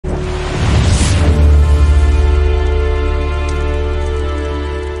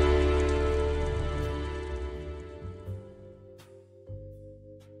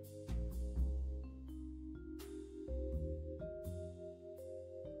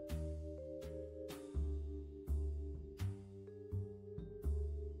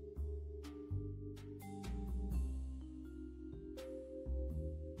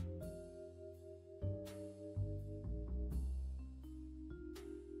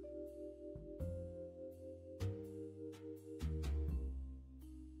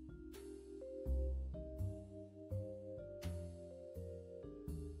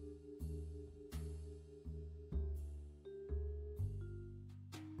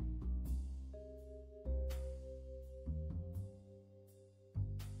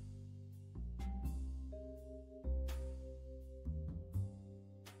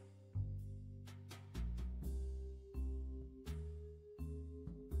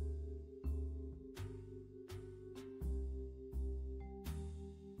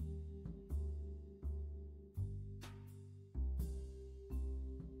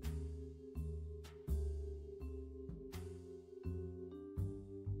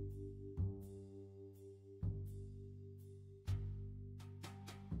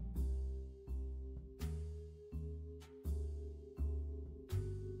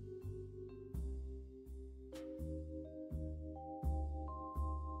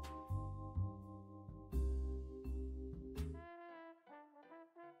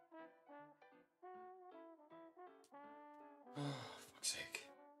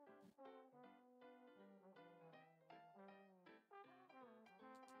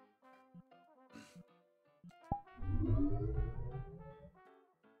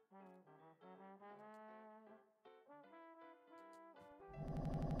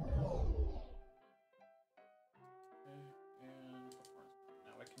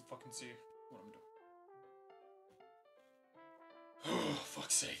fucking see what I'm doing. Oh,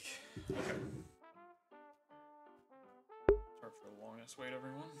 fuck's sake. Okay. Sorry for the longest wait,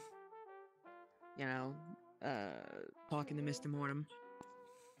 everyone. You know, talking to Mr. Mortem.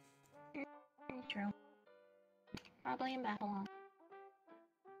 True. Probably in Babylon.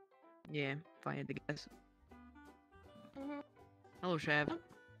 Yeah, if I had to guess. Mm-hmm. Hello, Shav.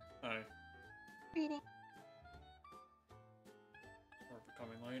 Hi. Reading. We're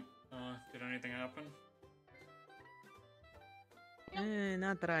becoming late. Did anything happen?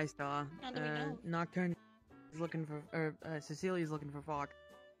 Not that I saw. Not that we know. Nocturne is looking for, Cecilia's looking for Fox,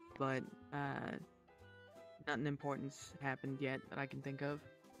 but, nothing important's happened yet that I can think of.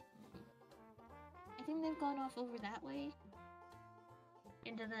 I think they've gone off over that way.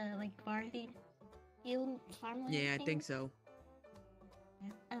 Into the, like, Barthy field farmland Yeah, I thing. think so. Yeah,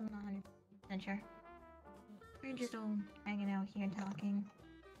 I'm not 100% sure. We're just all hanging out here talking.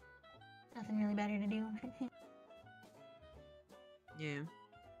 Nothing really better to do. Yeah.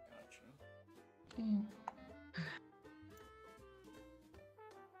 Gotcha. Mm.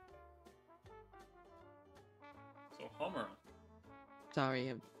 So, Hummer.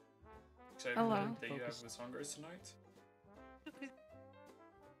 Sorry, Excited Hello. that you have Focus. with Hungers tonight?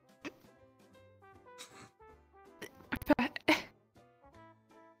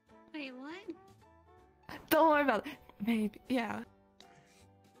 Wait, what? Don't worry about it. Maybe, yeah.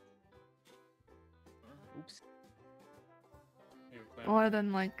 oops. You plan- More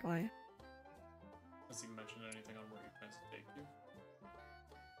than likely. Has he mentioned anything on where he plans to take you?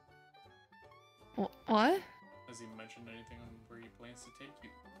 What? Has he mentioned anything on where he plans to take you?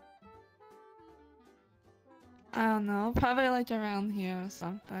 I don't know. Probably like around here or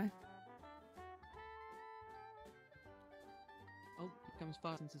something. Oh, here comes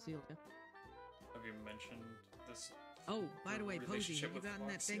Fox and Cecilia. Have you mentioned this? Oh, by the way, Posey, relationship have you with gotten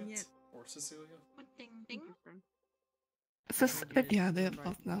that Fox thing yet? Or Cecilia? What thing? Yeah, they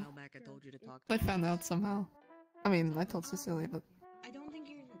both know. While back, I told you to talk to They Fox. found out somehow. I mean, I told Cecilia, but I don't think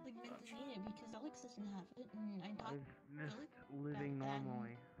you're like meant to need it because Alex doesn't have it, and I talked. missed living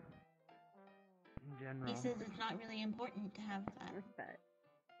normally. In general. He says it's not really important to have that.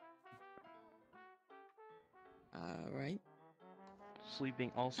 Right.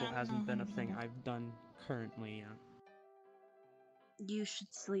 Sleeping also hasn't been a thing I've done currently yet. You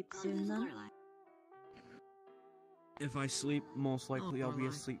should sleep soon then. If I sleep, most likely I'll be Lorelai.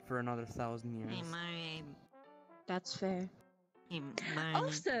 asleep for another 1,000 years. Hey, Mari. That's fair. Hey, Mari.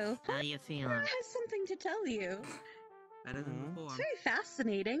 Also, How you feeling? Hunter has something to tell you. Better than Mhm. before. It's very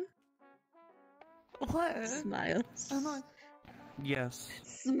fascinating. what? Smiles. I'm not. Yes,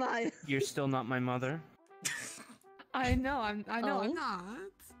 Smile. you're still not my mother. I know. I'm Oh. not.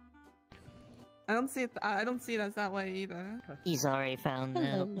 I don't see it. I don't see it as that way either. He's already found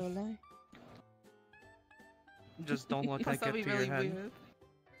Hello, out. Lola. Just don't let that That'd get be to really your head. weird.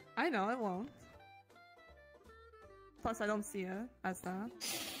 I know it won't. Plus, I don't see it as that.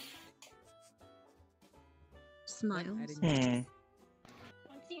 Smile. I didn't-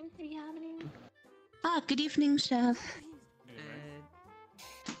 What seems to be happening? Ah, good evening, Chef. Anyway,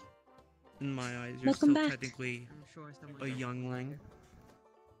 In my eyes, you're Welcome still back. technically I'm sure someone. a youngling.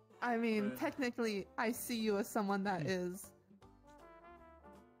 I mean, But- technically, I see you as someone that is.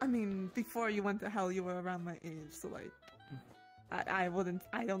 I mean, before you went to hell, you were around my age, so like, I wouldn't.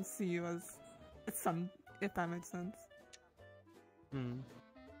 I don't see you as some, if that makes sense. Hmm.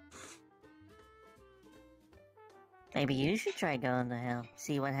 Maybe you should try going to hell.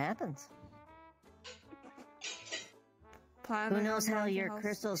 See what happens. Planning Who knows on how going to your hell.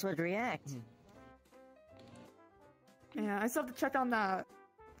 crystals would react? Yeah, I still have to check on that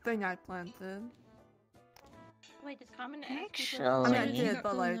thing I planted. Wait, does Common ask Actually- I mean, I Wait. did, What's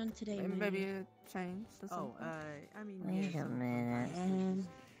but going like, on today, maybe Mary? it changed or Oh, something. I mean, Wait yeah, a minute. sometimes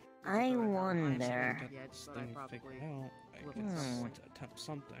I Sorry, wonder This But I thing probably figured out. I will guess at some I want point. to attempt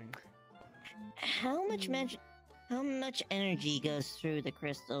something. how much energy goes through the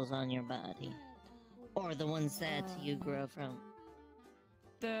crystals on your body, or the ones that you grow from.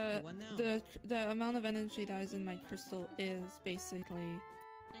 The What now? the amount of energy that is in my crystal is basically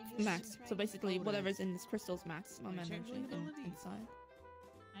max. So basically, Hold on. whatever's in this crystal is maximum Wanna check energy vulnerability? inside.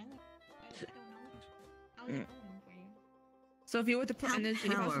 I don't know. How's it going for you? So if you were to put How energy,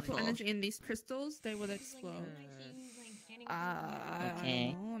 if I was to powerful? put energy in these crystals, they would explode. I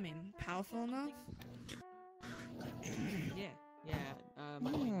Okay. don't know. I mean, powerful enough. Yeah.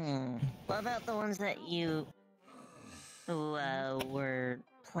 What about the ones that you were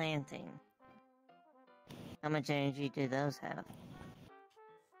planting? How much energy do those have?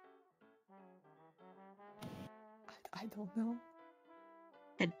 I don't know.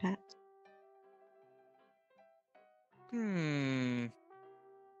 Head pat.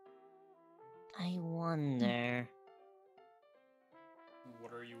 I wonder.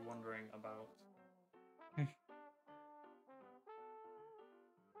 What are you wondering about?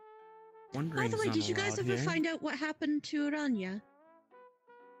 By the way, did you guys ever find out what happened to Aranya?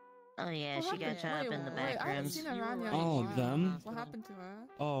 Oh yeah, What she got happened? shot up Wait, in the wait, back I haven't rooms. seen Aranya in a Oh, while. them? What happened to her?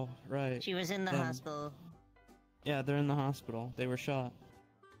 Oh, right. She was in the Them. hospital. Yeah, they're in the hospital. They were shot.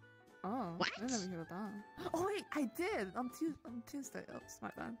 Oh, What? I never heard that. Oh wait, I did on Tuesday. Oops,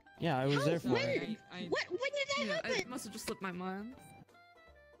 my bad. Yeah, I was How? there for When? it. What? When did that It happen? must have just slipped my mind.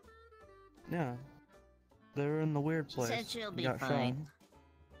 Yeah. They were in the weird She place. said she'll be Got fine.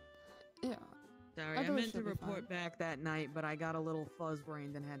 Yeah. Sorry, I I thought meant she'll to be report fine. back that night, but I got a little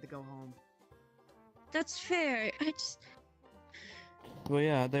fuzz-brained and had to go home. That's fair. I just. Well,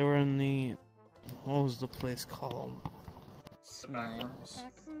 yeah, they were in the... What was the place called? The back Smile. rooms.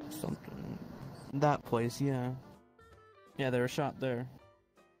 Something... That place, yeah. Yeah, they were shot there.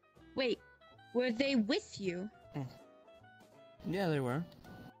 Wait, were they with you? Yeah, they were.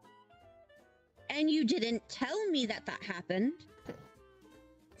 And you didn't tell me that that happened?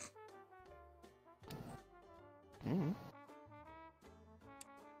 Mm.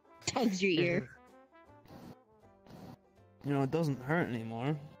 Tugs your ear. You know, it doesn't hurt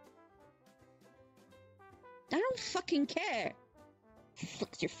anymore. I don't fucking care.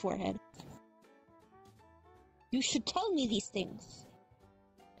 Flicks your forehead. You should tell me these things.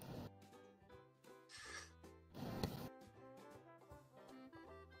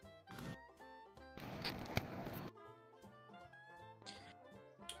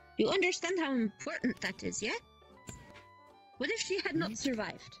 You understand how important that is, yeah? What if she had not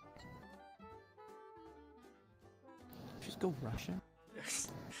survived? Just go Russia. Yes.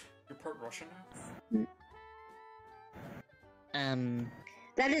 You're part Russian now?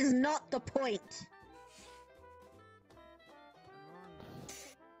 That is not the point.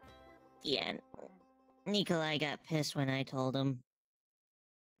 Yeah. Nikolai got pissed when I told him.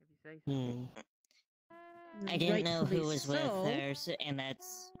 If you say so. Hmm. I didn't know who Rightfully was so. with her, so, and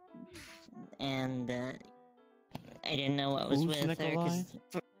that's... And, I didn't know what was Who's with her, Nikolai?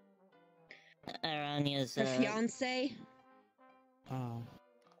 because... Aranya's, Her fiance. Oh.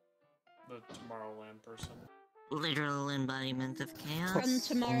 The Tomorrowland person. literal embodiment of chaos. From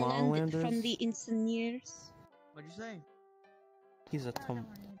Tomorrowland, Tomorrowlanders? from the Instant Years. What'd you say? He's a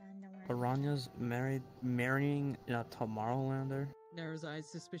Aranya's marrying a Tomorrowlander? Narrows eyes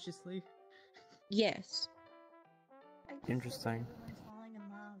suspiciously. Yes. Interesting. Falling in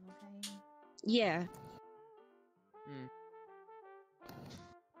love, okay? Yeah.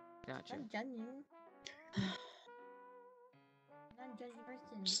 Gotcha. Not judging. Not judging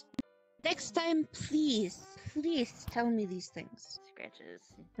person. Next time, please tell me these things. Scratches.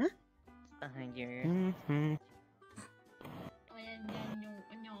 Huh? Behind your ear. Mm-hmm.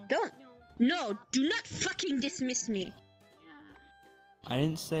 Don't. No, do not fucking dismiss me. I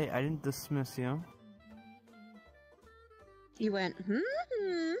didn't dismiss you. You went,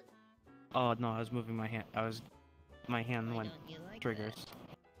 Oh no, I was moving my hand. My hand Why went don't you like triggers.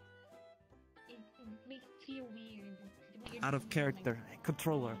 It makes me feel weird. Out of character.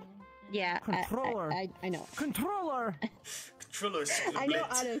 Controller. Yeah, Controller. I know. Controller! Controller I know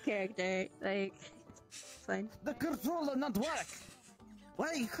split. out of character. Like, it's fine. The controller not work!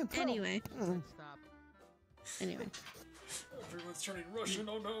 Why you control? Anyway. Stop. Anyway. Everyone's turning Russian,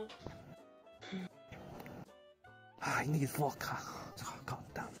 oh no. I need vodka. Calm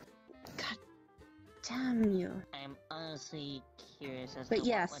down. God damn you. I'm honestly curious as But to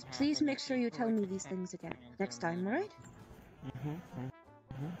yes, what would please happen make if sure you were tell to me these turn things again into next time, a alright?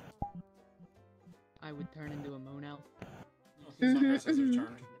 I would turn into a moon elf. It's not Mhm, guys as a mhm.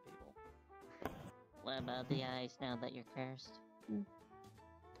 turn. What about the eyes now that you're cursed?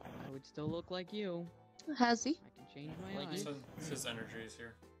 I would still look like you. Has he? I can change my Would eyes. you? So his energy is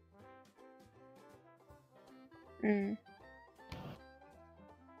here. Mm.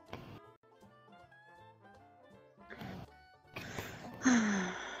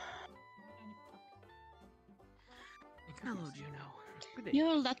 Hello, Juno. Good day.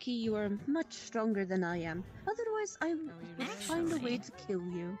 You're lucky you are much stronger than I am. Otherwise, I How are would you doing? find a way to kill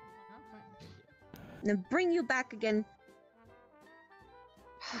you. I'm fine. And bring you back again.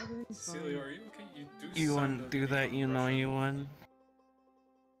 Everything's Celia, fine. are you okay? You do You sound wouldn't like do you're that, from you know Russia. you wouldn't.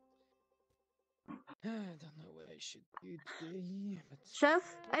 I don't know what I should do today, but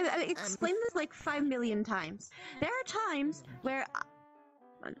Chef, I explained this like 5 million times. There are times where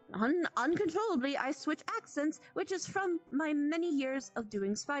uncontrollably I switch accents, which is from my many years of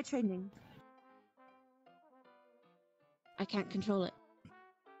doing spy training. I can't control it.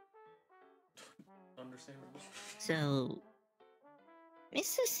 So, Miss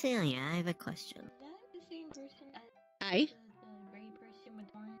Cecilia, I have a question. Is that the same person as Aye. the gray person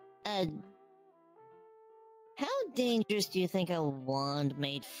with one? How dangerous do you think a wand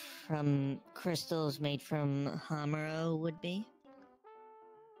made from crystals made from Hamuro would be?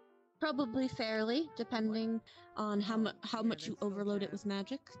 Probably fairly, depending on how much you overload it with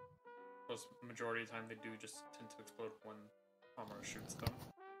magic. Plus, majority of the time they do just tend to explode when Hammer shoots them.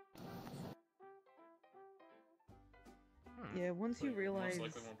 Yeah, once you Like, realize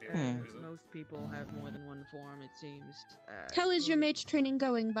most likely won't be able to use it. most people have more than one form, it seems. How is your mage training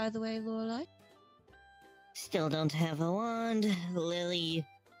going, by the way, Lorelai? Still don't have a wand. Lily,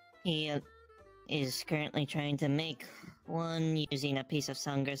 he is currently trying to make one using a piece of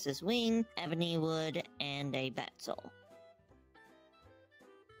Songres's wing, ebony wood, and a bat soul.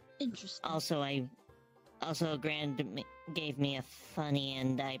 Interesting. Also, Grand gave me a funny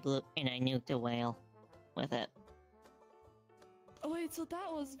and I nuked a whale with it. Oh wait, so that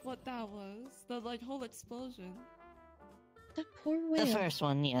was what that was? The like whole explosion. The poor whale. The first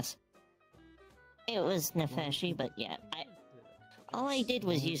one, yes. It was Nefeshi, but yeah, all I did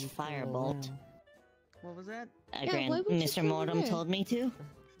was use Firebolt. What was that? Yeah, why would you Mr. throw Mortem away? told me to.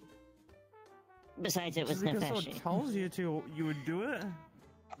 Besides, it was Because someone Nefeshi. tells you to, you would do it.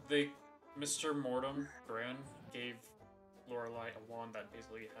 Mr. Mortem, Gran, gave Lorelai a wand that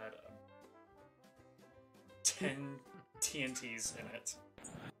basically had 10 TNTs in it.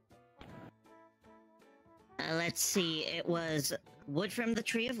 Let's see, it was wood from the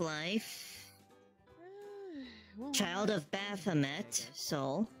Tree of Life, Child of Baphomet,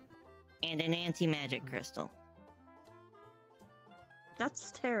 soul, and an anti-magic crystal.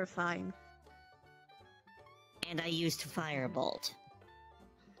 That's terrifying. And I used Firebolt.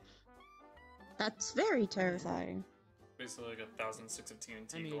 That's very terrifying. Basically like 1,006 of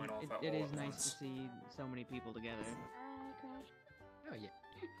TNT I mean, going off at it all is at nice once. to see so many people together. Oh yeah.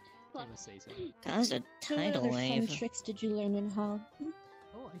 I must say so. Caused a What tidal other fun wave. tricks did you learn in Hall?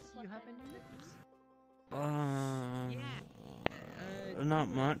 Oh, I see you have a new necklace. Not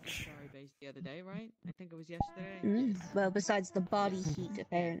much. Sorry, base the other day, right? I think it was yesterday. Well, besides the body heat, That's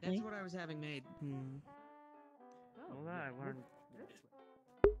apparently. what I was having made. Well, I learned.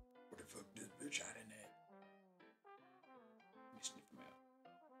 Where the fuck this bitch at in it? Let me sniff him out.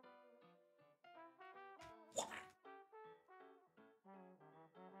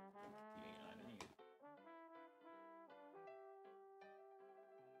 He ain't hiding either.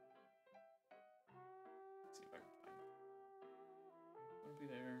 Let's see if I can find him. Won't be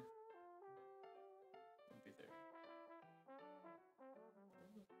there. Won't be there.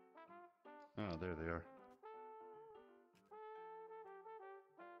 Oh, there they are.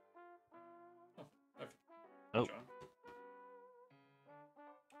 Oh, Oh. John.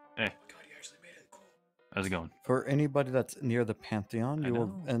 Hey. Oh my god, you actually made it. Cool. How's it going? For anybody that's near the Pantheon, I you will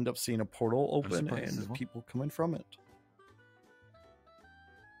know. end up seeing a portal open surprised as and well. people coming from it.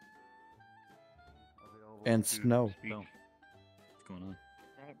 And snow. Oh. What's going on?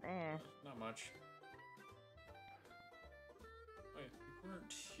 Right there. Not much. Wait, you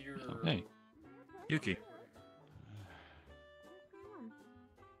weren't here. Oh, hey. Yuki.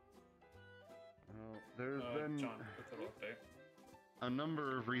 Well, there's been John, quick little update. a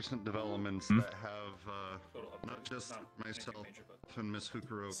number of recent developments Hmm? that have Little update. not just Not anything myself major, but and Miss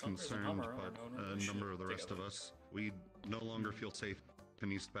Hukuro Some reason concerned, Hummer but or no, a we number should of the take rest a of look. us. We no longer feel safe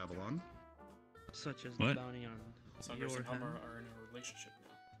in East Babylon. Such as What? the bounty on Sungers your and Hummer head. are in a relationship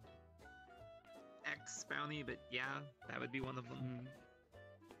now. X bounty, but yeah, that would be one of them.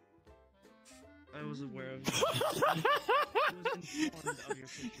 I was aware of. I was informed of your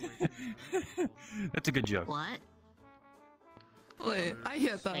situation. That's a good joke. What? Wait, I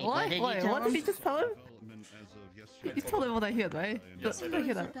hear that. Wait, What? what did you Wait, tell what did him? he just tell him? Development as of yesterday. He told him what I heard, right? Yes, I Did I hear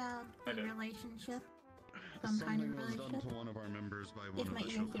did. that? About I a did. relationship? Some kind Something of was done relationship? to one of our members by If one of my the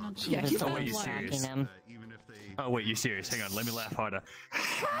ears do children. not She Yeah, was he the sounds one like- attacking serious. him. Even if they. Oh wait, you serious? Hang on, let me laugh harder.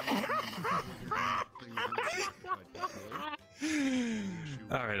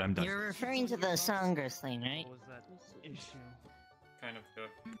 All right, I'm done. You're referring to the Songres thing, right? What was that issue? Kind of good.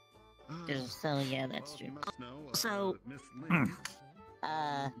 So yeah, that's Well, true. you must know, So- Miss Lynn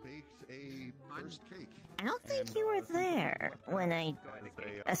baked baked a first cake. I don't think you were there when I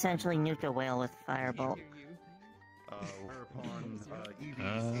essentially nuked a whale with Firebolt. Whereupon Evie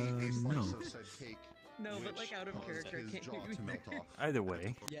Uh, ate a slice no. of said cake. No, but which like out of caused character, his can't jaw you? to melt off. Either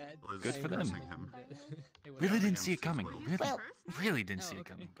way, Yeah, Was good for them. pressing him. Really didn't see it coming. Really, Well- really didn't Oh, see it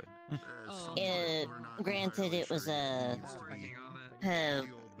okay. coming. But Granted, it was a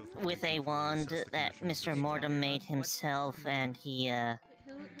with a wand that Mr. Mortem made himself, and he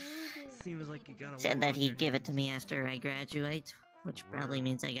seems like you got a Said lot that on he'd your give it to hands. me after I graduate, which probably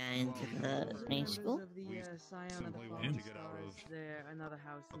means I got into the main Members school. of the Scion of the simply want Fallen to get out Stars, of there another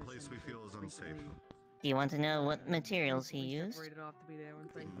house a in the place we Syndicate feel is unsafe. recently, Do you want to know what materials he recently used? separated off to be there when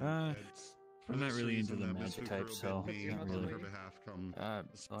things It's I'm not this really into reason the that Miss magic Fukuro type, so bid me not on really. her behalf come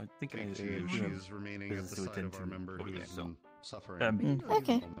So I think I speak to do you. have She's remaining at business the to side attend of our to member over who's there, so. been suffering Mm, at the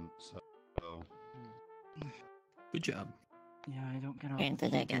okay. moment. So Good job. Yeah, I don't get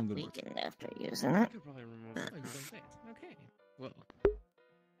Granted, I got Doing good work. weakened after using it. Could probably remove it. Oh, you don't say it. Okay. Well,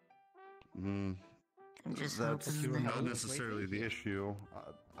 I'm just that's hoping not that necessarily the issue.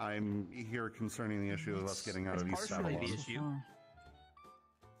 I'm here concerning the issue of us getting out of East partially Babylon. the issue.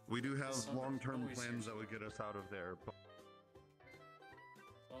 We do have Some long-term always plans here. that would get us out of there, but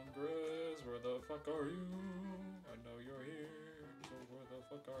Congress, where the fuck are you? I know you're here, so where the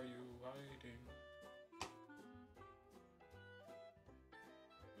fuck are you hiding?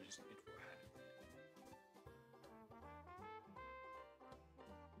 We just need to hide.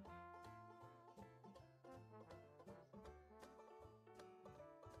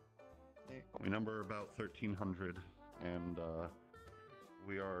 we number about 1,300, and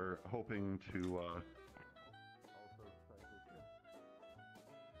we are hoping to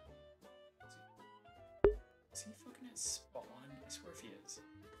Is he fucking at spawn? I swear if he is.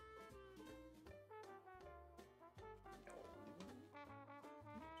 No.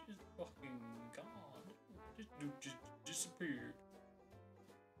 Just fucking gone. Just disappeared.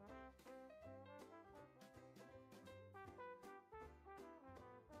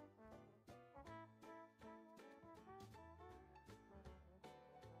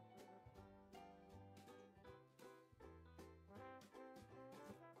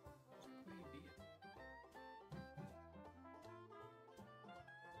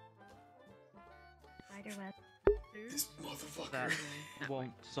 Spiderweb. This motherfucker. That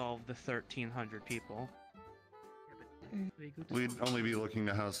won't solve the 1,300 people. we'd only be looking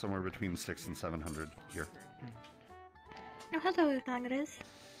to house somewhere between 600 and 700 here. Oh, hello, Congress.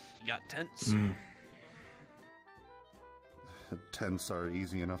 You got tents? Tents are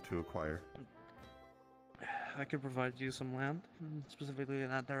easy enough to acquire. I could provide you some land, specifically in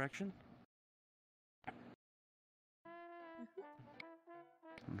that direction.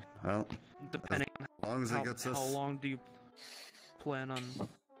 Well, Depending as long as on it gets us. how long do you plan on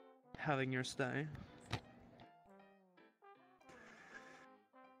having your stay?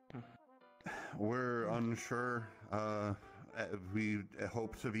 We're unsure. We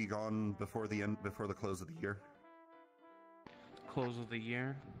hope to be gone before the close of the year. Close of the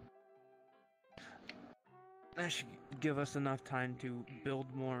year. That should give us enough time to build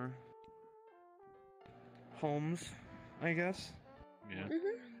more homes, I guess. Yeah.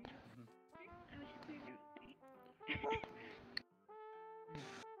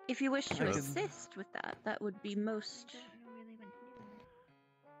 If you wish to Yes. assist with that, that would be most.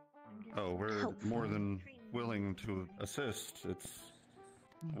 Oh, we're Helpful. more than willing to assist.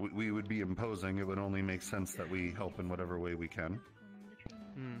 We would be imposing. It would only make sense that we help in whatever way we can.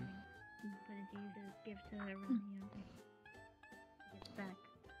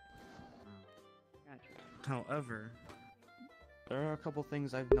 However, there are a couple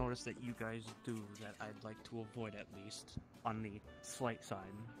things I've noticed that you guys do that I'd like to avoid, at least on the slight side.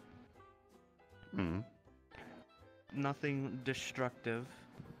 Nothing destructive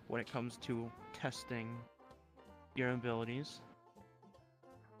when it comes to testing your abilities.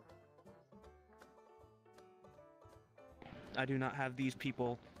 I do not have these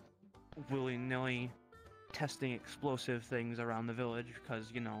people willy-nilly testing explosive things around the village because,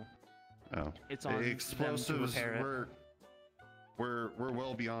 you know, it's on explosives. them to repair it. We're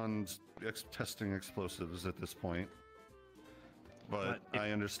well beyond testing explosives at this point. But if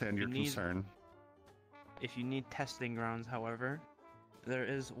I understand your you need- concern. If you need testing grounds, however, there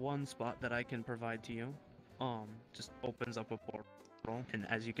is one spot that I can provide to you. Just opens up a portal, and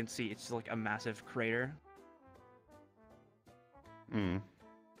as you can see, it's like a massive crater.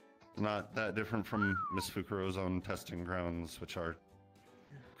 Not that different from Miss Fukuro's own testing grounds, which are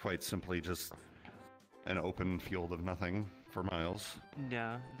quite simply just an open field of nothing for miles.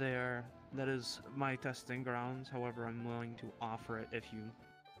 Yeah, that is my testing grounds. However, I'm willing to offer it if you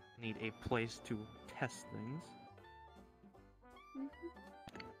need a place to test things.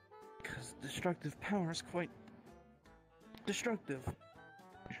 Because destructive power is quite destructive.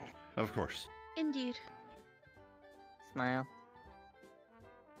 Of course. Indeed. Smile.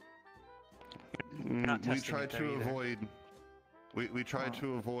 Not We testing try it there to either. avoid. We try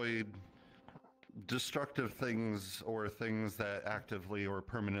to avoid destructive things or things that actively or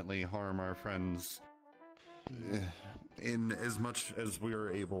permanently harm our friends in as much as we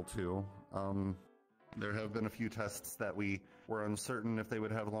were able to. There have been a few tests that we were uncertain if they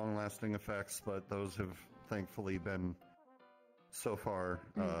would have long-lasting effects, but those have thankfully been, so far,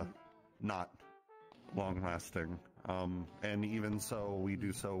 not long-lasting. And even so, we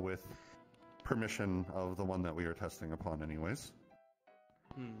do so with permission of the one that we are testing upon anyways.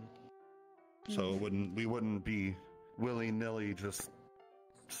 So we wouldn't be willy-nilly just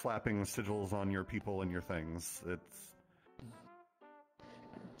slapping sigils on your people and your things.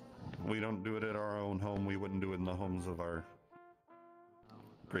 We don't do it at our own home. We wouldn't do it in the homes of our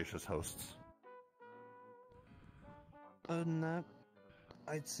gracious hosts. Other than that,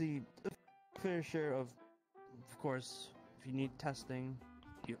 I'd see a fair share of course, if you need testing,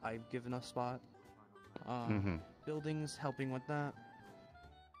 I've given a spot. Buildings, helping with that.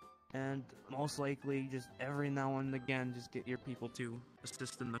 And most likely, just every now and again, just get your people to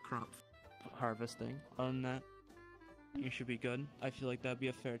assist in the crop harvesting. Other than that, you should be good. I feel like that'd be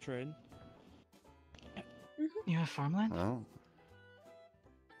a fair trade. You have farmland? Well,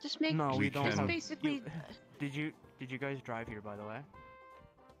 Just make. No, we don't Just have. basically. Did you guys drive here, by the way?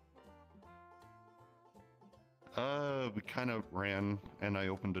 We kind of ran, and I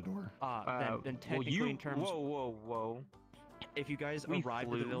opened a door. Then technically in terms... Whoa. If you guys We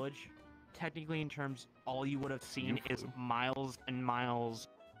arrived at the flew. village, technically in terms, all you would have seen is miles and miles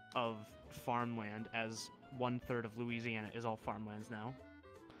of farmland, as 1/3 of Louisiana is all farmlands now.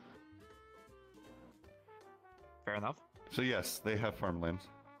 Fair enough. So yes, they have farmland.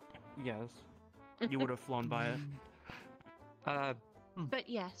 Yes. You would have flown by it. But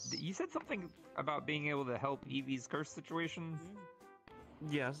yes. You said something about being able to help Evie's curse situation?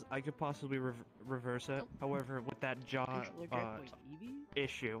 Yes, I could possibly reverse it. However, with that jaw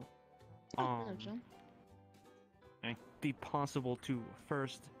issue, be possible to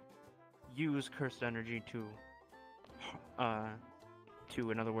first use cursed energy to,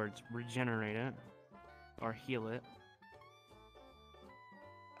 in other words, regenerate it or heal it.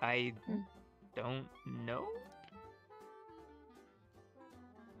 I don't know.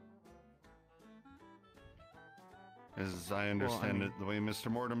 As I understand it, the way Mr.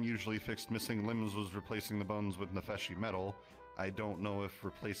 Mortem usually fixed missing limbs was replacing the bones with Nefeshi metal. I don't know if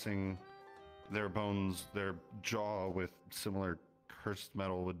replacing their bones, their jaw, with similar cursed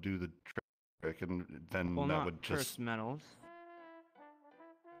metal would do the trick, and then Well, that not would cursed just... metals.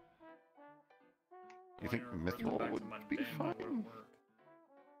 You think mithril would be fine?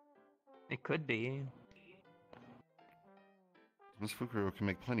 It could be. Miss Fukuro can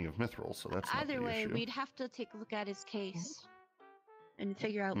make plenty of mithril, so that's not Either the way, issue. we'd have to take a look at his case and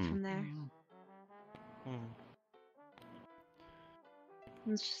figure out from there.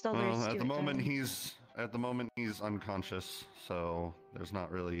 It's just all there is Well, to at the it, moment darling. he's unconscious, so there's not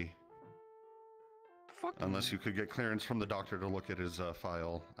really. Unless you could get clearance from the doctor to look at his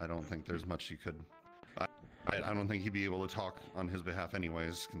file, I don't think there's much you could. I don't think he'd be able to talk on his behalf,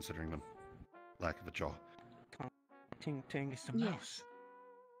 anyways, considering the lack of a jaw. Ting ting. It's a mouse.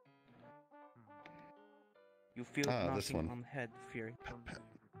 You feel this knocking one. on the head, Fury.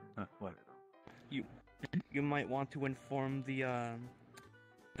 What? You might want to inform the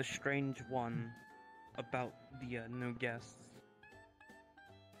strange one about the new guests.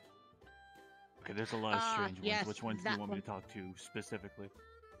 Okay, there's a lot of strange ones. yes, Which ones do you that want me one. to talk to specifically?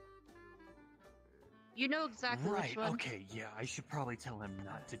 You know exactly Right, which one. okay, yeah, I should probably tell him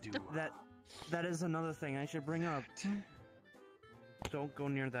not to do That is another thing I should bring up. Don't go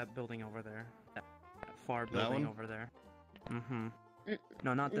near that building over there. That far building one? over there.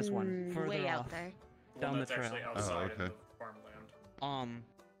 No, not this one. Further way out off. there. Down the that's trail. actually outside okay. of the farmland.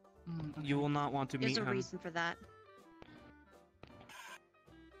 You will not want to There's meet a him. reason for that.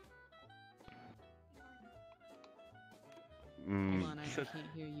 Hold on, I Should can't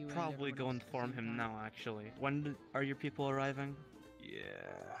hear you. and probably everyone go else at the inform same him time. now, actually. When are your people arriving?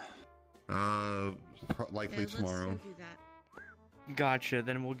 Yeah. Likely tomorrow. do that. Gotcha,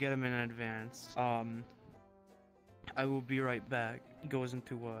 then we'll get him in advance. I will be right back. He goes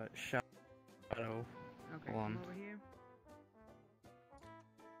into a shadow. Okay, Hold on. come over here.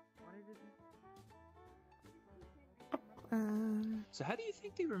 What is it? So how do you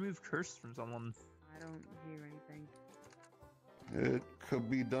think they remove curse from someone? I don't hear anything. It could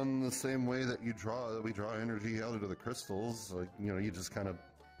be done the same way that we draw energy out of the crystals. Like, you just kind of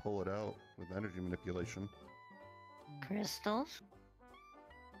pull it out with energy manipulation. Crystals?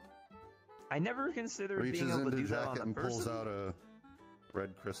 I never considered Reaches being able to into do that on jacket a and pulls person. out a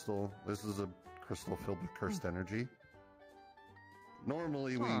red crystal. This is a crystal filled with cursed energy.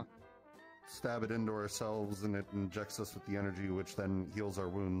 Normally we stab it into ourselves and it injects us with the energy, which then heals our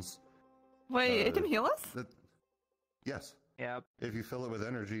wounds. Wait, it can heal us? Yes. Yep. If you fill it with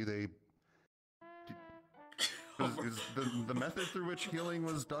energy, they... Is the method through which healing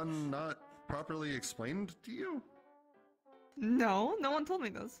was done not properly explained to you? No, no one told me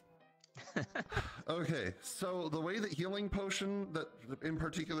this. Okay, so the way that healing potion, that in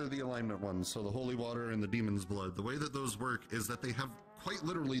particular the alignment ones, so the holy water and the demon's blood, the way that those work is that they have quite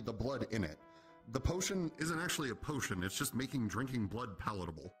literally the blood in it. The potion isn't actually a potion, it's just making drinking blood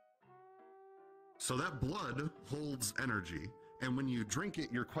palatable. So that blood holds energy, and when you drink it,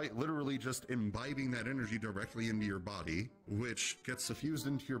 you're quite literally just imbibing that energy directly into your body, which gets suffused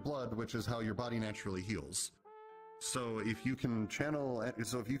into your blood, which is how your body naturally heals. So if you can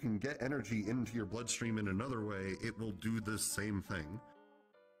if you can get energy into your bloodstream in another way, it will do the same thing.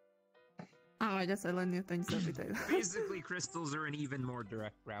 Oh, I guess I learn new things every day. Basically, crystals are an even more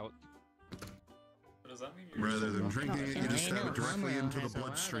direct route. Does that mean you're Rather than just drinking it, you just stab it directly into the has a lot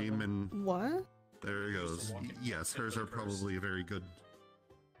of bloodstream and... What? There it goes. Yes, hers are probably a very good...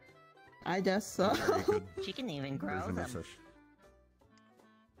 I guess so. very good She can even grow version of them. such.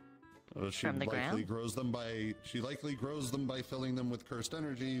 She From the likely ground? grows them by filling them with cursed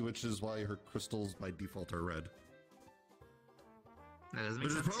energy, which is why her crystals by default are red. That doesn't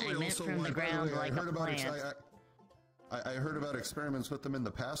Which make is sense. probably I meant also from why, the by the ground way, like a plant. I heard about experiments with them in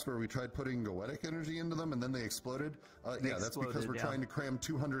the past where we tried putting goetic energy into them and then they exploded. Yeah, that's because exploded, we're yeah. trying to cram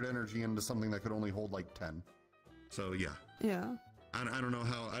 200 energy into something that could only hold like 10. So yeah. Yeah. I don't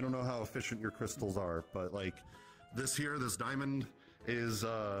know how efficient your crystals are, but like this diamond is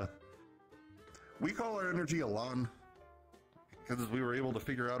we call our energy elan because we were able to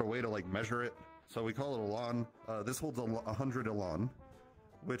figure out a way to like measure it. So we call it elan. This holds 100 elan,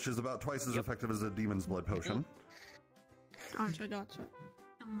 which is about twice as effective as a demon's blood potion. Gotcha.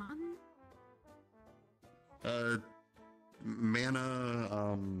 Come on.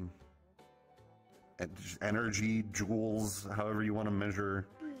 Mana, energy, joules, however you want to measure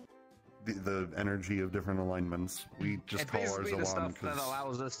the energy of different alignments. We just It's call ours basically the elan stuff that because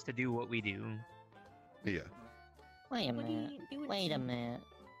allows us to do what we do. yeah. Wait a What do minute. you do? Wait a minute.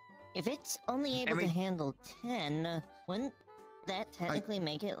 If it's only able to handle 10, wouldn't that technically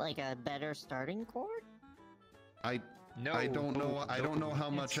make it like a better starting chord? I don't know how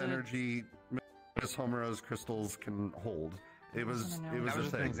much energy Miss Homura's crystals can hold. It was That was a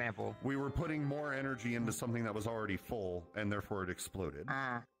just an thing. example. We were putting more energy into something that was already full, and therefore it exploded.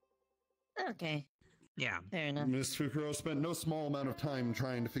 Ah. Okay. Yeah. Fair enough. Miss Fukuro spent no small amount of time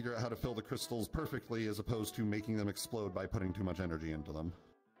trying to figure out how to fill the crystals perfectly as opposed to making them explode by putting too much energy into them.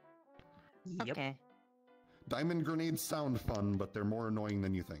 Yep. Okay. Diamond grenades sound fun, but they're more annoying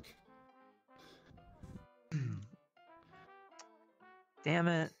than you think. Damn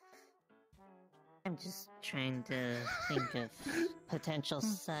it. I'm just trying to think of potential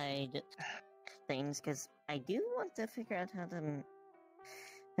side things, because I do want to figure out how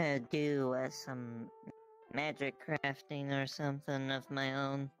to do some magic crafting or something of my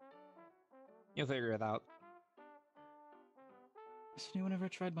own. You'll figure it out. Has anyone ever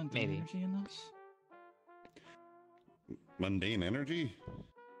tried mundane Maybe. energy in this? Mundane energy?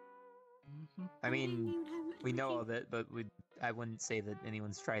 I mean, we know of it, but I wouldn't say that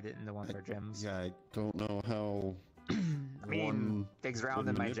anyone's tried it in the one of our gyms. Yeah, I don't know how I mean, one digs around would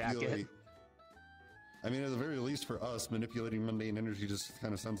in my jacket. manipulate- I mean, at the very least for us, manipulating mundane energy just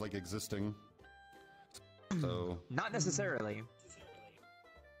kind of sounds like existing. So... Not necessarily.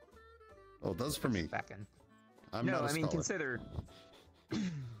 Well, it does for me. Back in. I'm no, not a I mean, scholar. consider...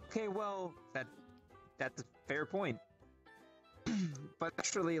 Okay, well, that's a fair point. But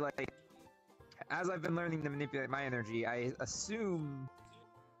actually, like, as I've been learning to manipulate my energy, I assume,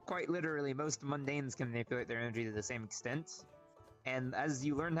 quite literally, most mundanes can manipulate their energy to the same extent. And as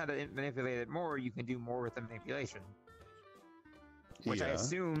you learn how to manipulate it more, you can do more with the manipulation. Which I Yeah.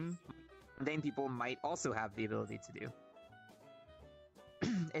 assume mundane people might also have the ability to do.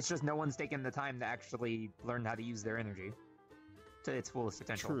 It's just no one's taken the time to actually learn how to use their energy to its fullest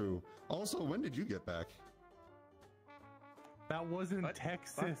potential. True. Also, when did you get back? That was in What?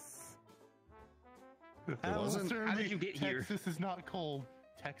 Texas. It wasn't? Certainly, How did you get here? Texas is not cold.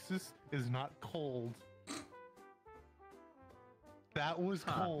 Texas is not cold. That was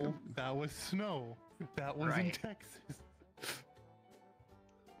cold. That was snow. That was in Right. Texas.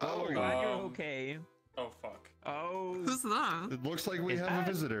 Oh, glad you're okay. Oh fuck. Oh. Who's that? It looks like we Is have that-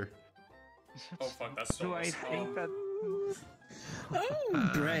 a visitor. Oh fuck, that's Do I Stolas. think that...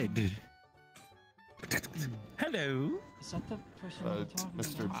 Oh, bread. Hello. Is that the person we're talking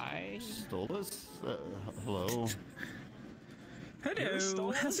Mr. about? Hi. Stolas? Hello?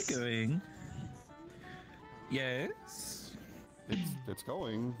 Hello. How's it going? Yes. It's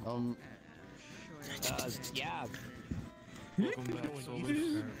going. Yeah. Welcome back,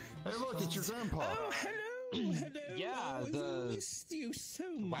 Stolas. Hey, look, it's your grandpa. Oh, hello, hello. Yeah, oh, the- missed you so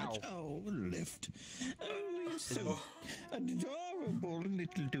much. Oh, lift. Oh, you're so adorable,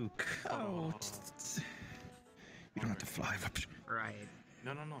 little Duke. Oh, you don't have to fly up. Right.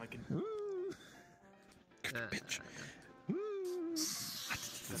 No, I can. Ooh. Bitch.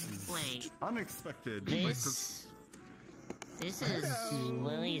 Wait, Unexpected. this is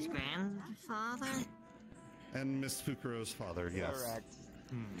Lily's grandfather? And Miss Fukuro's father, yes. Correct.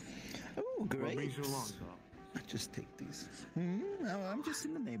 Oh, great. What brings you along, so? I'll just take these. No, I'm just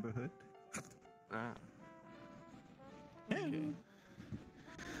in the neighborhood. Ah. Okay.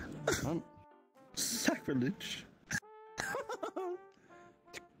 Sacrilege.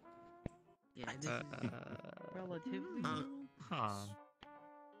 Yeah, this is relatively.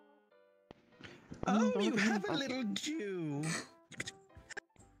 Oh, you have a little Jew.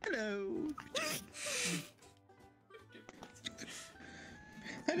 Hello.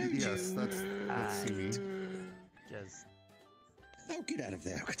 Hello, Yes, Jew. that's Simi. Just. Oh, get out of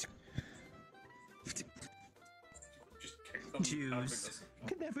there. Just kick them. Jews.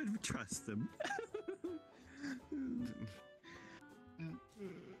 Can never trust them.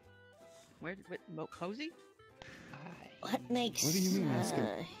 Where? Cozy? What makes? What do you mean,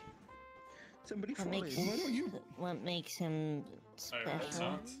 Oscar? Somebody What follow makes, Why don't you? what makes him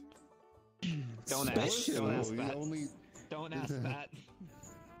special? Don't ask. Special? Don't ask You that. only... Don't ask that.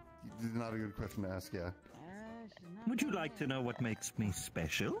 Not a good question to ask, yeah. Would you like to know what makes me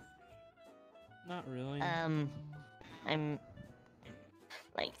special? Not really. I'm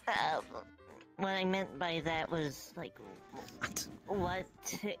like, what I meant by that was like, what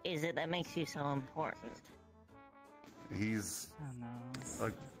is it that makes you so important? He's...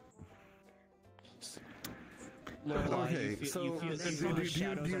 Oh, no. Okay, you feel, so... you feel from the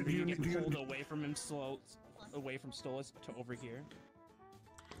shadows under you get pulled away from him, away from Stolas to over here.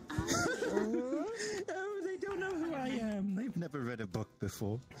 Oh, they don't know who I am. They've never read a book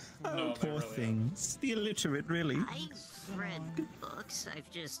before. Oh, No, they poor really things. The illiterate, really. I've read books,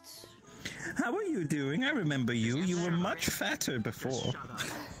 I've just... How are you doing? I remember you. You were much fatter before. Just shut up.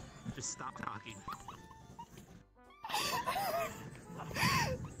 Just stop talking.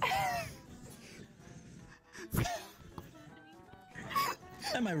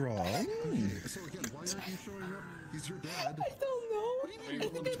 Am I wrong? So again, why aren't you showing up? He's your dad. I don't know. I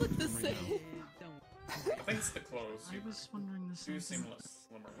think they look the same. I think it's the clothes. I was wondering the You same. seem less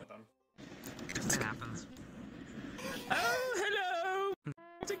slimmer with them. It happens. Oh, hello!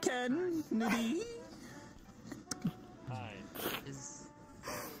 To Ken, Nudie. Hi. Is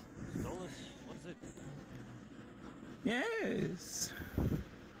Stolas? What's it? Yes.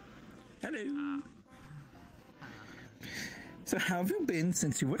 Hello. So how have you been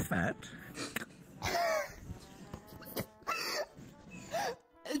since you were fat?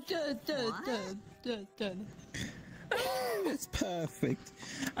 Oh, it's perfect.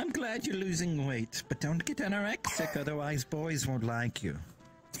 I'm glad you're losing weight, but don't get anorexic, otherwise boys won't like you.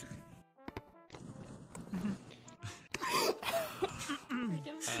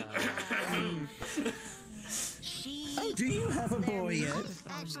 Oh, do you have a boy yet?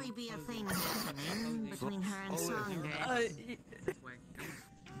 Actually be a thing happening between her and Sandra.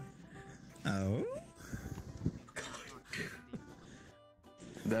 Oh?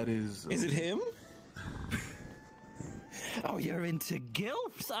 That is. Is it him? Oh, you're into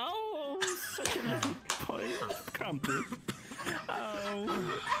gilfs? Oh, such a little crumpet.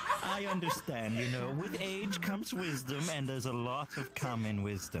 Oh, I understand, you know. With age comes wisdom, and there's a lot of common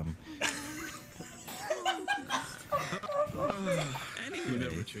wisdom. Anyway. You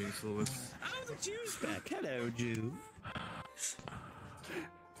never change, Stolas. Oh, the Jew's back. Hello, Jew.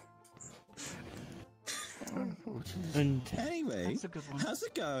 And anyway, how's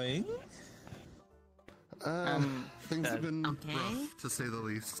it going? Things have been rough, to say the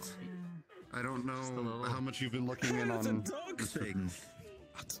least. I don't know how much you've been looking in on... It's a dog thing.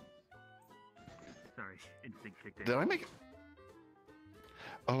 Sorry, instinct kicked in. Did I make it?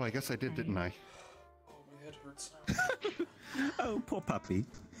 Oh, I guess I did, didn't I? Oh, my head hurts. Oh, poor puppy.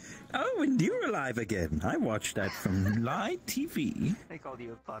 Oh, and you're alive again. I watched that from live TV. They called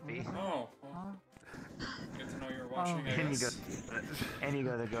you a puppy. Oh, well, good to know you're watching, I And you guess.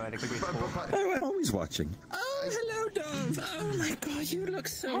 go to go at a preschool. Oh, I'm always watching. Oh, hello, Dove. Oh my God, you look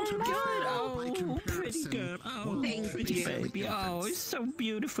so good. Oh, pretty girl. Oh, pretty baby. Oh, it's so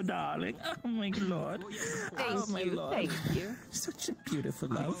beautiful, darling. Oh my Lord. Oh my Lord. Thank you. Such a beautiful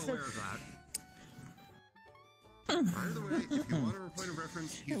love. By the way, if you want a point of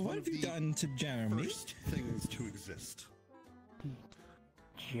reference, he's What one have of you the done to Jeremy? first things to exist.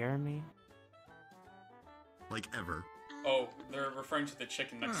 Jeremy? like ever. Oh, they're referring to the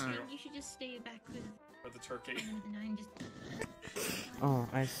chicken next to you. You should just stay back with Or the turkey. the 9. Just Oh,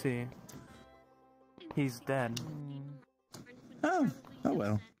 I see. He's dead. Oh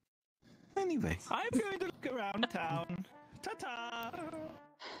well. Anyway, I'm going to look around town. Ta-ta!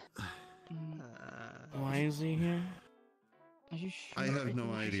 Why is he here? Are you sure? I have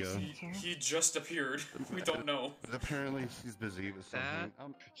no idea. He just appeared. We don't know. Apparently, she's busy with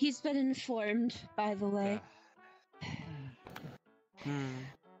something. He's been informed, by the way.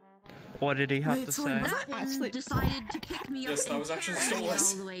 What did he have Wait, to so say? that one decided to pick me up Yes, that and was actually carry me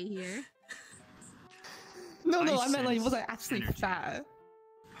Stolas. all the way here. No, I meant like, was I actually fat?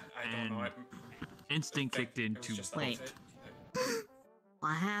 I don't know. Instinct kicked in to Wait.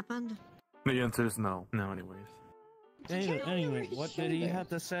 What happened? The answer is no. No, anyways. Anyway, what did he have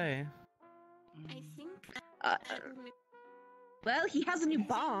to say? I think. Well, he has a new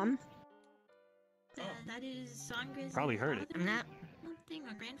bomb. That is Sangra's. Probably heard it. I'm not. Thing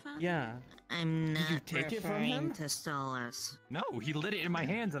or grandfather. Yeah. I'm Did you not take it from referring him? to Stolas. No, he lit it in my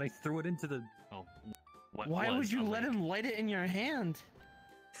hands and I threw it into the. Oh. What Why was would you a let lake. him light it in your hand?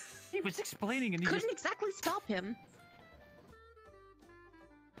 He was explaining and he Couldn't just. exactly stop him.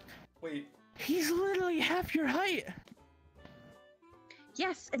 Wait. He's literally half your height.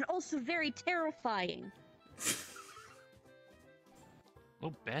 Yes, and also very terrifying.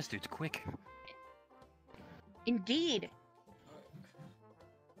 Oh, bastard's quick. Indeed.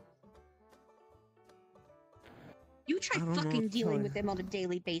 You try I don't know fucking what to dealing tell with him on a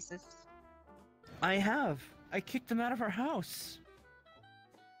daily basis. I have. I kicked him out of our house.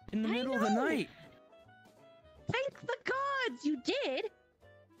 In the I middle of the know. night. Thank the gods you did!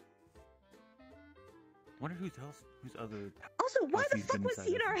 Wonder whose other. Also, why house the he's fuck been was he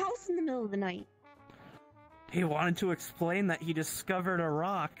inside in our house in the middle of the night? He wanted to explain that he discovered a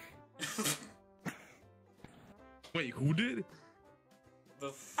rock. Wait, who did?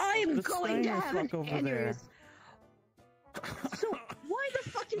 I'm The going to Steiner have an fuck over there. aneurysm. So, why the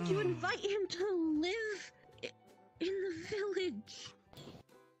fuck did you invite him to live in the village?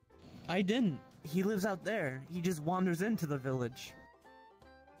 I didn't. He lives out there. He just wanders into the village.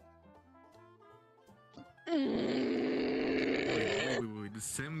 Wait. The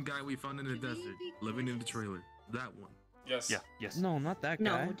same guy we found in the desert, living in the trailer. That one. Yes. Yeah, yes. No, not that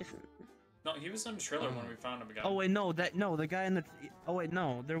guy. No, different. No, he was in the trailer when we found him again. Oh wait, no, the guy in the. Oh wait,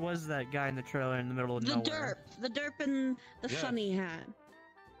 no, there was that guy in the trailer in the middle of The nowhere. derp and the Yeah. funny hat.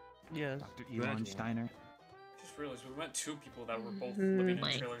 Yes. Dr. Elon Steiner. Just realized we met 2 people that were both Mhm. living in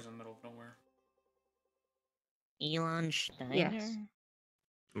Wait. trailers in the middle of nowhere. Elon Steiner? Yes.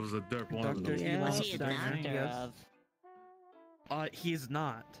 It was a derp one of Dr. them. Elon Was he a Steiner, doctor yes. of? He's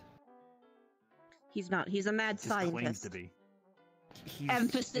not. He's not. He's a mad Just claims scientist. to be. He's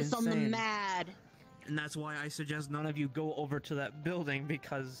Emphasis on the insane. mad. And that's why I suggest none of you go over to that building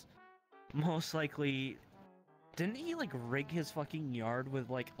because most likely, didn't he like rig his fucking yard with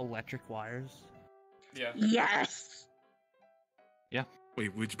like electric wires? Yeah. Yes. Yeah.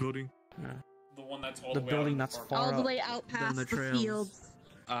 Wait, which building? The one that's all The the way building out that's in the far park. All the out way out than past the the trails. fields.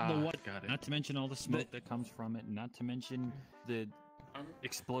 The what? Got it. Not to mention all the smoke that comes from it, not to mention the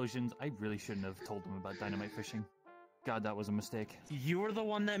explosions. I really shouldn't have told him about dynamite fishing. God, that was a mistake. You were the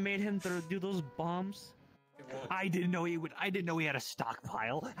one that made him do those bombs. I didn't know he would. I didn't know he had a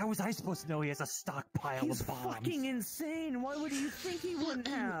stockpile. How was I supposed to know he has a stockpile He's of bombs? fucking insane. Why would you think he wouldn't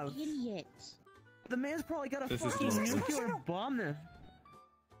have? Idiot. The man's probably got a This is fucking normal. nuclear bomb there.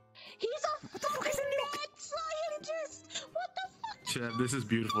 He's a fucking mad scientist. What the fuck? Chad, this is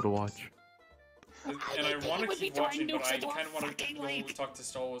beautiful to watch. And I want to keep watching, but I kind of want to go talk to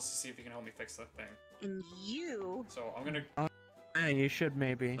Stolas to see if he can help me fix that thing. And you. So I'm gonna. Yeah, you should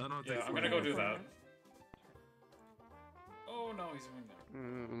maybe. Yeah, I'm gonna go do that. Oh no, he's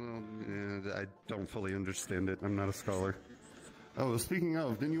doing that. I don't fully understand it. I'm not a scholar. Oh, speaking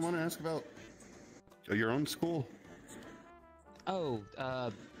of, didn't you want to ask about your own school? Oh,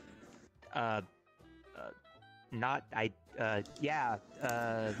 not yeah.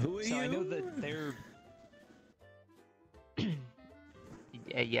 Who are so I know you? that they're.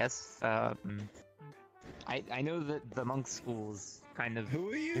 Yes. I know that the monk school's kind of. Who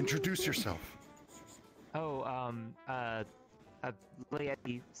are you? Introduce yourself. Oh,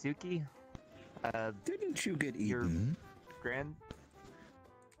 Lady Suki. Didn't you get your eaten? grand.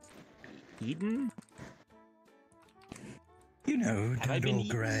 Eaten? You know, Have I don't been all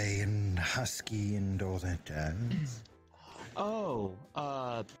eaten? grey and husky and all that jazz. Oh,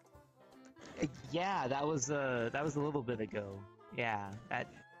 yeah, that was a little bit ago. Yeah,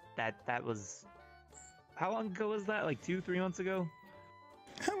 that was. How long ago was that? Like 2-3 months ago?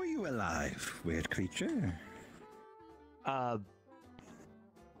 How are you alive, weird creature? So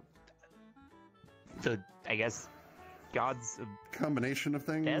I guess gods. Combination of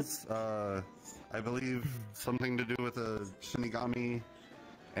things. I believe something to do with a Shinigami,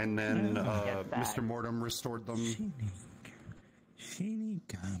 and then Mr. Mortem restored them.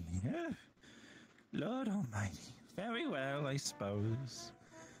 Shinigami. Lord Almighty. Very well, I suppose.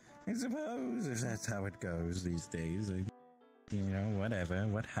 I suppose if that's how it goes these days. You know, whatever,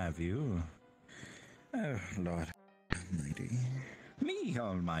 what have you. Oh, Lord Almighty. Me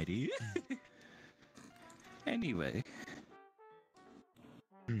Almighty. Anyway.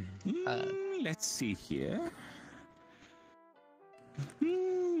 Let's see here.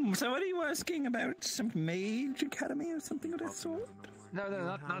 So what are you asking about? Some mage academy or something of that sort? No,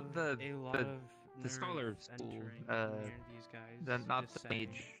 not the scholar school. Not the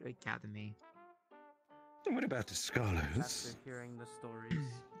mage academy. What about the scholars? After hearing the stories.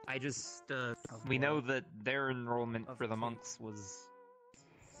 I just we know that their enrollment for the monks was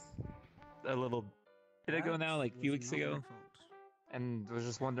a little bit ago now, like a few weeks ago, and was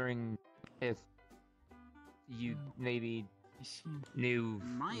just wondering if you maybe knew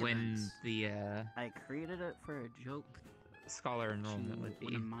when the I created it for a joke. Scholar enrollment would be.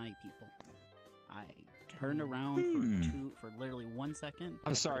 One of my people. I turned around for literally 1 second.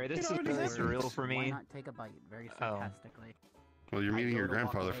 I'm sorry, this is really surreal for me. Why not take a bite? Very sarcastically. Well, you're meeting your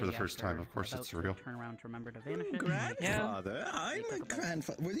grandfather for the away first time. after Of course, it's about to surreal. Turn around to remember to vanish it. Grandfather? I'm a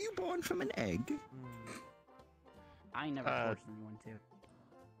grandfather. Were you born from an egg? I never forced anyone to.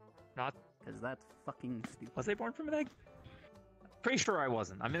 Not because that's fucking stupid. Was I born from an egg? Pretty sure I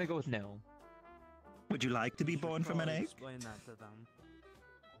wasn't. I'm gonna go with no. Would you like to be born from an egg? Explain that to them.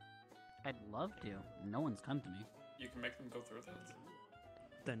 I'd love to. No one's come to me. You can make them go through that.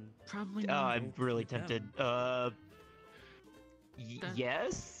 Then probably. I'm really tempted.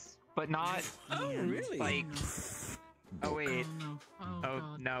 Yes, but not. Oh, really? Like. Oh wait. no.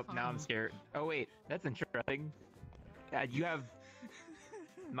 Oh no! Now I'm scared. Oh wait, that's interesting. You have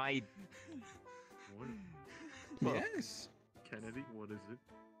my. What? Yes. Kennedy, what is it?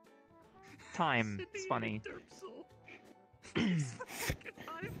 Time. It's funny.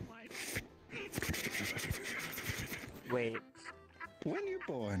 Wait. When you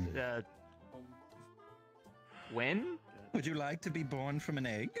born? When? Would you like to be born from an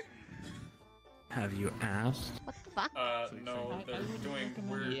egg? Have you asked? What the fuck? No, they're doing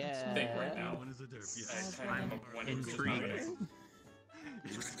weird thing right now. I'm intrigued.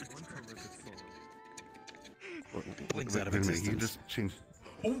 Blinks out of You existence. just changed.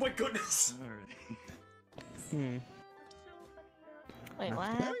 Oh my goodness! Wait,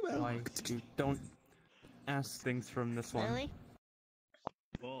 what? Very well. Why you don't ask things from this one? Really?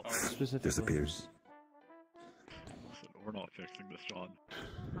 Specifically. Disappears. We're not fixing this, John.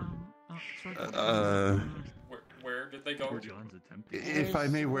 Where did they go? John's attempting. If I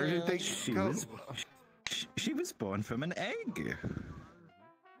may, where did they go? She was born from an egg.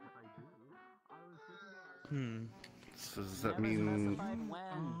 So does that mean?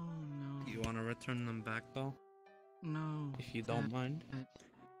 You want to return them back though? No. If you don't mind.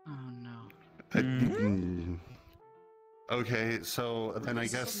 Oh no. Okay, so then I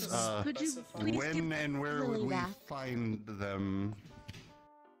guess Could you please when give and where would Lily we back? find them?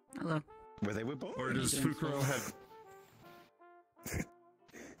 Hello. Where they were born. Or does Fukuro have?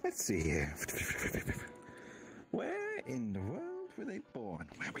 Let's see here. Where in the world were they born?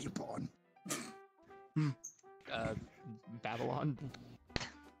 Where were you born? Babylon.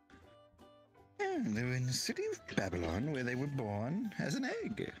 Yeah, they were in the city of Babylon, where they were born as an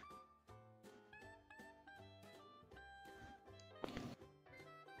egg.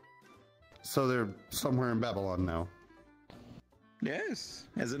 So they're somewhere in Babylon now. Yes,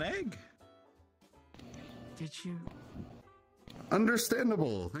 as an egg. Did you?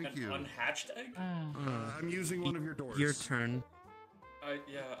 Understandable. Thank An you. unhatched egg? I'm using one of your doors. Your turn.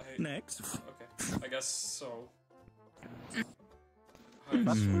 Next. Okay, I guess so.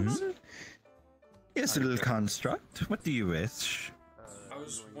 Yes, a little construct. What do you wish? I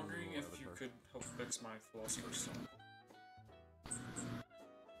was wondering if you could help fix my Philosopher's Stone.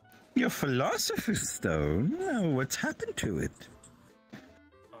 Your Philosopher's Stone? Oh, what's happened to it?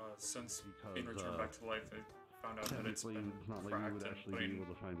 Since being returned back to life, I found out that it's been not like you cracked would and actually be putting able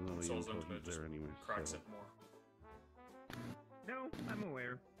to find another souls info into it just there anyway. cracks So. it more. No, I'm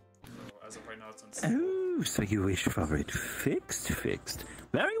aware. So as of right now, it's unstable. Oh, so you wish for it fixed?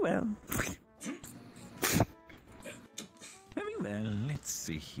 Very well. Very well, let's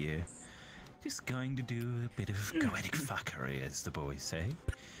see here. Just going to do a bit of poetic fuckery, as the boys say.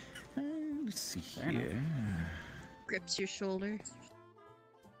 Let's see here. Grips your shoulder.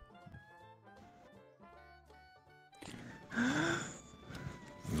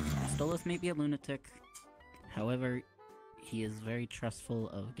 Stolas may be a lunatic. However, he is very trustful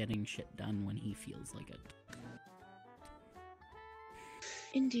of getting shit done when he feels like it.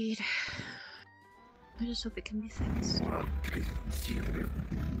 Indeed. I just hope it can be fixed. How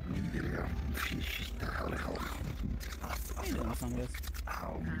you doing, Fungus?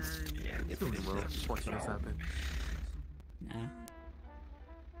 Doing well. Watching this happen. Nah.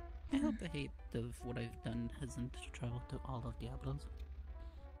 I hope the hate of what I've done hasn't traveled to all of Diablos.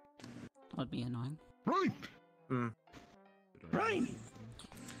 That would be annoying. Right! Right!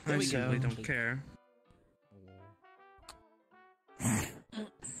 There I we simply go. don't care.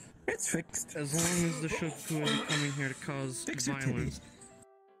 It's fixed. As long as the Shoku isn't coming here to cause Fix your violence,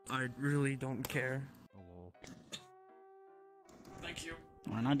 I really don't care. Thank you.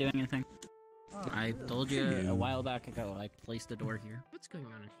 We're not doing anything. I told you a while back ago I placed a door here. What's going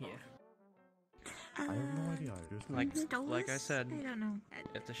on in here? I have no idea. Like I said, I don't know.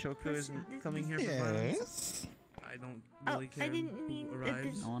 if the Shoku isn't coming here for violence, I don't really care I didn't mean who that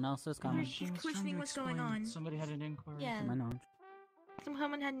arrives. this- No one else is coming. Just questioning what's going on. Somebody had an inquiry. Yeah. To my knowledge.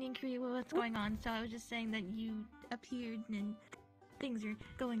 Someone had an inquiry with what's going on, so I was just saying that you appeared and things are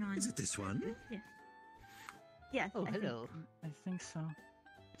going on. Is it this one? Yeah. Yes. Oh, I think- hello. I think so.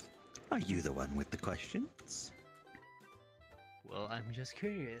 Are you the one with the questions? Well, I'm just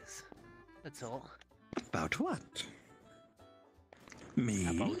curious. That's all. About what? Me?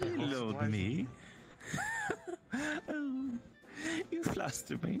 About the whole Lord situation. me? Oh, you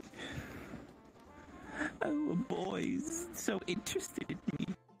fluster me. Oh, a boy's so interested in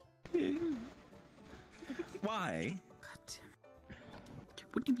me. Why?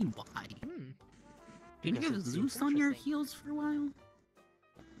 What do you mean, why? Didn't you have Zeus on your heels for a while?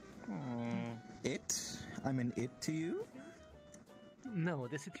 It? I'm an it to you? No,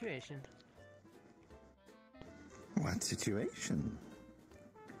 the situation. What situation?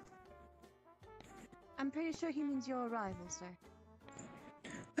 I'm pretty sure he means your arrival, sir.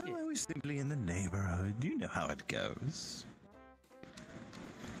 Oh, I was simply in the neighborhood. You know how it goes.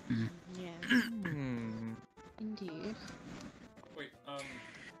 Yes. Indeed. Wait,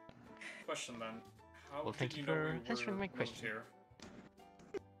 question then. How Well, did thank you know for we answering my moved question. here?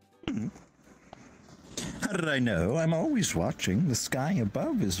 How did I know? I'm always watching. The sky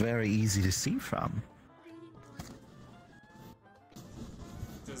above is very easy to see from.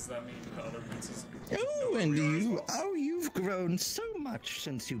 Does that mean the other princes? Oh, and you? Oh, you've grown so much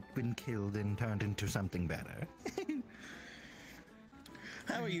since you've been killed and turned into something better.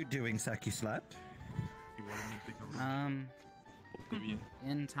 How are you doing, Saki Slut?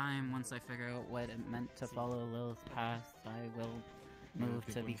 In time, once I figure out what it meant to follow Lilith's path, I will move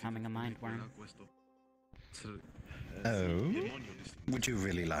to becoming a mind worm. Oh? Would you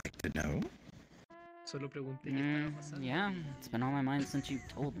really like to know? Yeah, it's been on my mind since you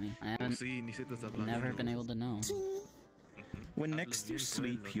told me. I haven't never been able to know. When next you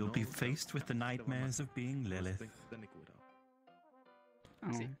sleep, you'll be faced with the nightmares of being Lilith.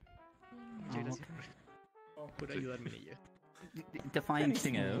 Oh. Puede ayudarme en ello. Define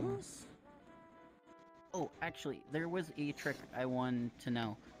Anything small. else? Oh, actually, there was a trick I wanted to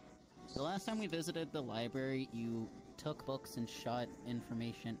know. The last time we visited the library, you took books and shot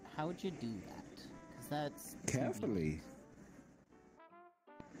information. How would you do that? Because that's Carefully.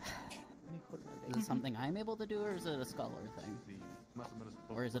 Is it something I'm able to do, or is it a scholar thing?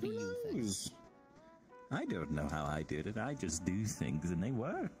 Or is it a you thing? I don't know how I did it. I just do things and they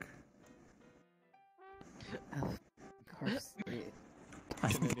work. Of course. I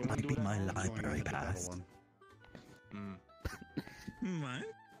think it might be my library past. What?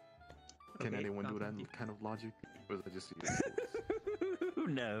 Can anyone do that kind of logic? Or is that just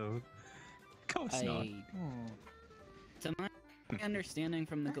No. Of course not. To my understanding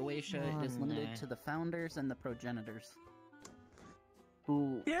from the Goetia, it is limited to the founders and the progenitors.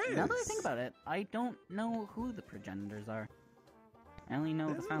 Who, now that I think about it, I don't know who the progenitors are. I only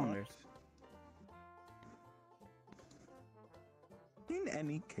know the founders. In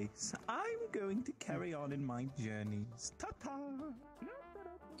any case, I'm going to carry on in my journeys. Ta-ta!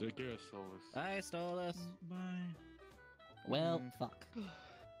 Take care, Stolas. I stole this. Bye. Well, fuck.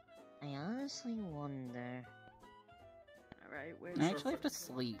 I honestly wonder. Alright, where I actually have to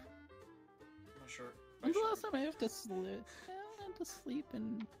sleep. I'm not sure. When's the last time I have to sleep? I haven't had to sleep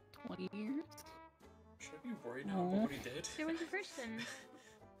in 20 years. Should I be worried now about what he did? There was a person.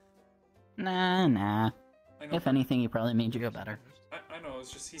 Nah. I know. If anything, he probably made you go better. I know,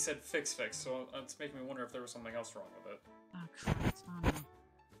 it's just he said fix, so it's making me wonder if there was something else wrong with it. Oh, crap, it's not enough.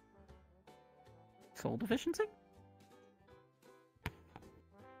 Soul deficiency?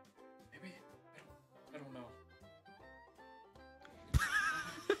 Maybe? I don't know.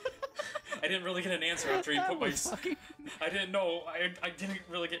 I didn't really get an answer after he put my... I didn't know. I didn't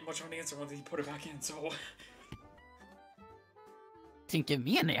really get much of an answer when he put it back in, so... Didn't give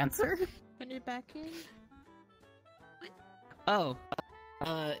me an answer. Put it back in? Oh.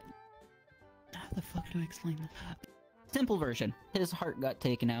 How the fuck do I explain that? Simple version. His heart got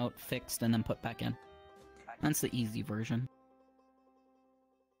taken out, fixed, and then put back in. That's the easy version.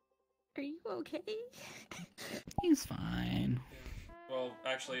 Are you okay? He's fine. Well,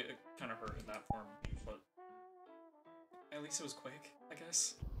 actually, it kind of hurt in that form, but... At least it was quick, I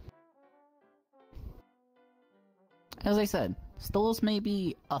guess. As I said, Stolas may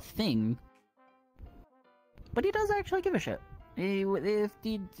be a thing, but he does actually give a shit.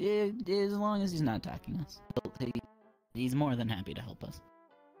 As long as he's not attacking us, he's more than happy to help us.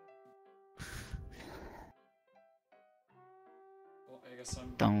 Well, I guess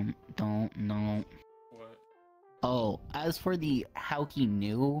I'm... Don't, no. What? Oh, as for the how he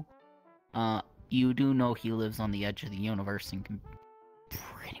knew, you do know he lives on the edge of the universe and can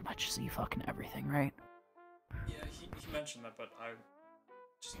pretty much see fucking everything, right? Yeah, he mentioned that, but I'm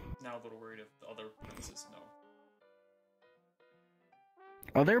just now a little worried if the other princes know.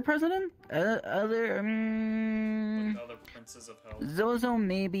 Other president? Like the other princes of hell. Zozo,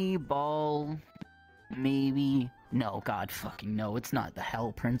 maybe. Ball, maybe. No, God fucking no. It's not the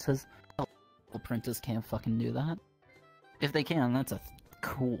Hell Princes. Hell Princes can't fucking do that. If they can, that's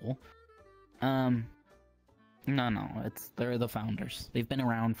cool. No, they're the founders. They've been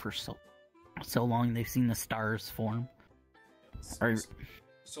around for so long. They've seen the stars form.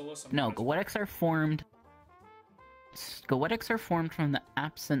 No, Goetics are formed. Goetics are formed from the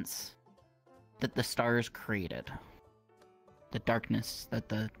absence that the stars created. The darkness that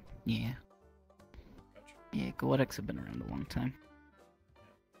the... Yeah. Gotcha. Yeah, Goetics have been around a long time.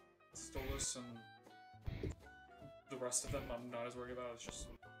 Stolas and the rest of them I'm not as worried about. It's just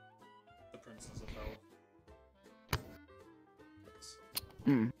the princes of hell.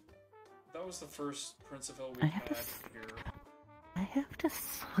 That was the first Prince of Hell we had here. I have to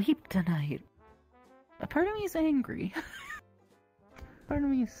sleep tonight. A part of me is angry. Part of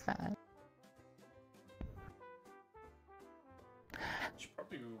me is sad. You should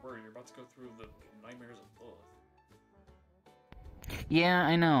probably be worried. You're about to go through the nightmares of Lilith. Yeah,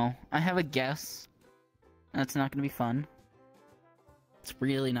 I know. I have a guess. That's not gonna be fun. It's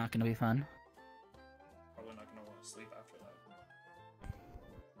really not gonna be fun. Probably not gonna want to sleep after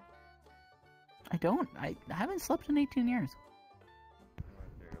that. I haven't slept in 18 years.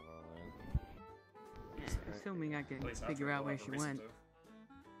 Assuming I can figure out where she went.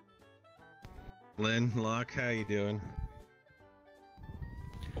 Lynn, Locke, how you doing?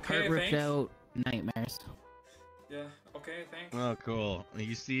 Okay, Heart ripped thanks. out, nightmares. Yeah, okay, thanks. Oh, cool.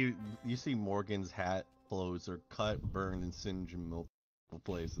 You see Morgan's hat clothes are cut, burned, and singed in multiple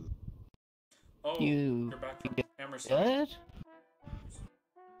places. Oh, you're back from Hammerstein. Good?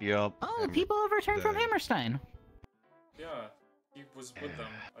 Yup. Oh, people have returned from Hammerstein. Yeah, he was with them.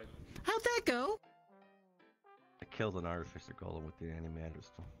 How'd that go? I killed an artificer golem with the antimatter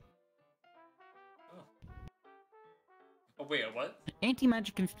stone. Oh, wait, what?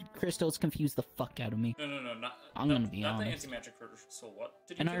 Anti-magic crystals confuse the fuck out of me. No, not. I'm gonna be not honest. the anti-magic crystal. What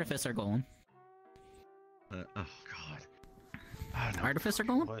did you An kill? artificer golem. Oh god. Artificer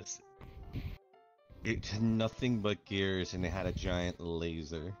golem? It had nothing but gears, and it had a giant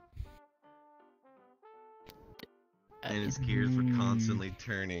laser. And its gears were constantly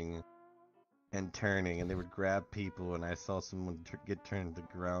turning and turning, and they would grab people, and I saw someone get turned to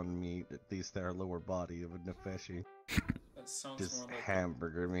ground meat, at least their lower body of a Nefeshi. That sounds Just more like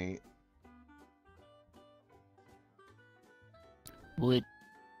hamburger meat. Would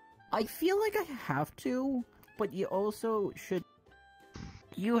I feel like I have to, but you also should.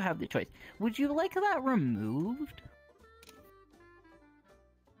 You have the choice. Would you like that removed?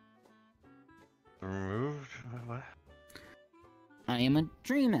 Removed? What? I am a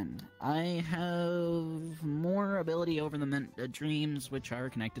dreamin'. I have more ability over the dreams which are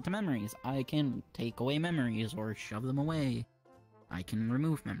connected to memories. I can take away memories or shove them away. I can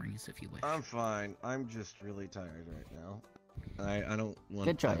remove memories if you wish. I'm fine. I'm just really tired right now. I don't want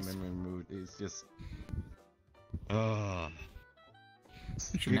Good choice. my memory removed. It's just...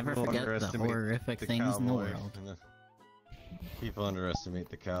 You should never forget the horrific things in the world. People underestimate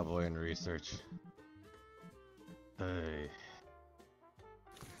the cowboy in research. Hey.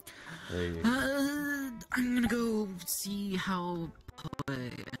 I'm gonna go see how Poe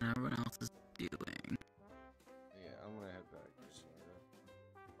and everyone else is doing. Yeah, I'm gonna head back.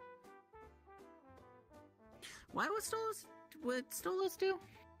 Why would Stolas... What Stolas do?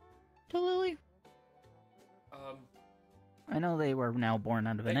 To Lily? I know they were now born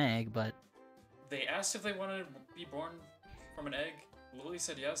out of an egg, but... they asked if they wanted to be born from an egg. Lily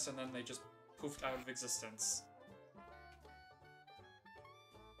said yes, and then they just poofed out of existence.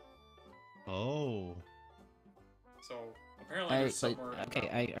 Oh. So apparently there's somewhere.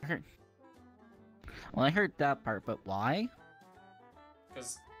 I heard. Well, I heard that part, but why?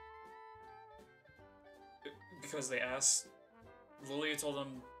 Because they asked. Lily told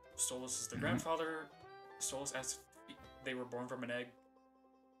them Stolas is the grandfather. Stolas asked if they were born from an egg.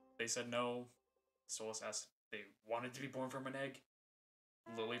 They said no. Stolas asked if they wanted to be born from an egg.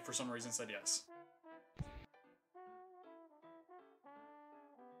 Lily, for some reason, said yes.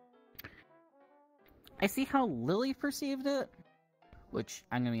 I see how Lily perceived it, which,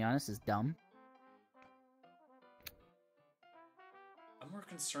 I'm gonna be honest, is dumb. I'm more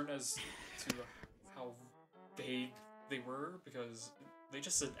concerned as to how vague they were, because they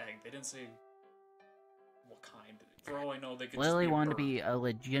just said egg. They didn't say what kind. For all I know, they could Lily just be wanted to bird. be a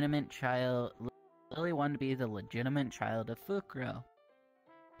legitimate child. Lily wanted to be the legitimate child of Fukro,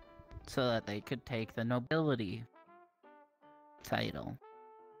 so that they could take the nobility title.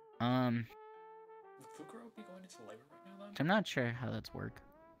 Would Fukro be going into labor right now, then? I'm not sure how that's work.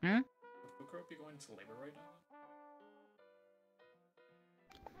 Would Fukro be going into labor right now,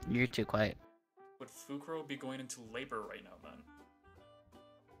 then? You're too quiet. Would Fukro be going into labor right now, then?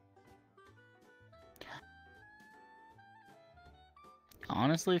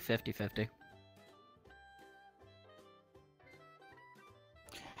 Honestly, 50-50.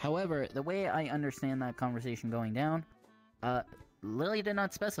 However, the way I understand that conversation going down, Lily did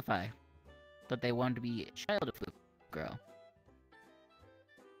not specify that they wanted to be a child of Fukro.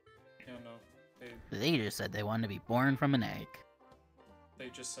 Yeah, no. They just said they wanted to be born from an egg. They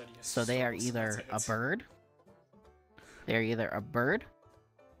just said yes. So they are either a bird, they're either a bird,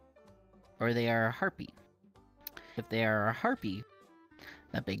 or they are a harpy. If they are a harpy,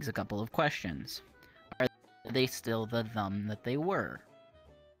 that begs a couple of questions. Are they still the them that they were?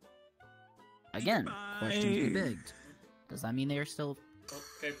 Again, questions be begged. Does that mean they are still...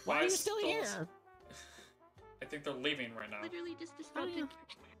 Okay, Why are you is still Stolas- here? I think they're leaving right now. Literally just disrupted.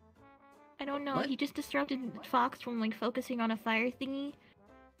 I don't know. What? He just disrupted Fox from like focusing on a fire thingy.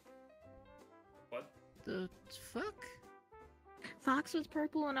 What? The fuck? Fox was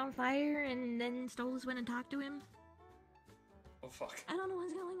purple and on fire, and then Stolas went and talked to him. Oh fuck. I don't know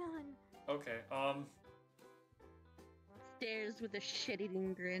what's going on. Okay, Stares with a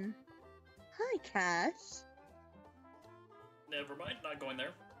shit-eating grin. Hi, Cass. never mind. Not going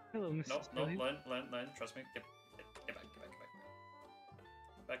there. Hello, Mrs. No, Scully. Len, trust me. Get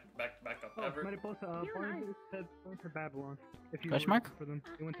back up. Oh, Ever. Mariposa, Barnabas said went to Babylon. If you Question were mark? looking for them,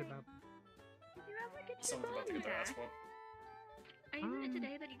 they went to Babylon. Someone's about to get their ass whooped. Are you it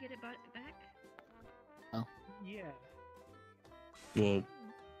today that you get it back? Oh. Yeah. Well,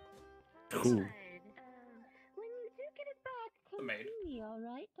 cool. When you do get it back, The come maid. see me,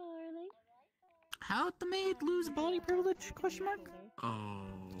 alright, darling? How'd the maid lose body privilege? Question mark? Oh.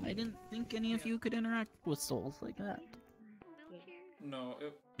 I didn't think any of you could interact with souls like that. No,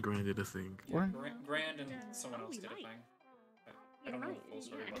 Grand did a thing. Or- Grand and someone else did a thing. I don't know the full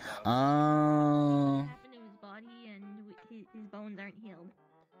story about that. Oh. Happened to his body, and his bones aren't healed.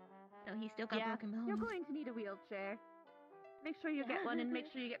 So he's still got Yeah, broken bones. you're going to need a wheelchair. Make sure you get one and make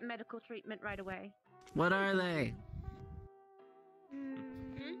sure you get medical treatment right away. What are they?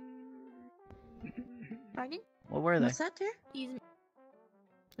 Pardon? What were they? What's that, dear? He's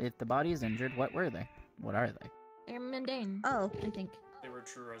If the body is injured, what were they? What are they? they're mundane. Oh, I think. They were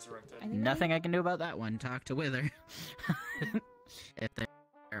true resurrected. I think Nothing I can do about that one. Talk to Wither. If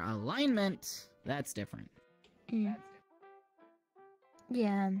they're alignment, that's different. Yeah,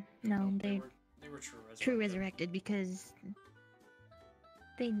 no, They they were true resurrected. true resurrected because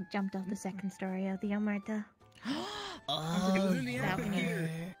they jumped off the second story of the Omerta. Oh, balcony.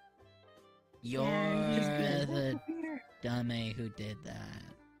 you're Yeah, the dummy who did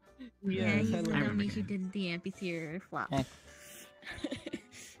that. Yeah, he's the remember dummy who did the amphitheater flop. Okay.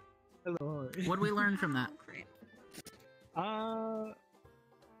 Hello. What did we learn from that?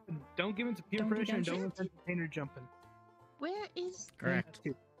 Don't give in to peer Don't do pressure and dumb don't shit. entertain or jumping. where is... Correct.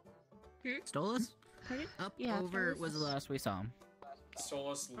 Hmm? Stolas? Pardon? Up Yeah, over Stolas was the is- last we saw him.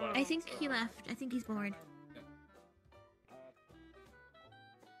 Stolas left. I think he left. I think he's bored.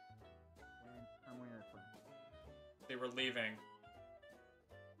 They were leaving.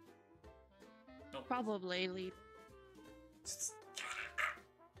 Nope. Probably leave.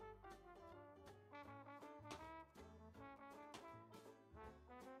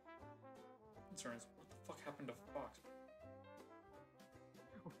 Concerns. What the fuck happened to Fox?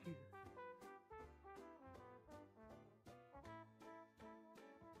 Oh, Jesus.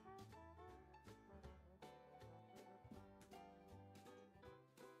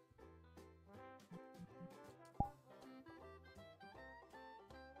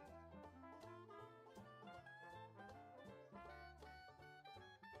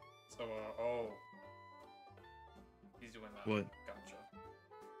 So, oh. He's doing that. What? Gotcha.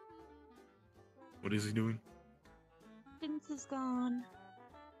 What is he doing? Vince is gone.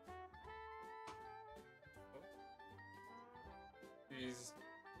 He's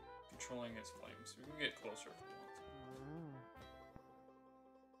controlling his flames. We can get closer if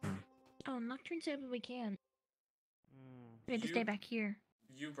we want. Oh, Nocturne said we can't. We had to stay back here.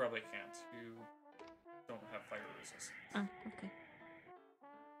 You probably can't. You don't have fire resistance. Oh, okay.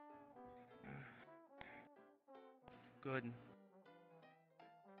 Good.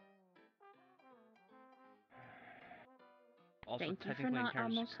 Also, Thank you for technically, in not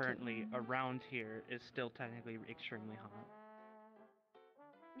terms almost currently killing me. around here is still technically extremely hot.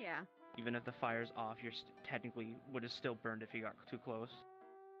 Yeah. Even if the fire's off, you're technically would have still burned if you got too close.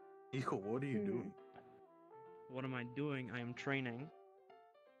 Iko, what are you doing? What am I doing? I am training.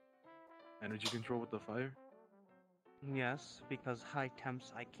 Energy control with the fire? Yes, because high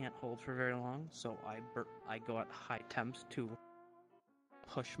temps I can't hold for very long, so I go at high temps to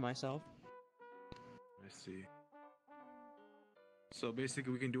push myself. I see. So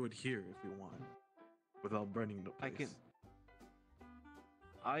basically, we can do it here if we want, without burning the place.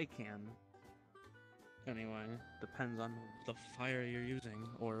 I can. Anyway, depends on the fire you're using,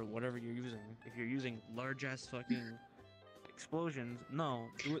 or whatever you're using. If you're using large-ass fucking explosions, no.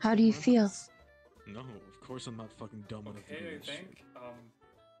 Do it How do you somewhere feel? else. No, of course I'm not fucking dumb enough to do Okay, I this shit. think. I'm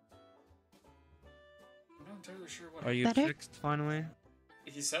not entirely sure what. Are you Better? fixed finally?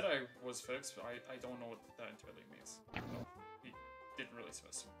 He said I was fixed, but I don't know what that entirely means. No, he didn't really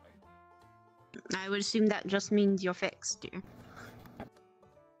specify. I would assume that just means you're fixed, dear.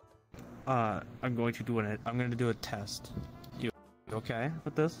 I'm going to do I'm going to do a test. You okay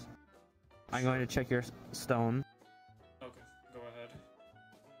with this? I'm going to check your stone. Okay, go ahead.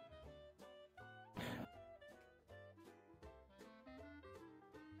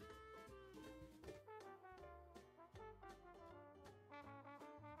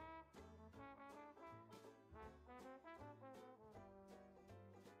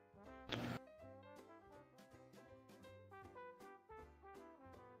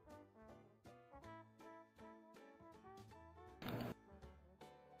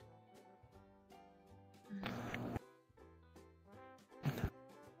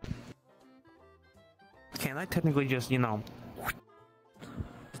 Can I technically just,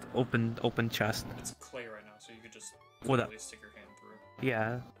 open chest? It's clay right now, so you could just What literally stick your hand through.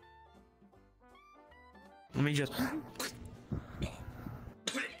 Yeah. Let me just.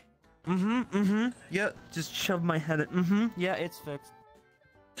 Yeah, just shove my head in. Yeah, it's fixed.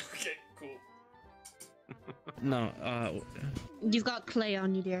 Okay, cool. No, You've got clay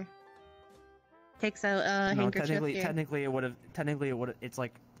on you, dear. Takes out no, handkerchief. technically it would have, it's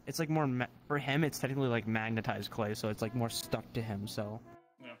like more, for him, it's technically like magnetized clay, so it's like more stuck to him, so.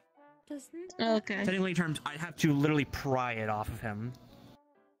 Doesn't Okay. Technically terms, I'd have to literally pry it off of him.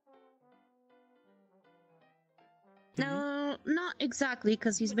 No, not exactly,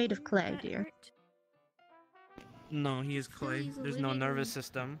 because he's made of clay, dear. No, he is clay. he's a There's no living- nervous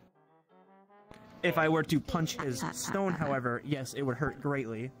system. If I were to punch his stone, however, yes, it would hurt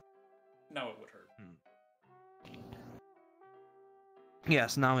greatly. Now it would hurt.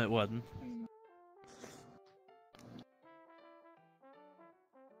 Yes, now it would.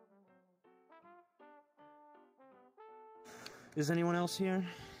 Is anyone else here?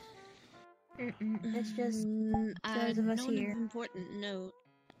 It's just I those of us know an here. important note.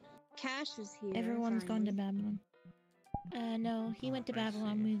 Cash is here. Everyone's gone to finally. Babylon. No, he went to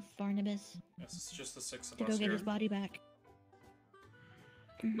Babylon with Barnabas Yes, it's just the six of to us go get here. his body back.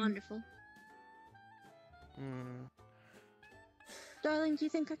 Wonderful. Mm. Darling, do you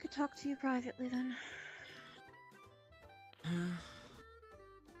think I could talk to you privately then?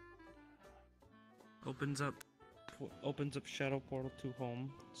 Opens up shadow portal to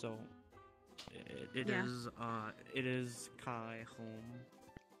home, so it Yeah. is Kai home.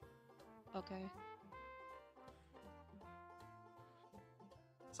 Okay.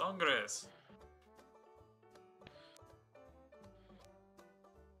 Sangres.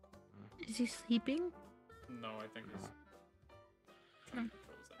 Is he sleeping? No, I think he's trying to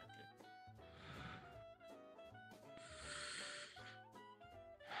control his energy.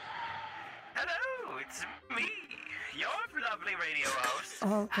 Hello, it's me, your lovely radio host.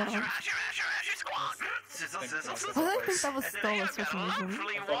 Oh, God. Squawk. Sizzle, sizzle, I sizzle. think that was And today Stolas I've for got a some reason.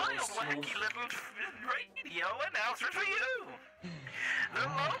 lovely, wild, wacky little radio announcement for you. The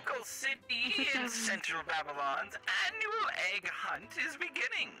local capital city in central Babylon's annual egg hunt is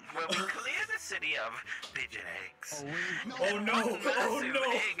beginning, where we clear the city of pigeon eggs. Oh no! Oh Massive no!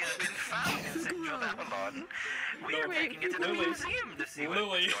 egg has been found in central Babylon. We are taking it to the Lily. museum to see what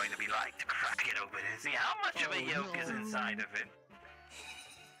Lily. it's going to be like to crack it open and see how much of a yolk is inside of it.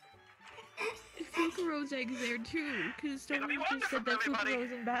 Fukuro's eggs there too, because It'll be someone just said that everybody.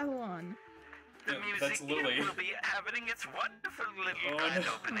 Fukuro's in Babylon. The that's museum Lily. will be having its wonderful little grand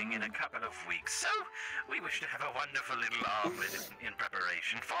opening in a couple of weeks, so we wish to have a wonderful little omelet in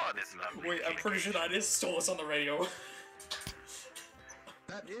preparation for this lovely Wait, I'm pretty sure that is Stolas on the radio.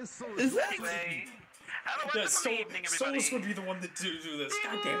 That is Is that? Anyway, have a Yeah, wonderful evening, everybody. Stolas would be the one to do this.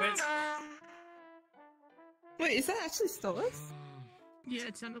 God damn it. Wait, is that actually Stolas? Yeah,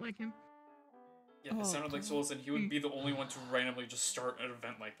 it sounded like him. Yeah, it sounded like Stolas, and he would be the only one to randomly just start an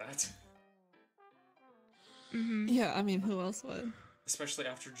event like that. Yeah, I mean, who else would? Especially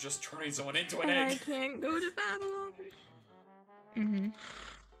after just turning someone into an I egg. can't go to Babylon.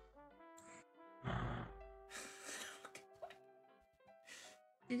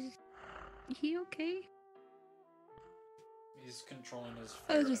 Is he okay? He's controlling his.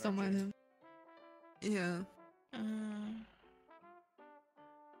 I just don't mind him. Yeah.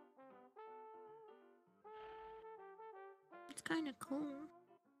 It's kind of cool.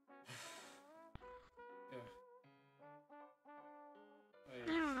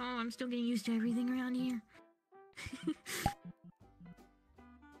 I don't know. I'm still getting used to everything around here.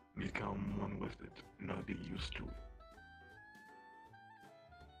 Become one with it, not be used to it.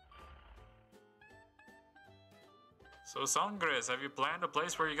 So, Sangres, have you planned a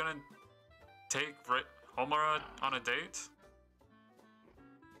place where you're gonna take Homura on a date?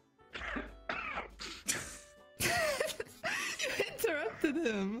 You interrupted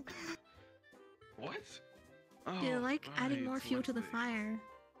him. What? Yeah, like adding right, more fuel to the fire.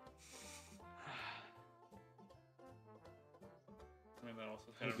 I mean, that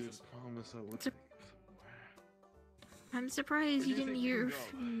also I kind of did just. promise I would. It's I'm surprised you didn't hear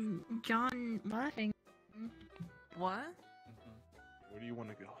John laughing. What? Where do you want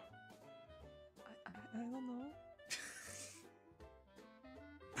to go? I don't know.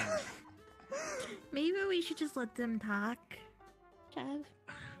 Maybe we should just let them talk. Chav.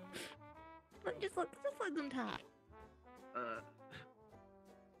 Just let them talk.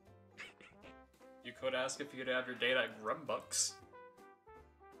 You could ask if you could have your date at Grumbucks.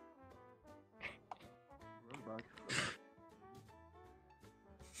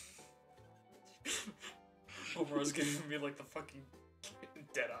 Homura's giving me like the fucking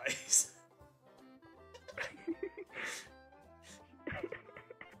dead eyes.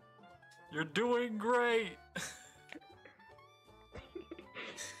 You're doing great!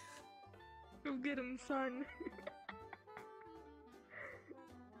 Go get him, son.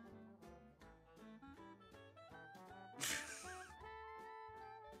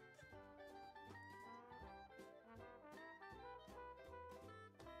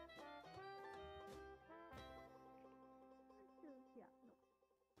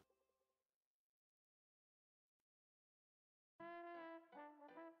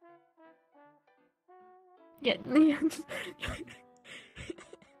 Yeah,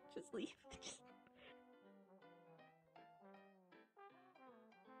 just leave.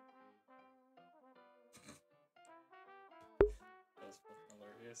 That was fucking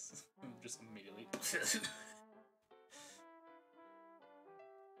hilarious. Just immediately.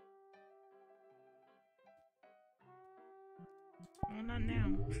 Well, not now.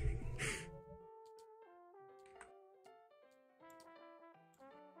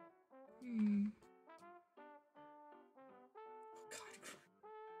 Hmm.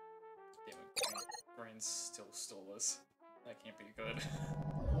 Damn it, Brain's still Stolas. That can't be good.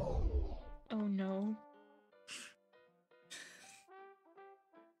 Oh no.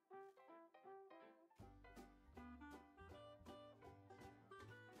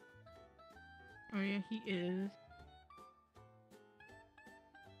 Oh yeah, he is.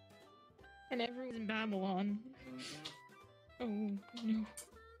 And everyone's in Babylon. Oh no.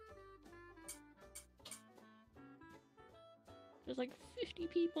 There's like 50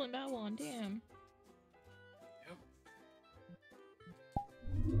 people in Babylon, damn. Yep.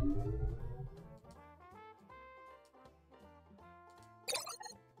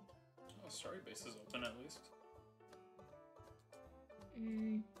 Oh, Starry Base is open at least.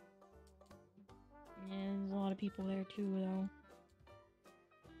 Yeah, there's a lot of people there too, though.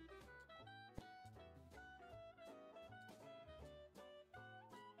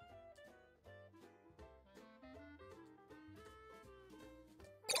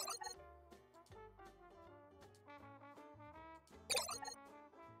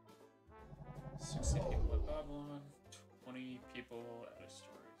 20 people at a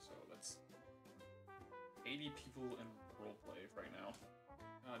story, so that's 80 people in roleplay right now.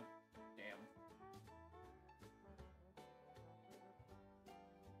 God damn.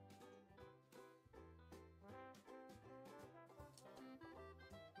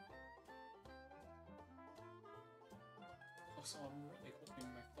 Also, I'm really hoping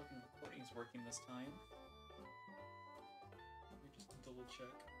my fucking recording's working this time. Let me just double check.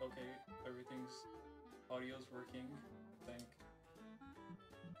 Okay, everything's... audio's working, I think.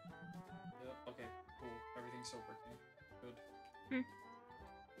 Yep, okay, cool. Everything's still working. Good.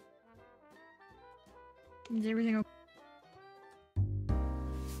 Is everything okay?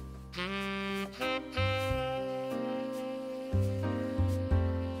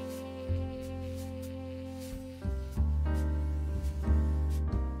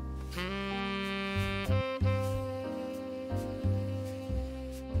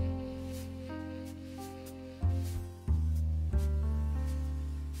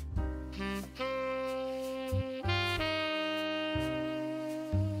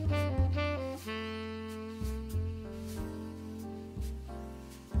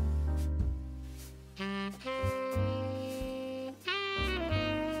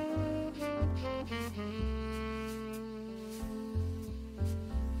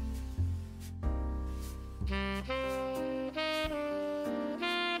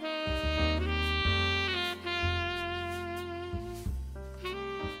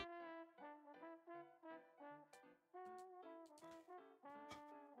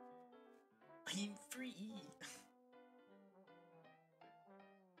 I'm free!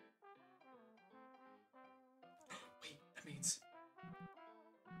 Wait, that means...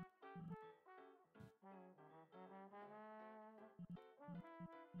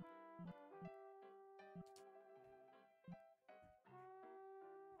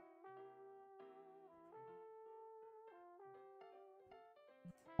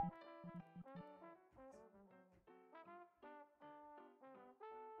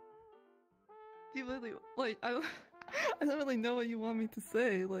 You really like I don't really know what you want me to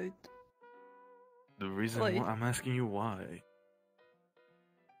say. Like The reason Like- why I'm asking you why.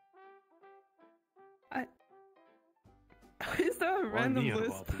 why is there a Why random me out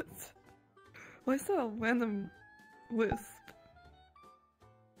of all lisp? people? Why is there a random lisp?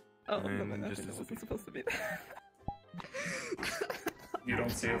 Oh, no, And I just think as that a wasn't supposed to be there. You don't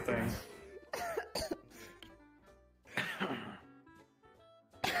see a thing.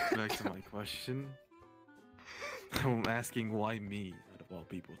 Back to my question. I'm asking why me out of all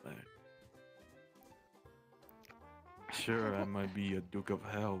people there. Sure, I might be a Duke of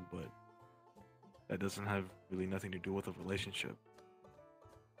Hell, but that doesn't have really nothing to do with a relationship.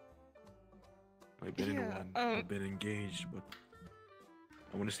 I've been in one, I've been engaged, but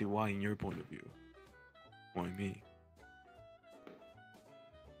I want to see why in your point of view. Why me?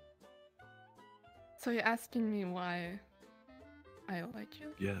 So you're asking me why I like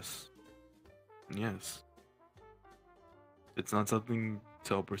you? Yes. Yes. It's not something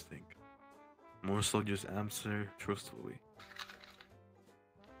to overthink. More so just answer truthfully.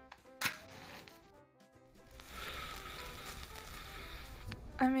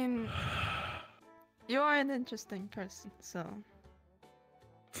 I mean, you are an interesting person, so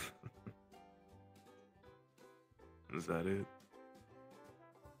Is that it?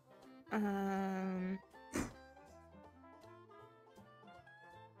 um.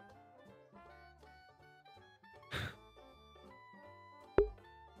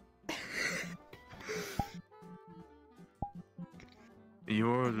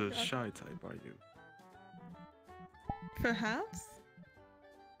 You're the shy type, are you? Perhaps?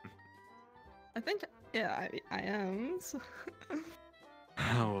 I think, yeah, I am. So.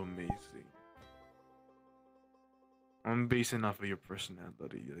 How amazing. I'm basing off of your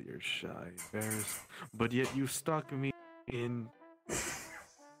personality that you're shy, embarrassed, but yet you stalk me in...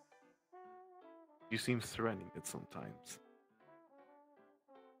 You seem threatening at sometimes.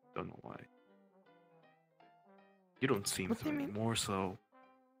 Don't know why. You don't seem What do you threatening, mean? more so...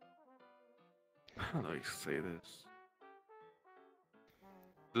 How do I say this?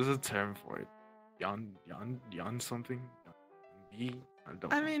 There's a term for it. Yan something? I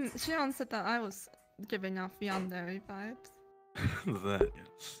don't I know. mean, Shion said that I was giving off yandere vibes. That,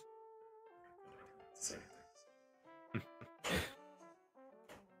 yes.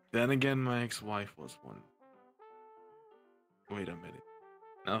 Then again, my ex-wife was one. Wait a minute.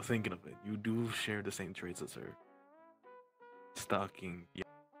 Now thinking of it, you do share the same traits as her. Stalking,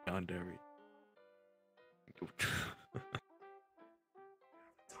 yandere.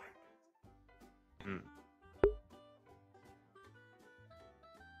 Hmm.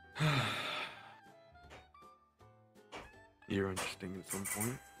 You're interesting at some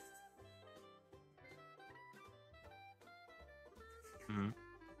point. Hmm.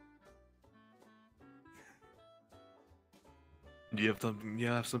 Do you have something? You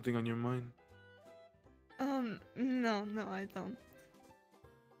have something on your mind? No, I don't.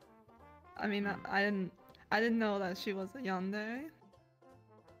 I mean, I didn't know that she was a yandere.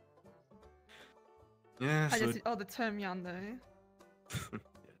 Yeah. I So, just the term yandere.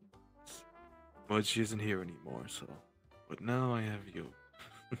 well, she isn't here anymore. So, but now I have you.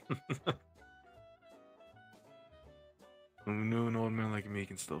 No, an old man like me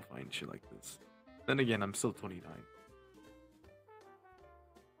can still find shit like this. Then again, I'm still 29.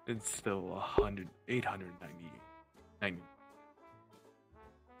 It's still 890.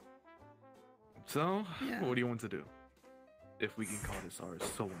 So, Yeah. what do you want to do? If we can call this our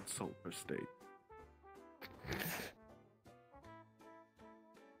so-and-so per state.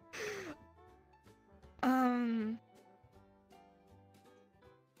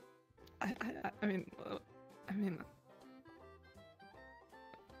 I mean,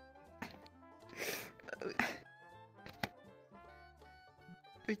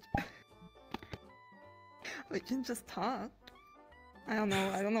 we can just talk. I don't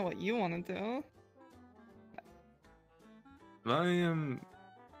know what you want to do. I'm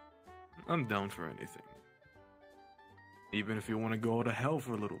down for anything. Even if you want to go to hell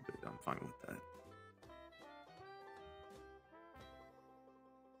for a little bit, I'm fine with that.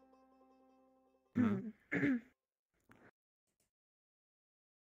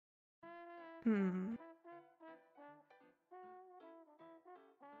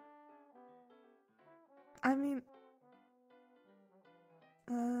 I mean,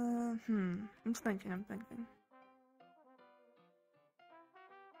 I'm thinking.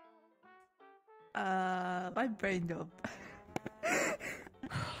 My brain dope.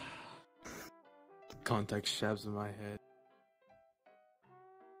 Contact Shabs in my head.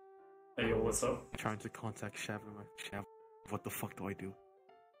 Hey, yo, what's up? Trying to contact Shab in my Shab. What the fuck do I do?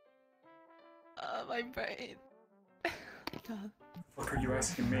 My brain. God. What are you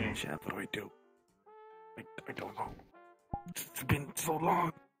asking me? Shab, what do I do? I don't know. It's been so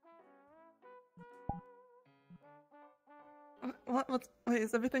long. Wait,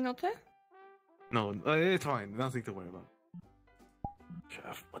 is everything okay? No, it's fine. Nothing to worry about.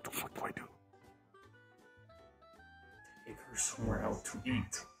 Chef, what the fuck do I do? Take her somewhere out to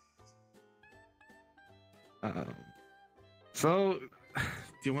eat. So, do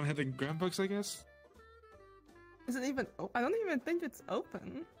you want to head to Grandpa's, I guess? Is it even? I don't even think it's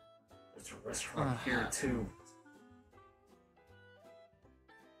open. There's a restaurant here too.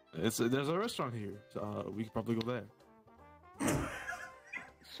 There's a restaurant here. So, we could probably go there.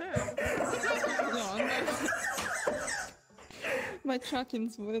 Sure. No, my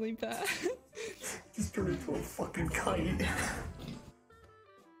tracking's really bad. Just turned into a fucking kite.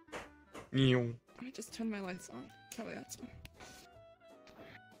 Let me just turn my lights on. Probably that's on.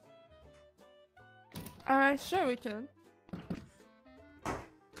 Alright, sure we can.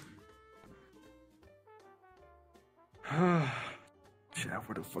 Chef,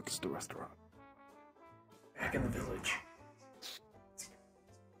 where the fuck is the restaurant? Back in the village.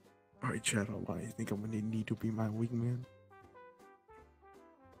 Alright, Chad, you think I'm gonna need to be my wingman?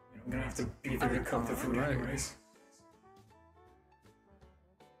 I'm gonna have to be there to cook the food anyways.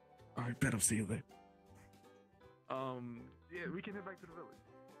 Alright, bet I'll see you there. Yeah, we can head back to the village.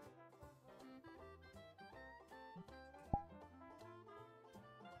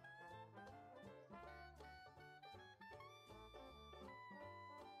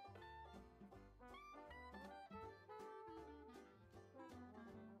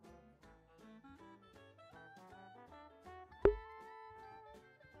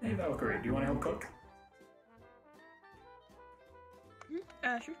 Hey Valkyrie, do you want to help cook?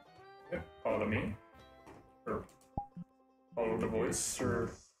 Sure. Yep, follow me. Or follow the voice, or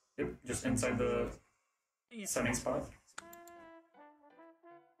yep, just inside the setting spot.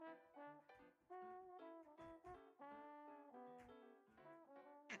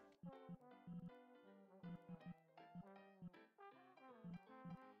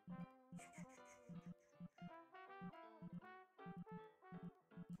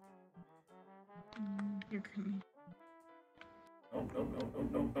 You're coming.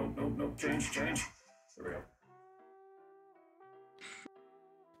 No. Change. There we go.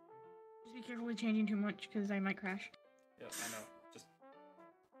 Just be careful with changing too much, because I might crash. Yeah, I know. Just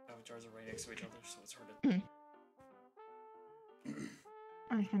avatars are right next to each other, so it's hard to.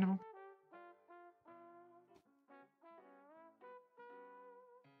 I know.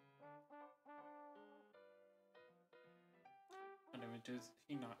 I mean, does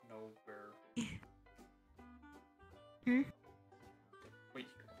he not know where?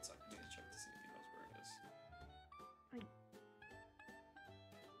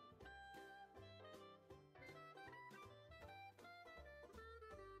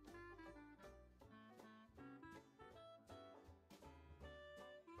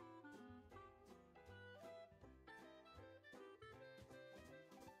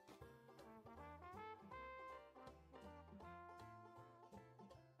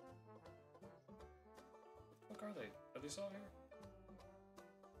 fuck are they? Are they still out here?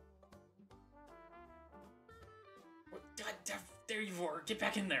 What? God damn, there you are. Get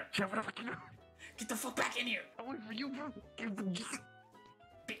back in there. Get the fuck back in here. I wait for you, bro.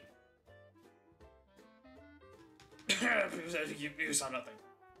 You saw nothing.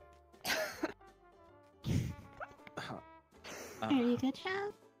 Are you good, Chef?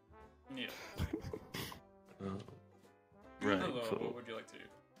 Yeah. Right. Hello, So, what would you like to do?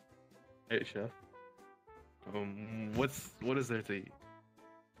 hey, chef. What is there to eat?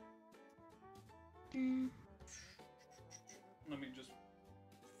 Let me just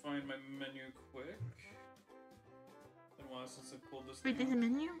find my menu quick. Been a while since I pulled this Wait, thing there's a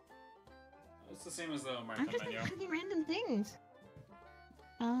up. menu? It's the same as the I'm American just menu. like cooking random things.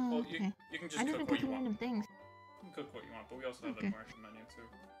 Oh, Well, okay. you can just I've just cook been what you cooking want. random things. You can cook what you want, but we also have Okay. the American menu too.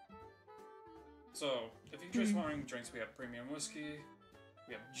 So, if you're just wanting drinks, we have premium whiskey,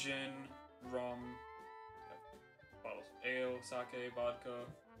 we have gin, rum, we have bottles of ale, sake, vodka.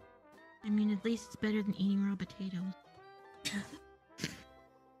 I mean, at least it's better than eating raw potatoes.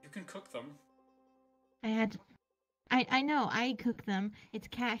 You can cook them. I know, I cook them. It's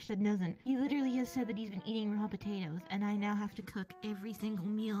Cash that doesn't. He literally has said that he's been eating raw potatoes, and I now have to cook every single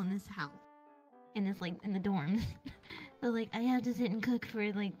meal in this house. In this, like, in the dorms. So, like, I have to sit and cook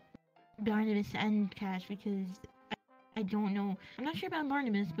for, like, Barnabas and Cash because I don't know. I'm not sure about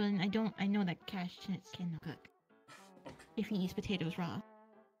Barnabas, but I know that Cash cannot cook. If he eats potatoes raw.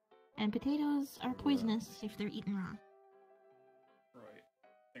 And potatoes are poisonous if they're eaten raw. Right.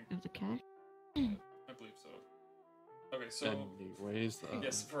 It was a Cash? I believe so. Okay, so Anyways,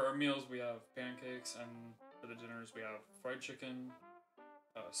 yes, for our meals we have pancakes, and for the dinners we have fried chicken,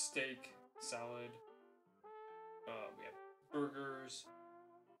 steak, salad. We have burgers,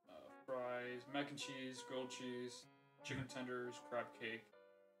 fries, mac and cheese, grilled cheese, chicken tenders, crab cake,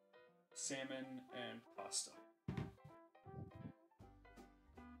 salmon, and pasta.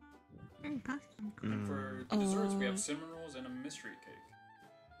 Pasta. And for desserts we have cinnamon rolls and a mystery cake.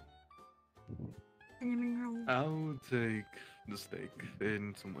 Cinnamon roll. I'll take the steak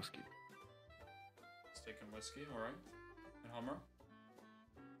and some whiskey. Steak and whiskey, alright. And Hummer?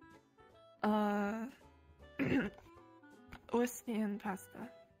 Whiskey and pasta.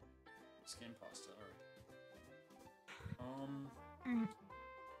 Whiskey and pasta, alright.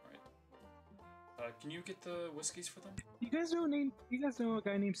 Alright. Can you get the whiskeys for them? You guys know a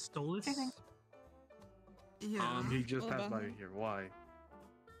guy named Stolas? Yeah. He just passed by here. Why?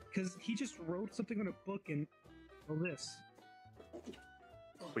 Because he just wrote something on a book and all this.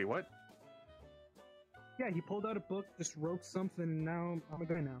 Wait, what? Yeah, he pulled out a book, just wrote something, and now I'm a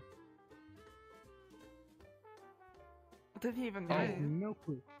guy now. What did he even I write? have no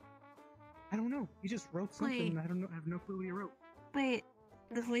clue. I don't know. He just wrote something. Wait. And I don't know. I have no clue what he wrote. Wait,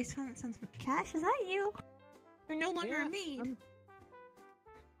 the voice sounds Cash, is that you? You're no longer Yeah, a maid.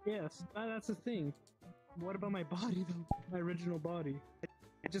 Yes, that's the thing. What about my body though? My original body.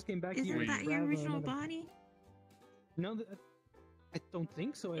 I just came back here. Isn't to that your grab original another- body? No, I don't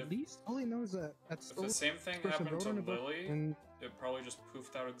think so. At least all I know is that that's If the same thing person happened wrote to on a book, Lily, and it probably just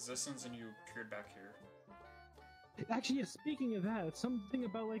poofed out existence and you appeared back here. actually, yeah, speaking of that, something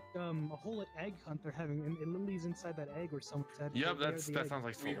about like a whole like, egg hunt they're having, and Lily's inside that egg or something. Yep, that sounds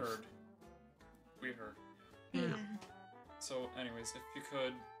like We Stolas. heard. We heard. Yeah. So, anyways, if you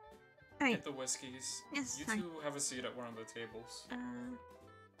could Hey. get the whiskeys, Yes, you sorry. two have a seat at one of the tables, and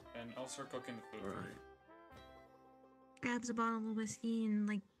I'll start cooking the food. Right. Grabs a bottle of whiskey and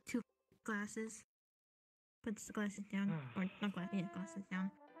like 2 glasses. Puts the glasses down. Or not glasses, yeah, glasses down.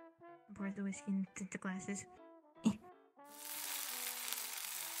 Pours the whiskey into the glasses.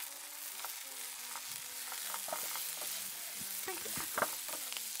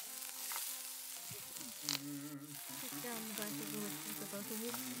 Put down the glasses of whiskey for both of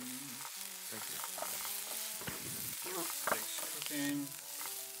you. Thank you. Steak's cooking.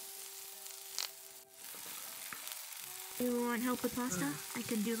 You want help with pasta? I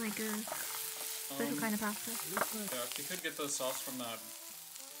could do like a special kind of pasta. Yeah, if you could get the sauce from that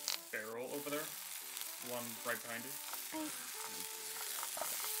barrel over there, one right behind you.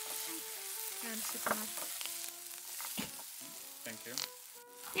 Grab a sip of Thank you.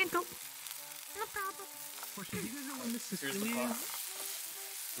 Here you go. No problem. Question: do you guys know when Miss Here's the Cecilia? pot.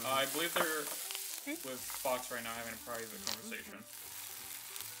 I believe they're with Fox right now having a private conversation.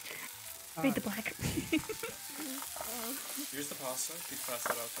 Read the black. Here's the pasta. You can pass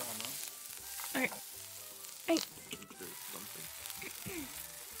that out to Hummer. Alright. Hey. Something.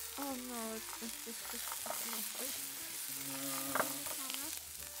 Oh no, it's just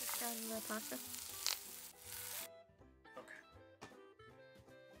put down the pasta.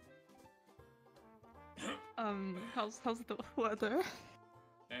 how's the weather?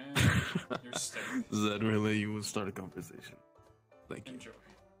 And you're steady. Zed relay, you will start a conversation. Thank you. Enjoy.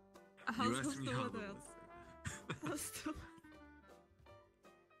 How's asked me the how weather? the How's the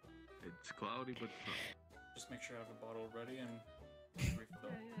It's cloudy, but Just make sure I have a bottle ready and refill.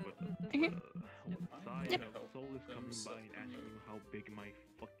 outside, Soul is coming by and asking you how big my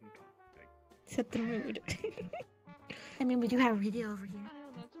fucking cock is. Set the mood. I mean, we do have radio over here. I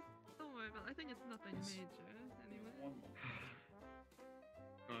don't know, just don't worry about it. I think it's nothing major, anyway.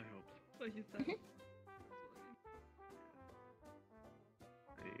 I hope so. What you said.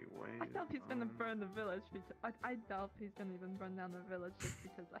 Anyway, I doubt he's gonna burn the village because I doubt he's gonna even burn down the village just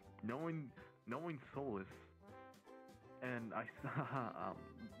because knowing Solus, and I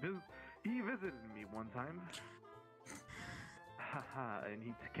he visited me one time. Haha, and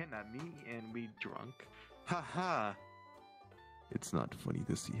he kidnapped me and we drunk. Haha. It's not funny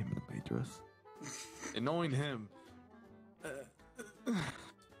to see him in a maid dress. And knowing him,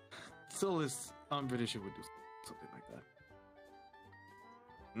 Solus, I'm pretty sure would do something like that.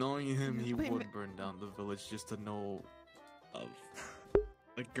 Knowing him, he would burn down the village just to know of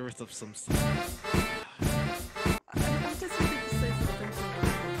a girth of some sort. I just wanted to say something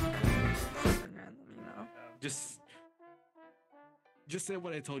random, you know. Just say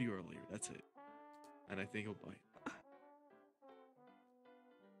what I told you earlier. That's it, and I think he'll bite.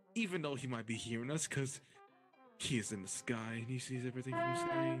 Even though he might be hearing us, cause he is in the sky and he sees everything from the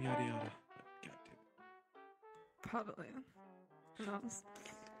sky and yada yada. God damn it. Probably. Who knows?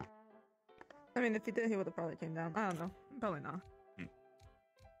 I mean, if he did, he would have probably came down. I don't know. Probably not.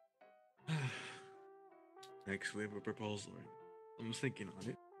 Actually, I have a proposal. I'm thinking on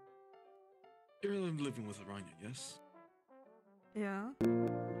it. You're living with Aranya, yes? Yeah.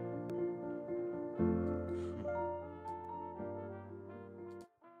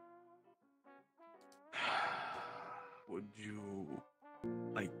 Would you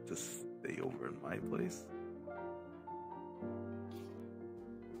like to stay over in my place?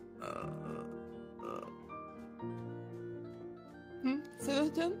 Say that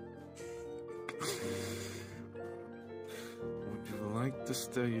again? Would you like to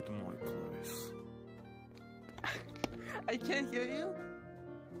stay at my place? I can't hear you.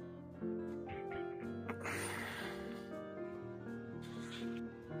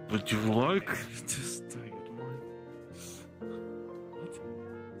 Would you like to stay at my place?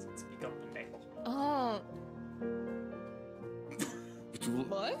 Speak up and angle. Oh. Would you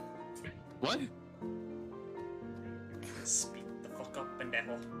What? What? Speak the fuck up and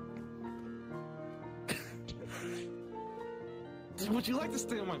angle. Would you like to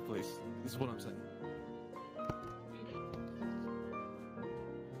stay at my place? Is what I'm saying.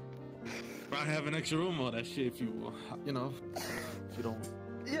 I have an extra room on that shit if you, you know, if you don't.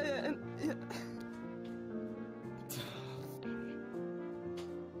 Yeah.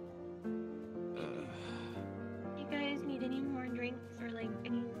 You guys need any more drinks or like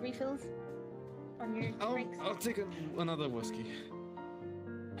any refills on your drinks? I'll take another whiskey.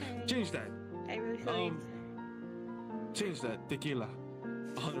 Change that. I refill Change that. Tequila.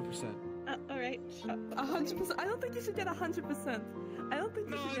 100%. Alright. 100%. I don't think you should get 100%. I don't think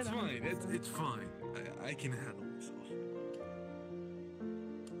you should get 100%. It's fine. It's fine. I can handle myself.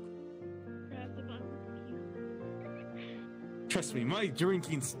 Grab the bottle of tequila. Trust me, my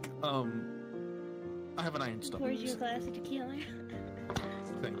drinking's I have an iron stomach. Pours you a glass of tequila.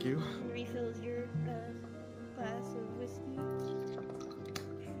 Thank you. And refills your glass of whiskey.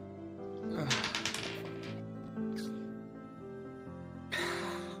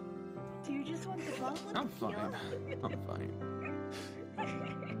 Do you just want the bottle of I'm tequila? fine. I'm fine.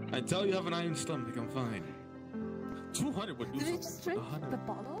 I tell you, I have an iron stomach. I'm fine. 200 would do Did something. you just drink 100. the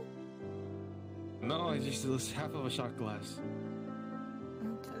bottle? No, I just was half of a shot glass.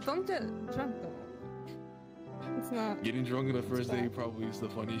 Okay. Don't get drunk though. It's not. Getting drunk on the first day probably is the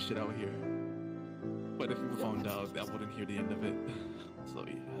funniest shit out here. But if people found out, I wouldn't hear the end of it. So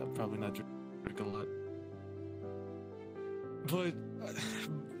yeah, I'm probably not drink a lot. But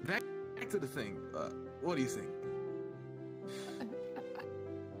back to the thing. What do you think?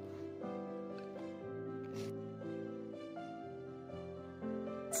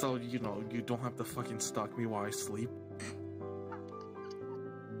 So, you know, you don't have to fucking stalk me while I sleep.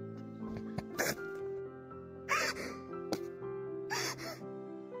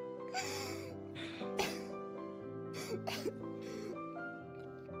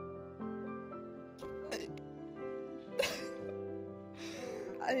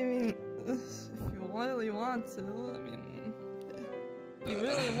 I mean, if you really want to, I mean, if you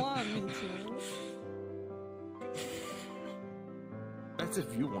really want me to. That's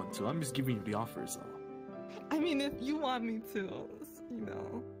if you want to. I'm just giving you the offers, though. I mean, if you want me to, you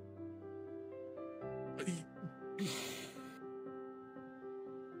know.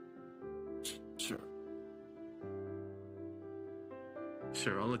 Sure.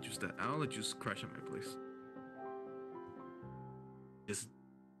 Sure, I'll let you I'll let you crash at my place. Just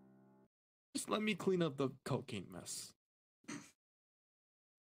let me clean up the cocaine mess.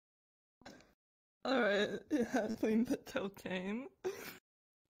 Alright, yeah, clean the cocaine.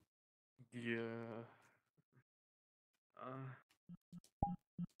 Yeah.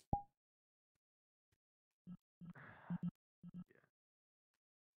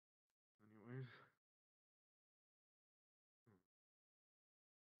 Anyways.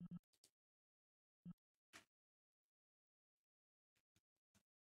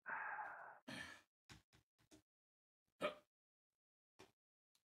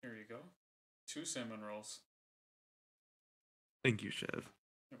 Here you go. 2 salmon rolls. Thank you, Chef.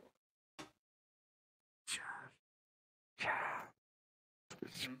 You're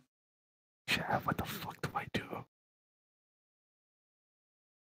welcome. Chef, what the fuck do I do?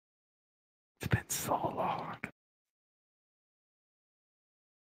 It's been so long.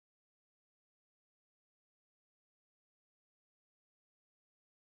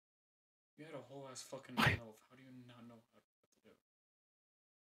 You had a whole ass fucking health. How do you not know what to do?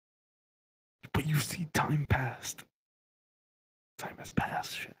 But you see, time passed. Time has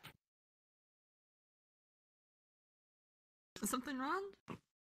passed, Chef. Is something wrong?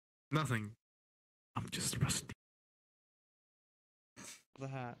 Nothing. I'm just rusty. The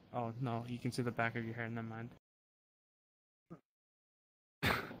hat. Oh no, you can see the back of your hair. Never mind.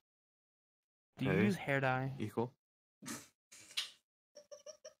 Do you use hair dye? Equal.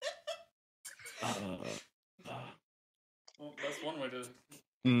 Well, that's one way to.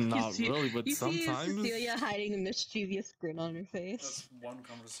 Not really, but you sometimes. see Cecilia hiding a mischievous grin on her face. That's one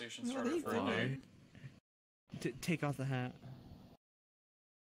conversation starter for a day. Take off the hat.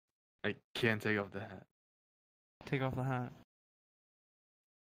 I can't take off the hat. Take off the hat.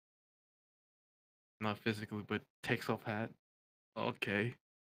 Not physically, but takes off hat. Okay.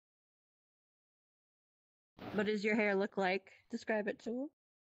 What does your hair look like? Describe it to him.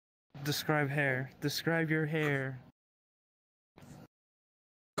 Describe hair. Describe your hair.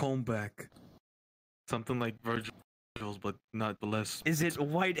 Comb back. Something like Virgil's, but not less. Is it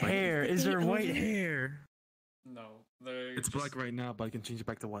white hair? Is there white hair? No, it's black right now, but I can change it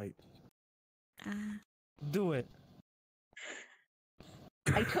back to white. Do it.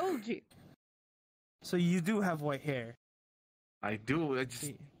 I told you. So you do have white hair. I do. I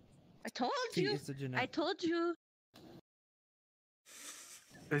just. I told See, you. it's the genetic. I told you.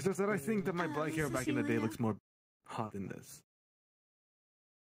 It's just that I think that my black hair back in the day looks more hot than this.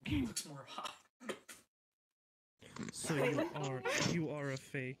 Looks more hot. So you are a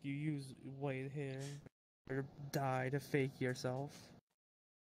fake. You use white hair or dye to fake yourself.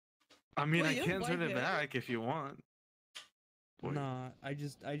 I mean, Wait, I you can have turn white it hair? back if you want. Nah, I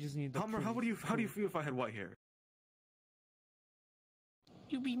just need the Hummer, how proof. do you feel if I had white hair?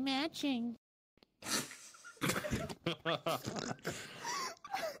 You be matching.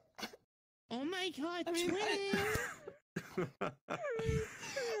 Oh my god, I mean, twins!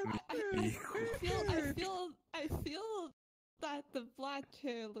 I feel that the black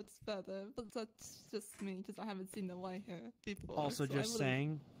hair looks better, but that's just me because I haven't seen the white hair before. Also, so I just wouldn't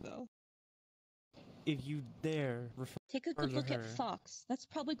saying, know. if you dare refer Take a good to look her at Fox. That's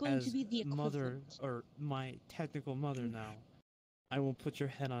probably going as to be the equivalent. mother or my technical mother now, I will put your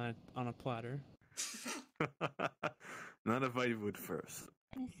head on a platter. Not if I would first.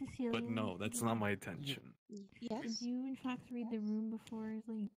 Miss Cecilia, But no, that's not my intention. Yes. Did you in fact read the room before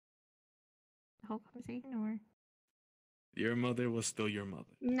like the whole conversation, or? Your mother was still your mother.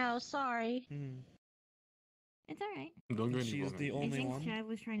 No, sorry. It's alright. Don't go any She's wrong. the I only think one. Chad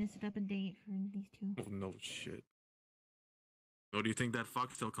was trying to set up a date for these two. Oh, no shit. Where do you think that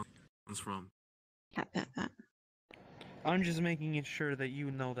foxtail comes from? I'm just making it sure that you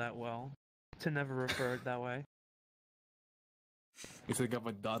know that well, to never refer it that way. You think I got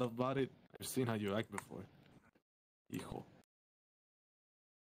my dad about it? I've seen how you act before. Hijo.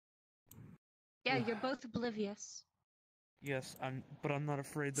 Yeah, you're both oblivious. Yes, but I'm not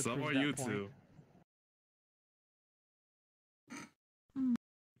afraid to So prove are that you point. two.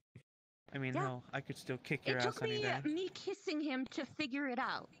 I mean, Yeah. hell, I could still kick your It ass took any day. me kissing him to figure it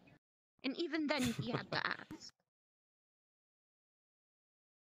out. And even then he had to ask.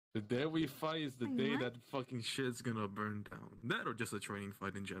 The day we fight is the day that fucking shit's gonna burn down. That or just a training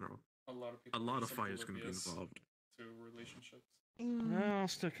fight in general. A lot of people. A lot of are fire's gonna be oblivious involved. To relationships. I'll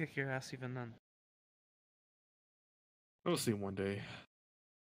still kick your ass even then. We'll see one day.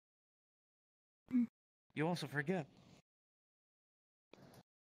 you also forget,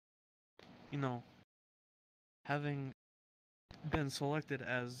 you know, having been selected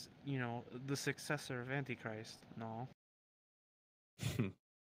as, you know, the successor of Antichrist. No.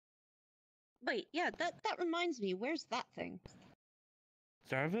 Wait, yeah, that reminds me. Where's that thing?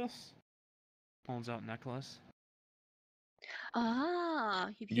 Jarvis holds out necklace. Ah,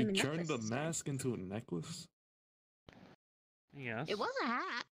 he became You a turned necklace the instead. mask into a necklace? Yes. It was a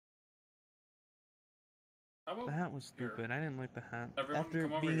hat. How about The hat was stupid. I didn't like the hat. Everyone After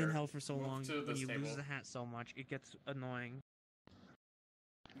come over being in here. hell for so Move long, to when this you lose table. the hat so much, it gets annoying.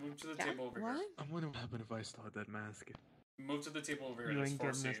 Move to the table over here. I wonder what happened if I stole that mask. Move to the table over here. You There's ain't 4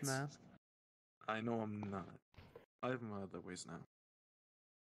 getting this seats. mask. I know I'm not. I have my other ways now.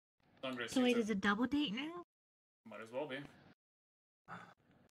 Sungray So wait, seats is it a double date now? Might as well be.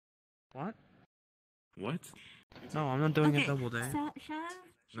 What? What? No, I'm not doing Okay, a double date. So, Shav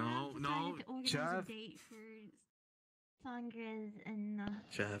No, decided to organize a Chav. date for Sangra's and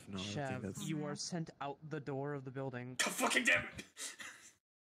Chav, no, I don't think Shav, that's... you are sent out the door of the building. God fucking damn it!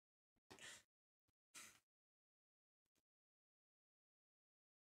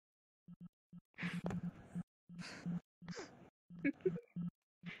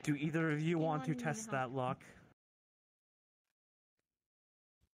 Do either of you want to test that luck?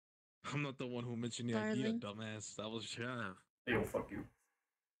 I'm not the one who mentioned the idea, dumbass. That was Chav. Yo, fuck you.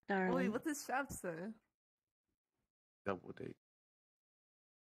 Darling. Wait, what does Shav say? Double date.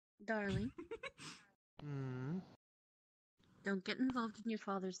 Darling, Hmm. don't get involved in your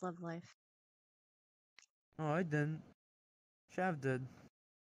father's love life. Oh, I didn't. Shav did.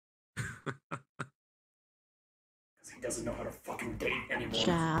 He doesn't know how to fucking date anymore.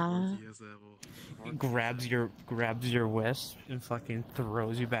 Shav. Grabs your wrist and fucking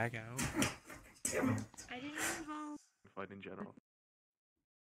throws you back out. Damn it. I didn't get involved. Fight in general.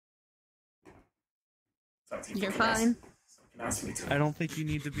 You're fine. I don't think you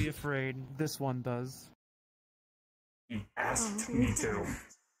need to be afraid. This one does. He asked me to.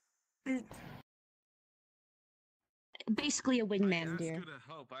 Basically a wingman, I asked dear. you to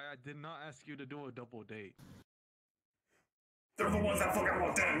help. I did not ask you to do a double date. They're the ones that fucking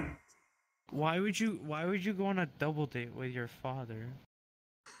walked in. Why would you go on a double date with your father?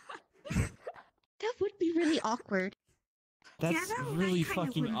 That would be really awkward. That's that really kind of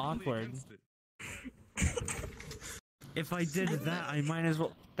fucking would be. awkward. If I did that, I might as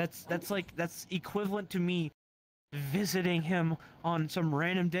well. That's equivalent to me visiting him on some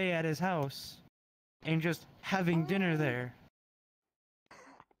random day at his house and just having dinner there.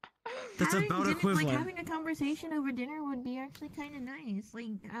 That's about equivalent. Like having a conversation over dinner would be actually kind of nice.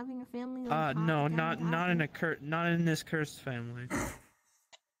 Like having a family. No, not in this cursed family.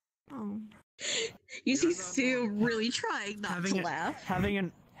 Oh. You see Sue really trying not to laugh.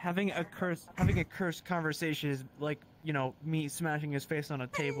 Having a cursed conversation is like, you know, me smashing his face on a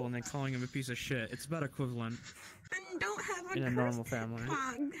table and then calling him a piece of shit. It's about equivalent. Then don't have in a normal family.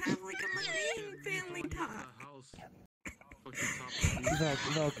 talk. Have like a mundane family talk.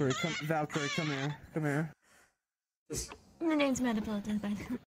 Valkyrie, come here. Come here. The name's Metaposa, by the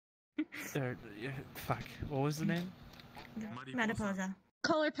way. Fuck. What was the name? Metaposa.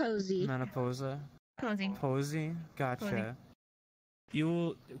 Call her Posy. Metaposa. Posy. Posy? Gotcha. Posy. You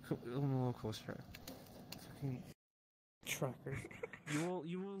will... I'm a little closer. Fucking... Trucker. You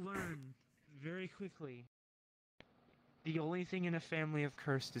will learn very quickly. The only thing in a family of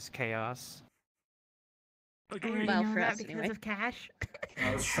cursed is chaos. Well, for us, because anyway. of cash.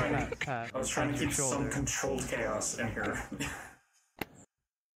 I was trying to keep some controlled chaos in here.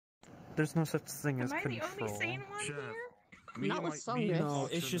 There's no such thing as Am I the control. only sane one here? Not with Sunday. No,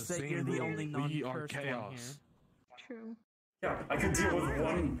 it's just that you're the only non-cursed one here. True. Yeah, I could deal with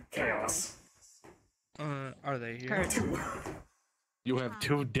one chaos. Are they here? You have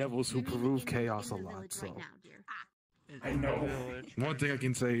two devils who prove chaos a lot, so... I know. One thing I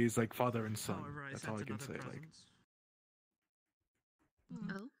can say is, like, father and son. That's all I can say, like...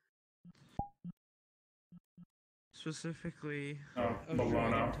 Oh? Specifically, of dragon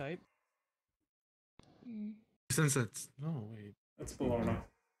Bologna. type. Since that's... No, wait. That's Bologna.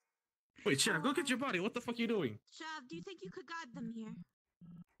 Wait, Shav, go get your body. What the fuck are you doing? Shav, do you think you could guide them here?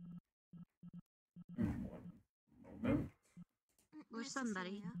 Or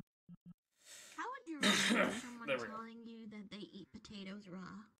somebody. How would you respond to someone There we go. telling you that they eat potatoes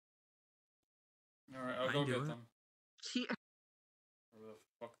raw? Alright, I'll I go do get it. them. Where the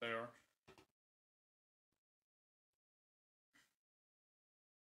fuck they are.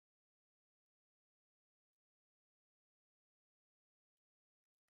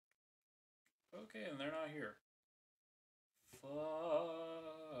 Okay, and they're not here. Fuck.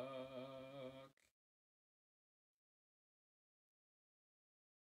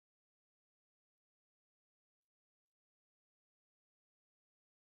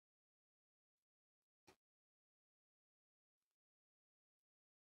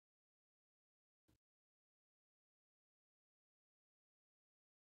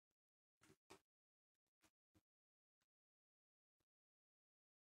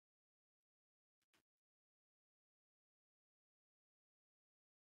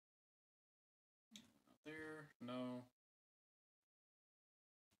 No.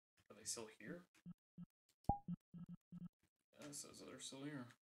 Are they still here? Yeah, it says that they're still here.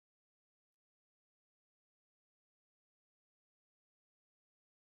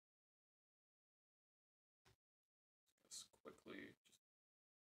 Just quickly.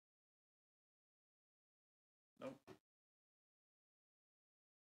 Nope.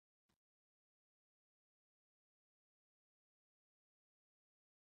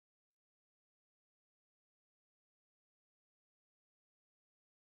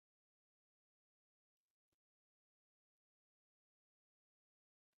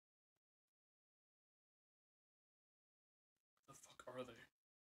 The fuck are they?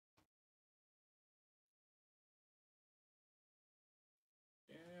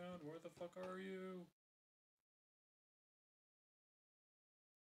 Dad, where the fuck are you?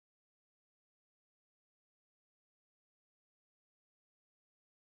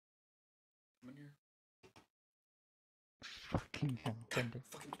 Come in here. Fucking hell, Brendan.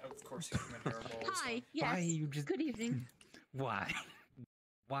 Fucking, of course you come in here. Hi, yes. Why you just... Good evening. Why?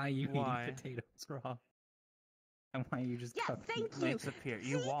 Why are you Why? eating potatoes raw? And why are you just Yeah, cooking? thank you. Makes appear.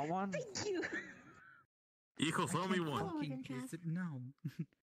 You want one? Thank you. Equal, throw me one. Fucking kiss it? No.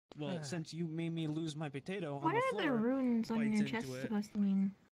 Well, since you made me lose my potato on What the are the floor, runes on bites your into chest it. supposed to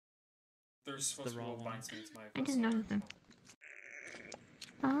mean? There's supposed to be little binds me to my I didn't notice them.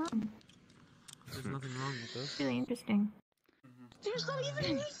 Oh, There's nothing wrong with this. really interesting. There's not even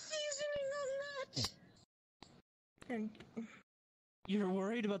any seasoning on that. You're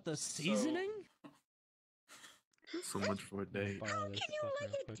worried about the seasoning? So much for a day. How can you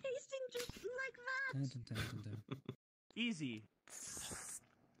like it tasting just like that? Easy.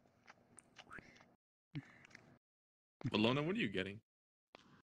 Bologna, what are you getting?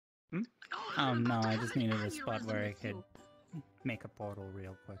 Oh no, I just needed a spot where I could make a portal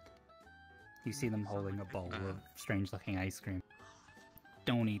real quick. You see them holding a bowl of strange-looking ice cream.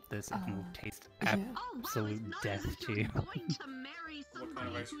 Don't eat this; it will taste absolute death to you. Going to marry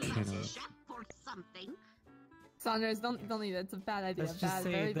somebody who's a chef or something. Saunders, don't eat it. It's a bad idea. Let's just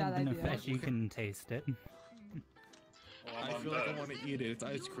say Very bad that idea. Nefesh, you can taste it. I feel like I want to eat it. It's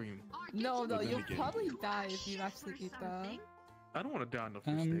ice cream. No, But then you'll again- probably die if you actually eat that. I don't want to die on the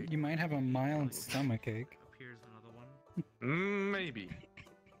first date. You might have a mild stomachache. Here's another one. Maybe.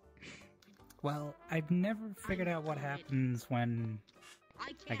 Well, I've never figured out what happens when,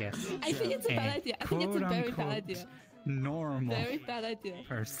 I guess, I think it's a bad idea. I think it's a very bad quote-unquote idea. normal Very bad idea.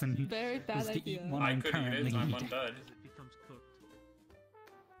 person Very bad is to idea. eat one I I'm could eat currently it, I'm eating. undead.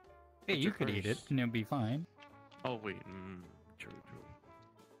 Yeah, you could eat it and it'll be fine. Oh wait. True.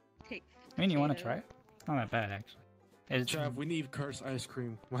 Take. I mean, you want to try it? Not that bad, actually. It's Trav, we need cursed ice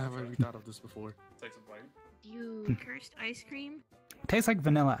cream. Why haven't we thought of this before? Take some bite. You cursed ice cream? tastes like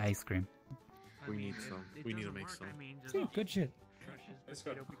vanilla ice cream. We need some. We need to make some. Yeah, good shit. It's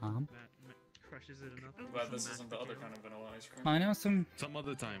good. Crushes it enough. Glad this isn't the other kind of vanilla ice cream. I know some. Some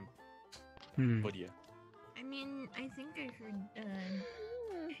other time. Hmm. But yeah. I mean, I think I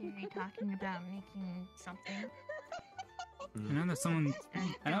heard Fury talking about making something. I know that someone.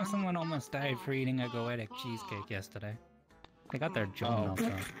 I know someone almost died for eating a goetic cheesecake yesterday. They got their jaw knocked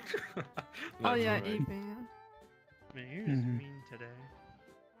off. Oh yeah, right. Ape. Man, you're just Mhm. mean today.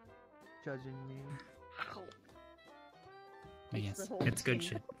 Judging me. But yes, it's good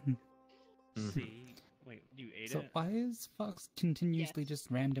shit. See? Wait, you ate So it? why is Fox continuously just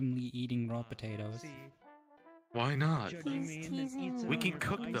randomly eating raw potatoes? Why not? Judging me and then eats We it can over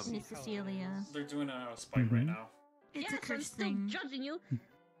cook ice. them. Miss Cecilia. They're doing it out of spite right now. It's Yes, a I'm curse still thing. judging you.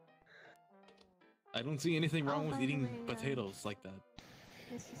 I don't see anything wrong with by the eating way, potatoes like that.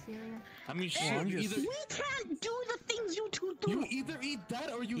 Miss Cecilia. I mean, shit, And you we either, can't do the things you two do. you either eat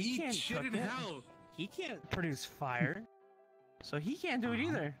that or you He eat can't shit cook in it. hell. He can't produce fire, so he can't do it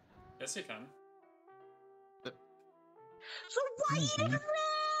either. Yes, you can. So why eat it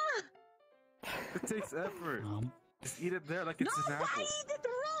raw? It takes effort. Just eat it there like it's No, an apple. why eat it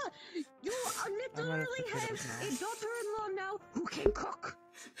raw? You literally have potatoes now. a daughter-in-law now who can cook.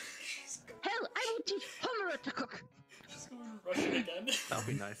 Hell, I will teach Homer to cook. Just going Russian again. That'll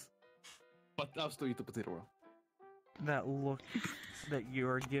be nice. But I'll still eat the potato roll. That look that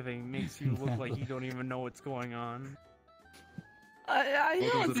you're giving makes you look like you don't even know what's going on. I know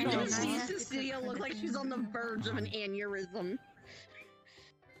What it's was it going about? See on. Cecilia look like she's on the verge of an aneurysm.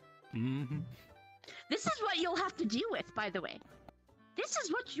 Mm-hmm. This is what you'll have to deal with, by the way. This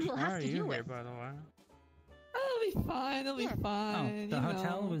is what you will How have are to you deal here, with. by the way? It'll be fine. It'll be Oh, fine. the you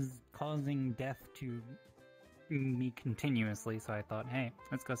hotel know. was causing death to me continuously, so I thought, hey,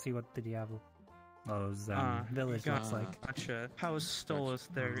 let's go see what the Diablo's village looks like. Gotcha. How's Stolas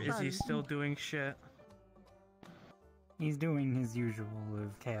there? Is he still doing shit? He's doing his usual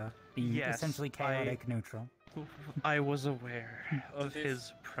of chaos, being Yes, essentially chaotic neutral. I was aware of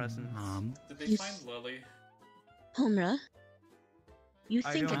his presence. Did they find Lily? Homura, you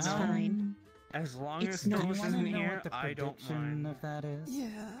I think don't it's know. fine. As long It's as not Stolas fine. isn't know here, what the I don't prediction mind. of that is? Yeah.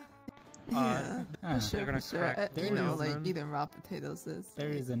 Uh, Yeah, for sure, they're gonna for sure. crack You the know, wheels like then. eating raw potatoes is. There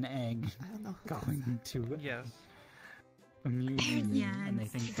is an egg I don't know. going to Yes. immune, Yeah, and they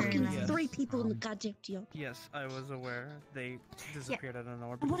think fucking yes. 3 people in the goddamn deal. Yes, I was aware. They disappeared out of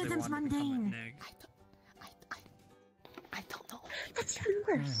nowhere One because of they them's wanted to become mundane. an egg. I don't know. That's even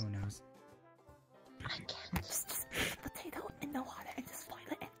worse. Who knows? I can't just eat potato in the water and just boil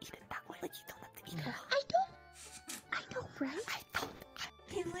it and eat it that way. Like you don't have to eat it raw. I know, right?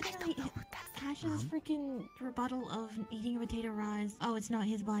 He literally, Cash's freaking rebuttal of eating a potato raw is, oh, it's not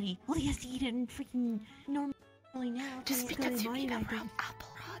his body. Well, he has to eat it in freaking normally now. Just to because his you body eat a back raw then. apple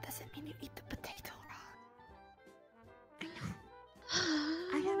raw doesn't mean you eat the potato raw.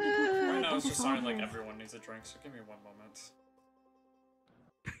 I have to cook for Right like now it's over just sounding like 12 years. everyone needs a drink, so give me 1 moment.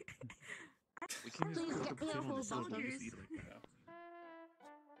 We can Please just get put me a the potato whole in the stove and Saunders. just eat it like that.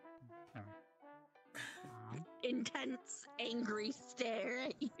 Intense, angry stare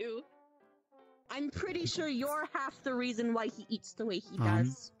at you. I'm pretty sure you're half the reason why he eats the way he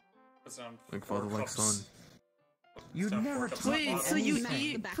does. Puts down Like 4 father, like cups. son. You Puts down never 4 cups told of me Wait, water. so you Smack the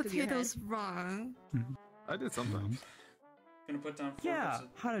eat back of your potatoes raw? I did sometimes. Gonna put down 4 Yeah, cups of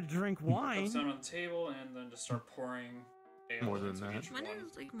how to drink cups wine. down on the table, and then just start pouring ale More than into that. each When one.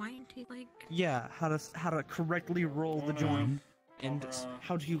 does like wine taste like? Yeah, how to correctly roll the joint, and Homura,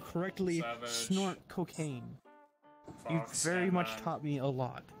 how to correctly Savage, snort cocaine. You Fox, very and much then taught me a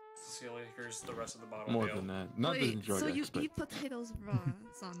lot. Cecilia, here's the rest of the bottle More of ale. than that. Not the Wait, enjoy so you but eat potatoes raw,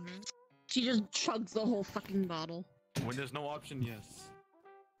 Sandra? She just chugs the whole fucking bottle. when there's no option, yes.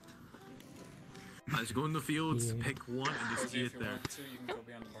 I just go in the fields, pick one, and just Rosie, eat if it you there. want to, you can go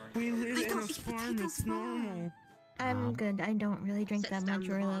beyond the bar. We live I in don't a eat farm, potatoes it's raw. normal. I'm good. I don't really drink Sits that down much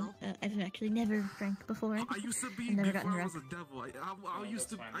the Orlo. bottle. I've actually never drank before. I used to be I've never before gotten I was drunk. a devil. I No, used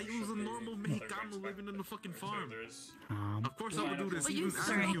to. that's fine. I There was a should be normal other Mexicano drinks back living in the fucking there. farm. There's Of course I would do this, Well, even you as a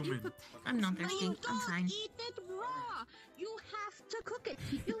sorry. human. I'm not But thirsty. you I'm don't fine. eat it raw. You have to cook it.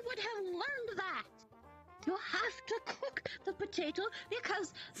 You would have learned that. You have to cook the potato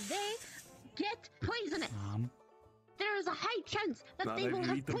because they get poisonous. There is a high chance that Not they if will you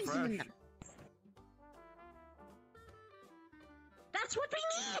have eat them poison in fresh. them. That's what we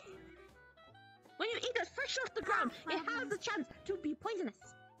need. When you eat it fresh off the ground, it has a chance to be poisonous.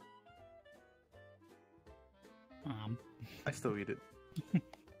 I still eat it.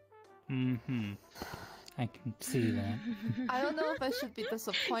 Mm-hmm. I can see that. I don't know if I should be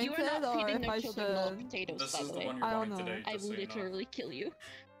disappointed You are not or feeding if our I children raw should. potatoes, This by is the the way. one you're I don't wanting know. today, I just will so you know. literally kill you.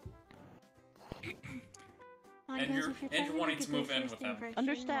 And you're wanting to move in with them.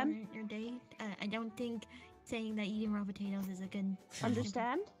 Understand? Your date. I don't think saying that eating raw potatoes is a good.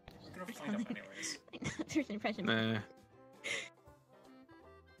 Understand? We're gonna find out anyways. First impression. Nah.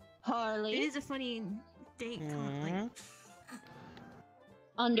 Harley. It is a funny date. Mm.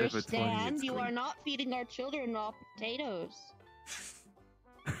 Understand? it's You clean. are not feeding our children raw potatoes.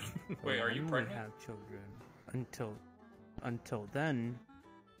 Wait, are you When we pregnant? have children. Until then,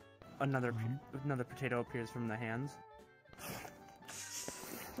 another potato appears from the hands.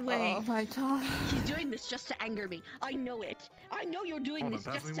 Wait. Oh my god. He's doing this just to anger me. I know it. I know you're doing Hold on, this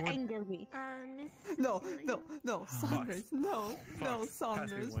pass just me to one. anger me. No, Saunders, no, Pass me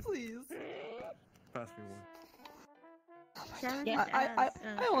Saunders, one. please. Pass me one.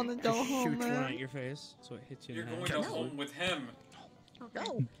 I want to go Just home, shoot one man. at your face, so it hits you You're in the going head. to home with him.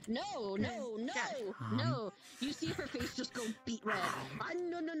 No, no, no, no, no. You see her face just go beet red.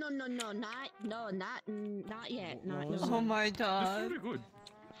 No, not yet. Not Oh my That's god. pretty good.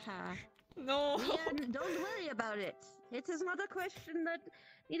 No. Leanne, don't worry about it. It is not a question that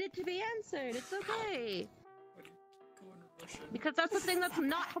needed to be answered. It's okay. Because that's the thing that's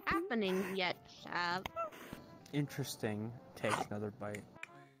not happening yet, Shav. Interesting. Take another bite.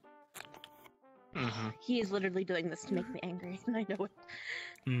 He is literally doing this to make me angry, and I know it.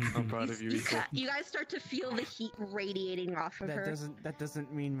 I'm proud of you, Equal. You guys start to feel the heat radiating off of her. That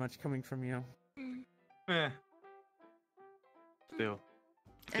doesn't mean much coming from you. Eh. Still.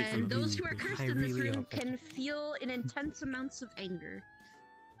 And those who are cursed I in this really room hope it- can feel in intense amounts of anger.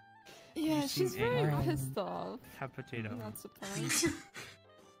 Yeah, You she's seem very angry. pissed off. Have potato. I'm not surprised.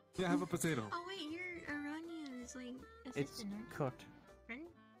 Yeah, have a potato. Oh wait, your Aranya is like It's assistant, right? cooked. Friend?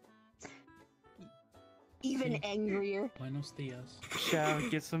 Even angrier. Buenos dias. Shav,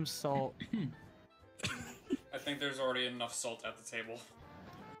 get some salt. I think there's already enough salt at the table.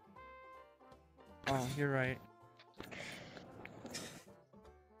 Oh, you're right.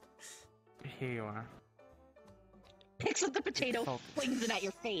 Here you are. Picks up the potato, Salt. flings it at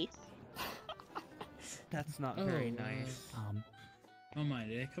your face. That's not Oh, very nice. Oh my,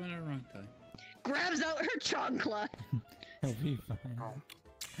 did I come in at the wrong time? Grabs out her chancla. He'll be fine.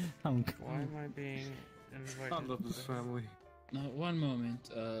 Why am I being invited? I love this family. No, one moment.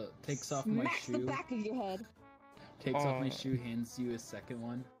 Takes off my Smacks shoe. the back of your head. Takes off my shoe, hands you a second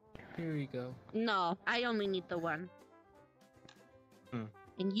one. Here we go. No, I only need the one.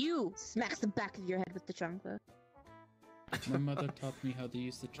 And you smacks the back of your head with the chancla. My mother taught me how to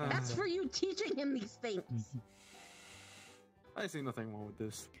use the chancla. That's for you teaching him these things. I see nothing wrong with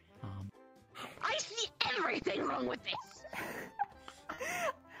this. I see everything wrong with this.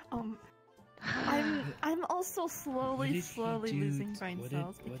 I'm also slowly losing brain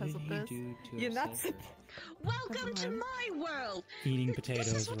cells because of this. You're not. Welcome to my world. Eating This is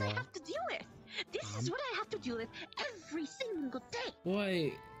potatoes what I raw. have to deal with. This is what I have to deal with every single day.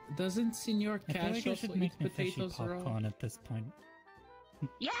 Why doesn't Senor I feel Cash like I also should eat make my fishy potatoes raw? popcorn at this point.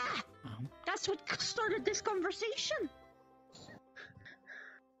 Yeah, that's what started this conversation.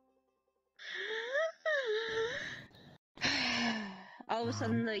 All of a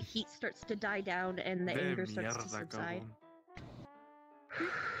sudden, the heat starts to die down and the anger starts to subside.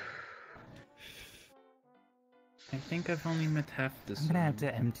 I think I've only met half this. I'm gonna have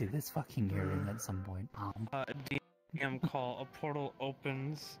to empty this fucking earring at some point. DM call. A portal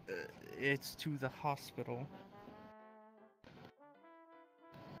opens. It's to the hospital.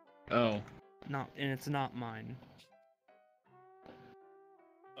 Oh. Not, and it's not mine.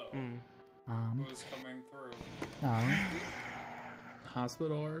 Who's coming through?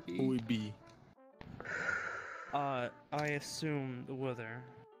 Hospital RP? Who would be? I assume the Wither.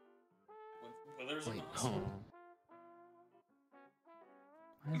 Wither's in the oh. hospital.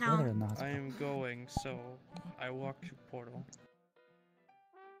 Why is No. Wither in the I hospital? am going, so I walk to portal.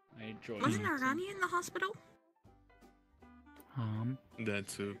 I joined. Wasn't Arani in the hospital? That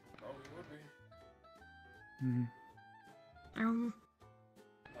too. Probably would be. Mm.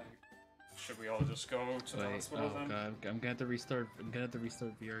 Should we all just go to the hospital oh then? god, I'm gonna have to restart. I'm gonna have to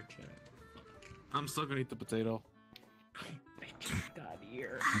restart VR chat. I'm still gonna eat the potato. God,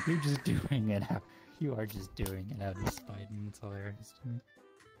 here. You're just doing it out. You are just doing it out of spite, and it's hilarious to me.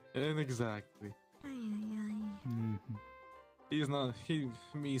 And exactly. Mhm. He's not.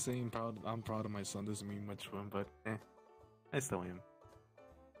 Me saying I'm proud of my son doesn't mean much to him, but I still am.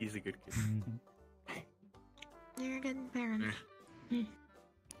 He's a good kid. You're a good parent.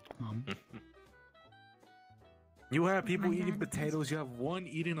 You have people My eating dad potatoes. You have one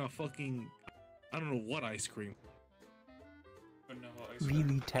eating a fucking, I don't know what ice cream. Vanilla ice cream.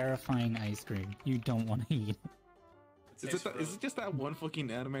 Really terrifying ice cream. You don't want to eat. Is it just that one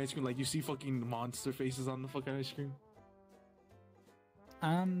fucking anime ice cream? Like you see fucking monster faces on the fucking ice cream?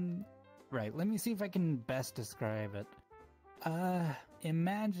 Right. Let me see if I can best describe it.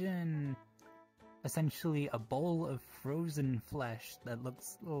 Imagine essentially a bowl of frozen flesh that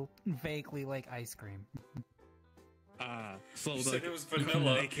looks vaguely like ice cream. So You said it was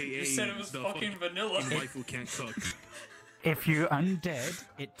vanilla. AKA You said it was the fucking vanilla. wife who can't cook. If you're undead,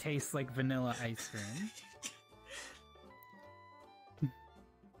 it tastes like vanilla ice cream.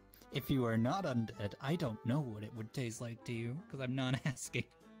 If you are not undead, I don't know what it would taste like to you, because I'm not asking.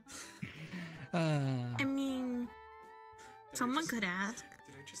 I mean, someone could ask.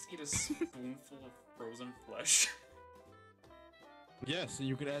 Did I just eat a spoonful of frozen flesh? Yes, and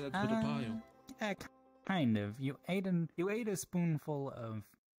you can add that to the pile. Yeah, kind of. You ate a spoonful of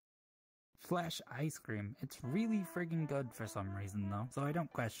flesh ice cream. It's really friggin' good for some reason, though, so I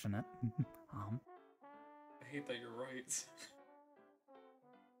don't question it. I hate that you're right.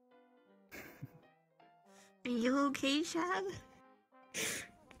 Are you okay, Shab?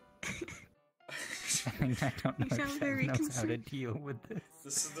 I don't know You sound if very Shab knows how to concerned. deal with this.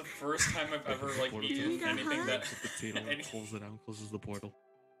 This is the first time I've ever like Portal eaten to anything that. the potato and pulls it out, closes the portal.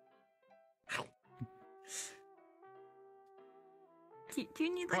 Do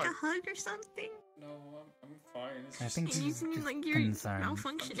you need like a hug or something? No, I'm fine. It's I just, think You he's seem just like you're concerned.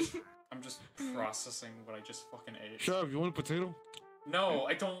 malfunctioning. I'm just processing what I just fucking ate. Shut up, you want a potato? No,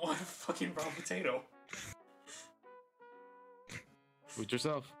 I don't want a fucking raw potato. With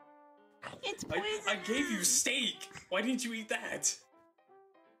yourself. It's I gave you steak. Why didn't you eat that?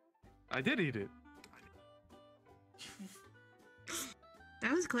 I did eat it.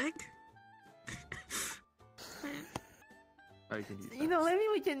 That was quick. I can eat You know, maybe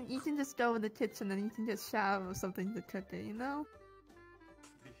you can just go in the kitchen and you can just shove something to cook it, you know?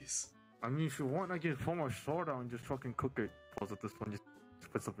 Please. I mean, if you want, I can pull my sword out and just fucking cook it. Pause at this one, just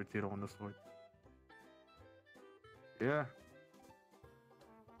put some potato on the sword. Yeah.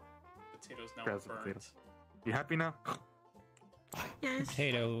 Potatoes now Grab some burnt. potatoes. You happy now? Yes.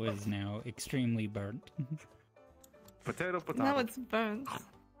 Potato is now extremely burnt. Potato. Now it's burnt.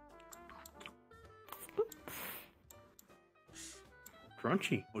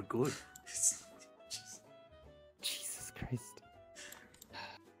 Crunchy, but good. Jesus Christ.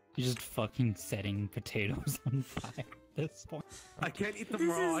 You're just fucking setting potatoes on fire at this point. I can't eat them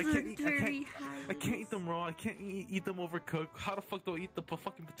raw. I can't eat them raw. I can't eat them overcooked. How the fuck do I eat the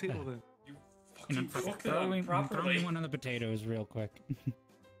fucking potato then? Throw me one of the potatoes real quick.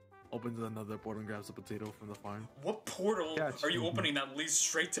 Opens another portal and grabs a potato from the farm. What portal are you opening that leads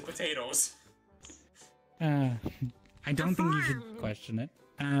straight to potatoes? I don't think you should question it.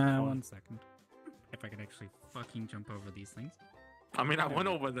 1 second. If I could actually fucking jump over these things. I mean, I went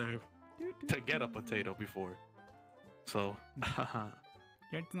over there to get a potato before. So,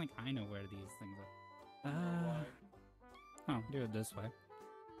 You're acting like I know where these things are. Oh, do it this way.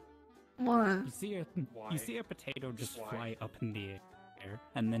 What? You see a potato just fly up in the air,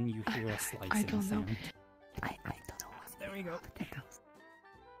 and then you hear a slicing don't know. sound. I don't know what There we go. potatoes.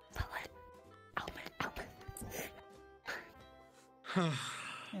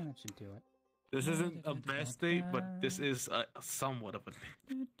 Yeah, that should do it. this isn't a best date, but this is a somewhat of a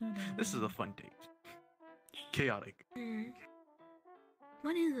date. This is a fun date. Chaotic.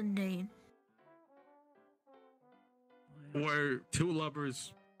 What is a date? Where two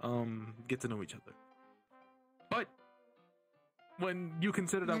lovers get to know each other. But when you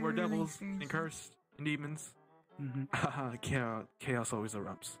consider that we're devils and cursed and demons, chaos always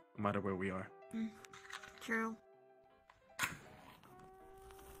erupts, no matter where we are. True.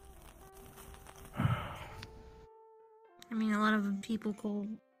 I mean, a lot of people call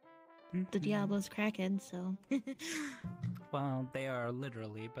the Diablos crackheads, so. Well, they are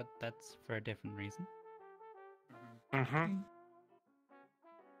literally, but that's for a different reason.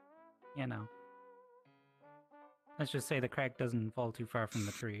 You know. Let's just say the crack doesn't fall too far from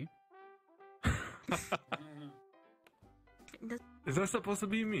the tree. Is that supposed to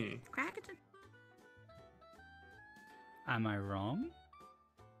be me? Crackheads? Am I wrong?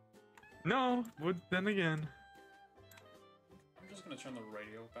 No, but then again. I'm just gonna turn the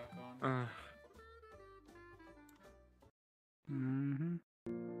radio back on.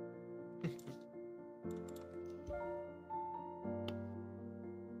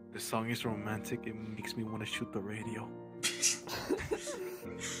 The song is romantic. It makes me want to shoot the radio.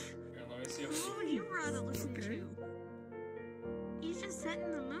 What would you rather listen to? He's just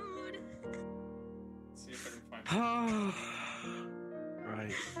setting the mood. See if I can find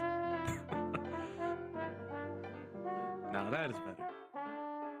Right. Now that is better.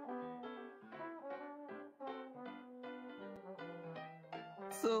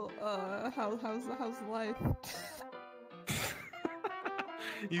 So, how's life?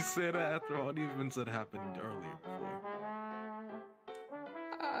 You said that after all the events that happened earlier before.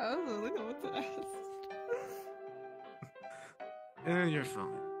 I don't really know what to ask. And you're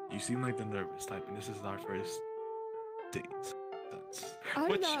fine. You seem like the nervous type, and this is our first date. I'm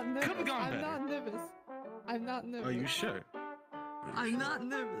Which not nervous. could have gone I'm better. not nervous. I'm not nervous. Are you sure? I'm not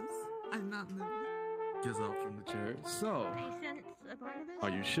nervous. I'm not nervous. Gets up from the chair. So, I sense a part of this. are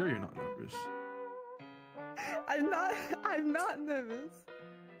you sure you're not nervous? I'm not nervous.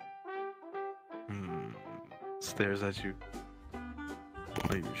 Stares at you.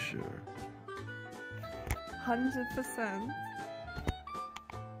 Are you sure? 100%.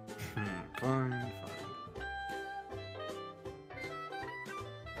 Fine.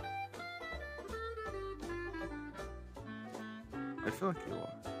 I feel like you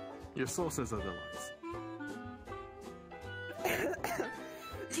are. Your soul says otherwise.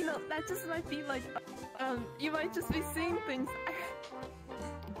 You know, that just might be like, you might just be seeing things.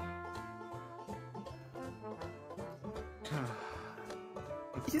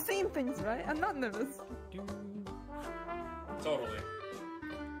 You're seeing things, right? I'm not nervous. Totally.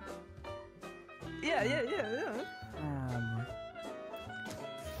 Yeah.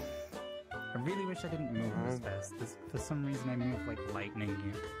 I really wish I didn't move this fast. For some reason, I move like lightning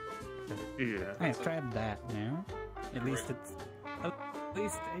here. Yeah. I've tried that now. At least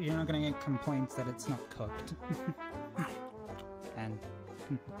you're not gonna get complaints that it's not cooked. And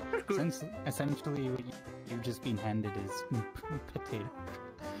essentially, what you've just been handed is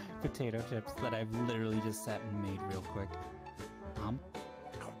potato chips that I've literally just sat and made real quick.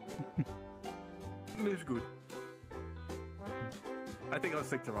 It's good. I think I'll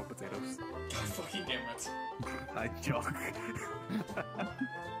stick to raw potatoes. God fucking damn it. I joke.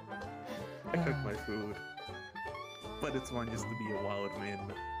 I cook my food. But it's fun just to be a wild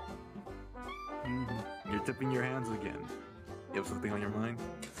man. You're you're tipping your hands again. You have something on your mind?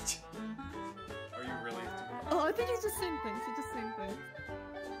 Are you really? Oh, I think he's just saying things. He's just saying things.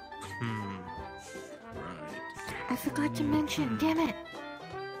 Right. I forgot to mention, damn it!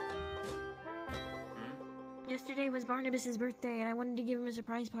 Yesterday was Barnabas's birthday, and I wanted to give him a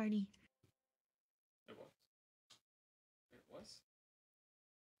surprise party. It was. It was?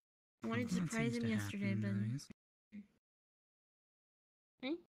 I wanted to That surprise seems him to yesterday, happen, but... nice.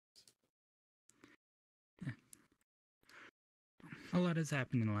 A lot has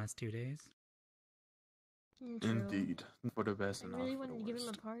happened in the last 2 days. True. Indeed. For the best I and really not for wanted the to give him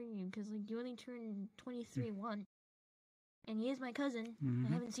worst. a party, because, like, you only turned 23 once. And he is my cousin. Mhm.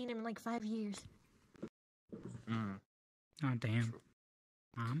 I haven't seen him in, like, 5 years. Oh, damn.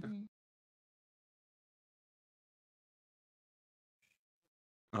 Mom?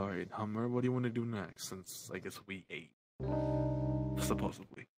 Alright, Hummer, what do you want to do next? Since I guess we ate.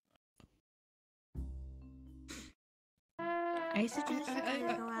 Supposedly. I suggest you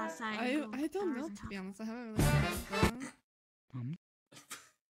guys go outside and go I don't know, outdoors and to be honest. I haven't really gone.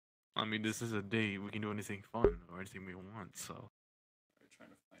 I mean, this is a date. We can do anything fun or anything we want, so.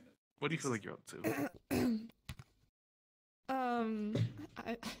 What do you feel like you're up to?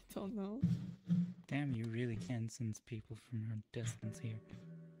 I don't know. Damn, you really can sense people from your distance here.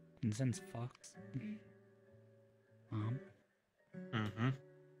 And sense Fox. Mom? Mm-hmm.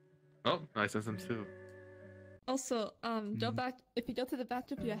 Oh, I sense them too. Also, go back. If you go to the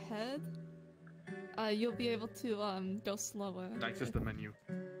back of your head, you'll be able to go slower. Access the menu.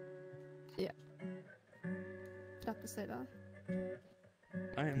 Yeah. Forgot to say that.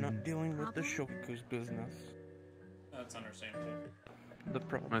 I am not dealing with the Shoku's business. That's understandable. The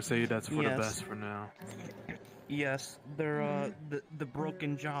problem. I say that's for the best for now. Yes, they're the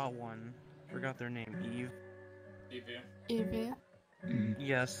broken jaw one. Forgot their name. Eve. Evie.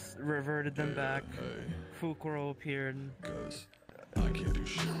 Yes, reverted them back. Fukuro appeared. I can't do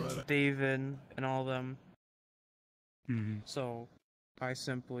shit about it. David and all them. Mm-hmm. So, I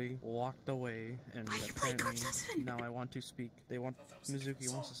simply walked away, and apparently now I want to speak. Mizuki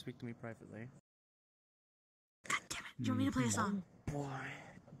wants to speak to me privately. Do you want me to play a song? Boy.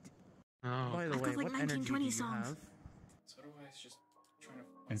 Oh. By the I've way, got, like, what energy do 1920 you songs. have? So do I. It's just trying to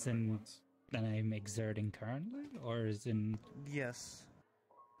find As in, that I'm exerting currently? Or is in... Yes.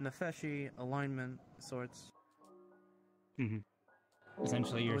 Nefeshi, alignment, sorts. Mm-hmm.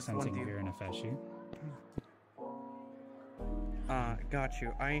 Essentially, you're Which one sensing do you- fear in Nefeshi. Got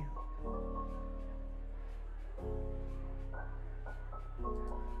you.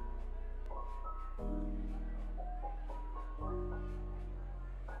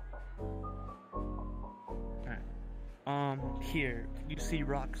 Here, you see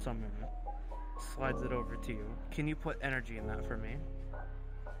rock summon. Slides it over to you. Can you put energy in that for me?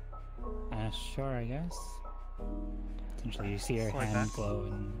 Sure, I guess. Essentially, you see her Like hand that? glow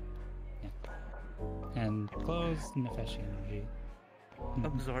and... Yeah. And glows Nefeshi energy.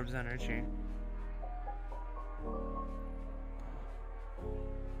 Absorbs energy.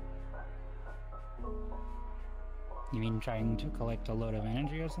 You mean trying to collect a load of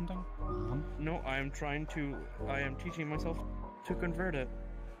energy or something? No, I am teaching myself to convert it.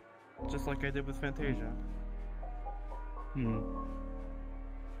 Just like I did with Fantasia.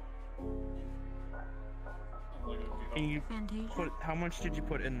 And you how much did you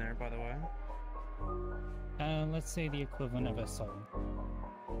put in there, by the way? Let's say the equivalent of a soul.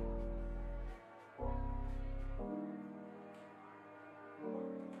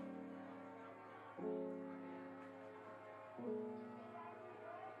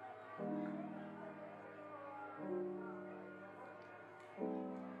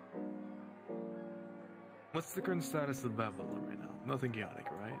 What's the current status of Babylon right now? Nothing chaotic,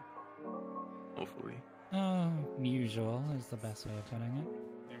 right? Hopefully. Usual is the best way of putting it.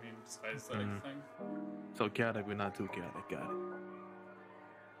 You mean besides that thing? So chaotic, but not too chaotic. Got it.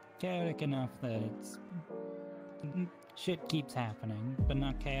 Chaotic enough that it's... Shit keeps happening, but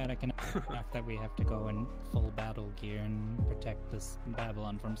not chaotic enough that we have to go in full battle gear and protect this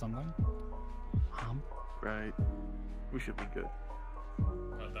Babylon from something. Right. We should be good.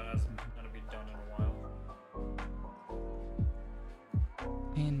 But that hasn't gonna be done in a while.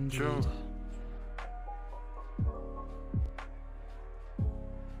 Indeed. Sure.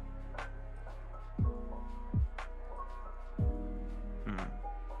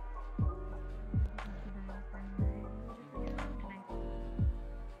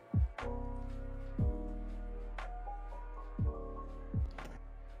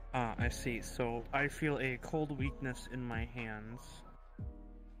 I see. So I feel a cold weakness in my hands.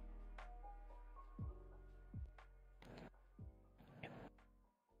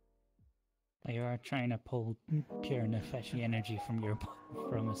 You are trying to pull pure Nefeshi energy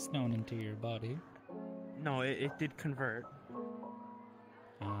from a stone into your body. No, it did convert.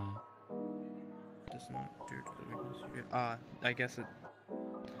 Uh, Does not do to the weakness you get. I guess it.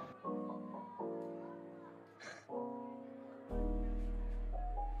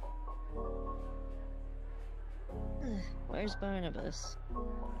 Where's Barnabas?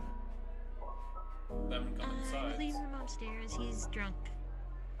 Them come inside. Leave him upstairs. He's drunk.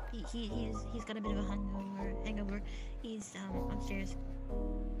 He's got a bit of a hangover. He's upstairs.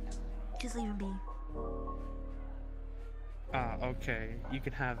 Just leave him be. Okay. You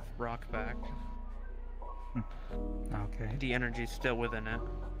can have Rock back. Okay. The energy's still within it.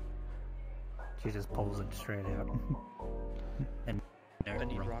 She just pulls it straight out. And I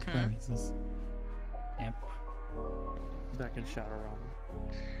need Rock back. rises. Yep. Back in Shadow Realm.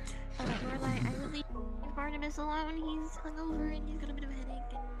 Lorelai, I would leave Barnabas alone. He's hungover and he's got a bit of a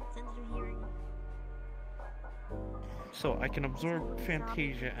headache and sensitive hearing. So I can absorb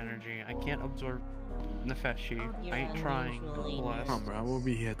Fantasia energy. I can't absorb Nefeshi. I ain't trying. Bless. Come on, bro. We'll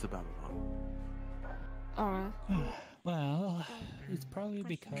be here to Babylon. Well, it's probably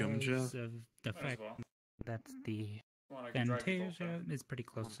because Gumja? of the Might as fact well. that the Come on, I can drive you both Fantasia back. is pretty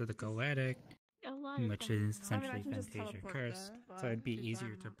close to the Goetic, A lot of which them. is essentially I can just Fantasia teleport cursed, there, so it'd be but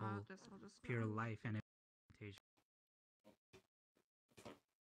easier to I'll pull just pure life and Fantasia.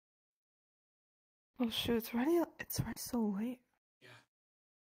 Oh shoot! It's already so late.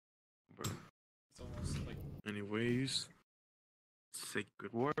 Bro. It's almost like Anyways, say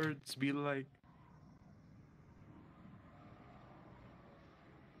good words. Be like.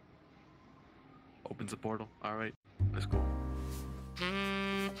 Opens a portal. All right, let's go.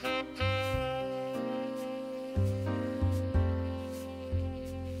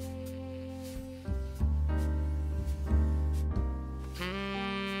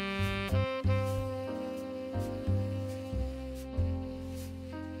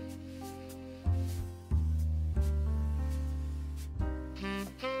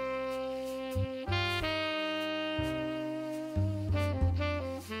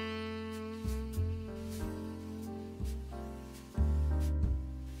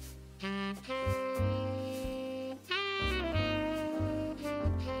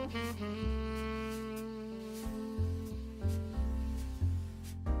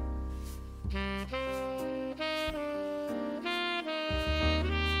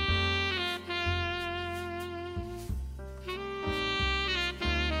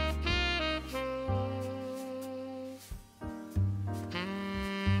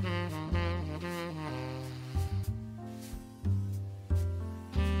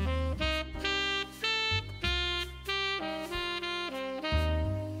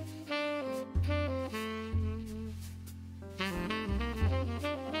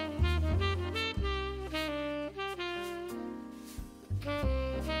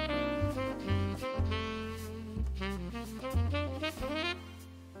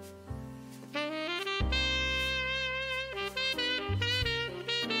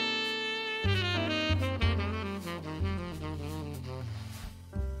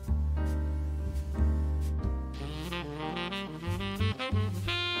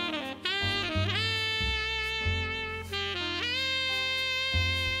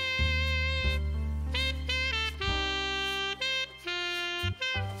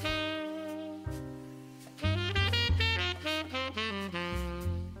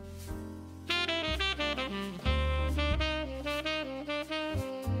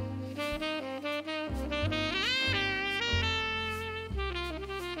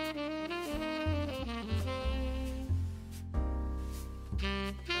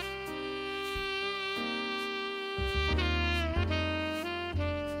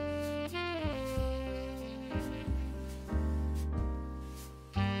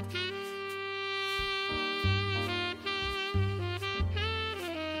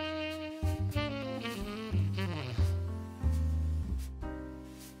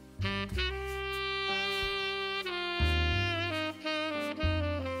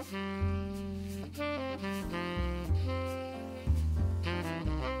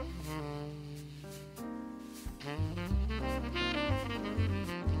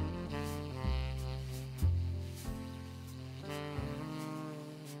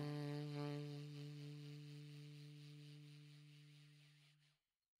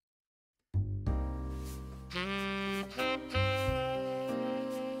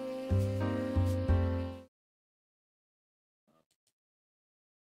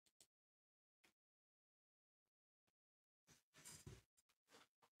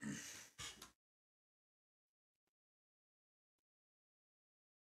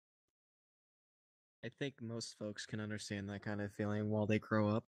 I think most folks can understand that kind of feeling while they grow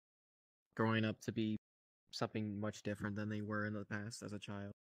up. Growing up to be something much different than they were in the past as a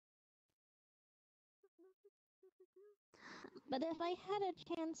child. But if I had a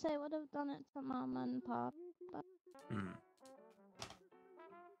chance, I would have done it to Mama and Pop. But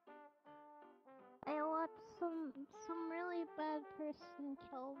I watched some really bad person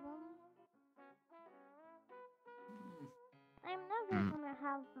kill them. I'm never gonna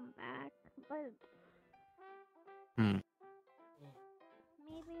have them back, but maybe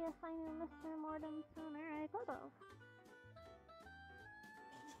if I knew Mr. Mordem sooner, I could've.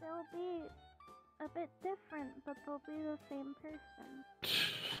 They'll be a bit different, but they'll be the same person.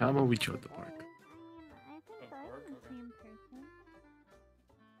 How about we try the park? I mean, I think I'm the same person.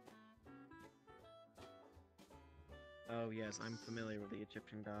 Oh yes, I'm familiar with the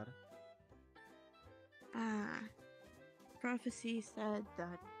Egyptian god. Prophecy said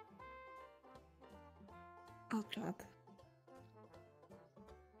that. Oh god.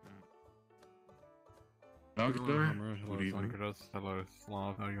 Doctor, Hello, good evening. Chris. Hello,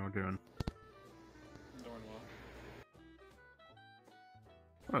 Slav. How you doing? Doing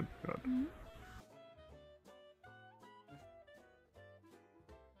well. Good.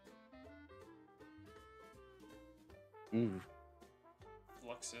 Ooh.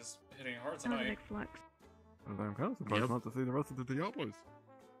 Flux is hitting hard tonight. I'm kind of surprised not to see the rest of the Diablos.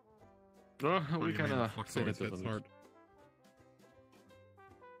 Well, What we do you mean, kind of Flux said always it hits hard?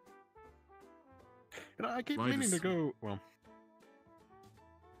 You know, I keep Why meaning does- to go. Well,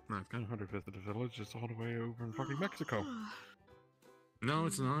 no, I've kind of heard to visit the village. It's all the way over in fucking Mexico. No,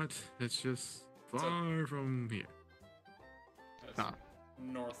 it's not. It's just far from here. Ah.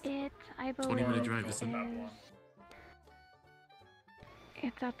 North. I 20-minute drive is in Babylon.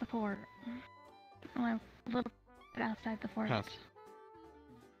 It's at the fort. Well, a little bit outside the fort. Yes.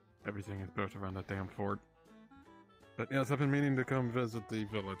 Everything is built around that damn fort. But yes, I've been meaning to come visit the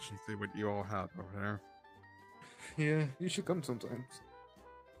village and see what you all have over there. Yeah, you should come sometimes.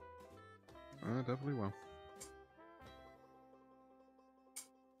 I definitely will.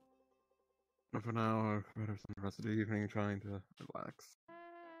 But for now, I've better spend the rest of the evening trying to relax.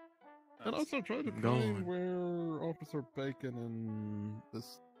 And also try to Go find on. where Officer Bacon and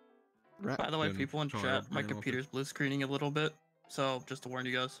this rat By the way, bin people in child chat, my ran off computer's blue screening a little bit, so just to warn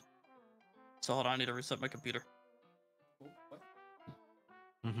you guys. So hold on, I need to reset my computer.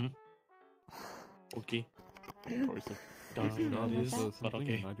 Mm-hmm. Okay. Of course, It not is, does but something,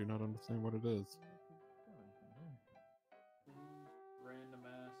 okay. and I do not understand what it is. Random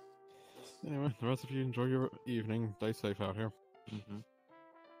ass. Anyway, the rest of you enjoy your evening. Stay safe out here. Mm-hmm.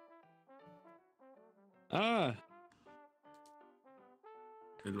 Ah!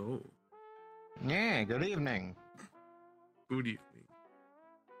 Hello. Yeah, good evening. Good evening.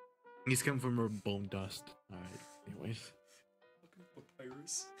 He's come from our bone dust. Alright, anyways.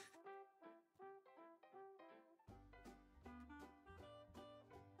 Papyrus.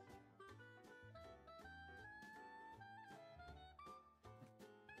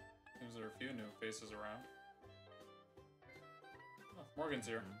 Seems there are a few new faces around. Oh, Morgan's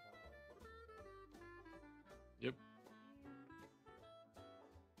here. Yep.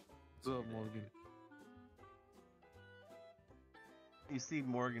 What's up, Morgan? You see,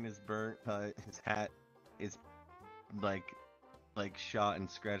 Morgan is burnt. His hat is like shot and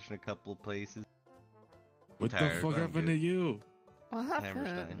scratched in a couple of places. What the Tired, fuck but I'm happened good. to you? What Hammerstein.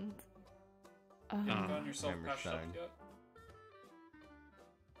 happened? You found yourself patched up Hammerstein. yet?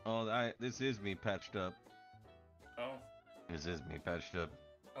 Oh, this is me patched up. Oh. This is me patched up.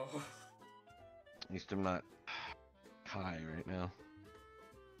 Oh. At least I'm not high right now.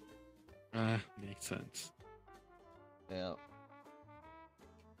 Makes sense. Yeah.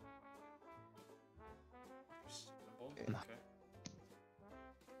 Okay.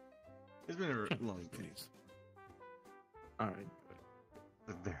 It's been a long day. Alright.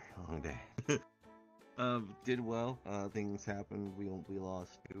 A very long day. Did well. Things happened. We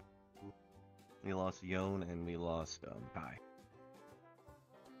lost two. We lost Yon and we lost Kai.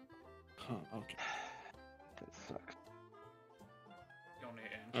 Huh, okay. That sucks.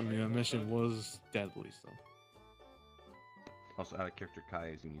 I mean, that mission was deadly, so. Also, out of character, Kai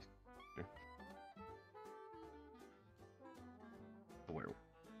is unique. The werewolf.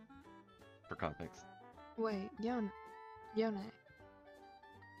 For context. Wait, Yone. Yeah.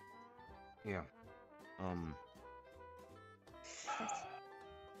 Yeah.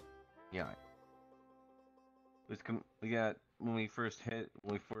 We got when we first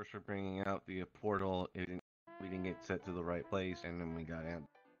were bringing out the portal. We didn't get set to the right place, and then we got out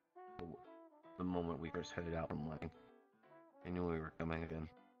the moment we first headed out from Lang. I knew we were coming again,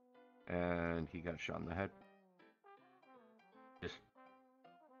 and he got shot in the head. Just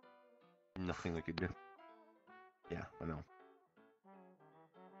nothing we could do. Yeah, I know.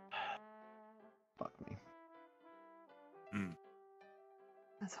 Fuck me.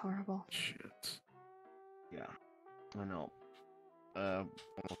 That's horrible. Shit. Yeah, I know.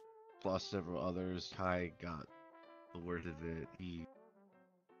 Lost several others. Kai got the word of it. He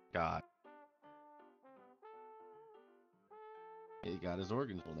got his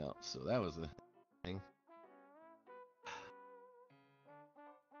organs pulled out, so that was a thing.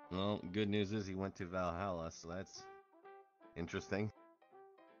 Well, good news is he went to Valhalla, so that's interesting.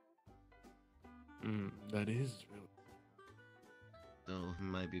 That is really. So he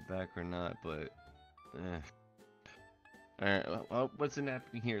might be back or not, but alright, well, what's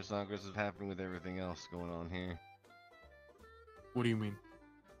happening here, Songers? What's happening with everything else going on here? What do you mean?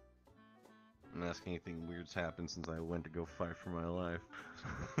 I'm asking anything weird's happened since I went to go fight for my life.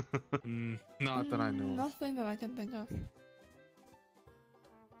 Not that I know of. Nothing that I can think of.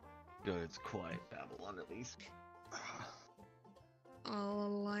 Good, it's quiet Babylon at least.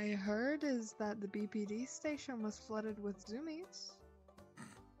 All I heard is that the BPD station was flooded with zoomies.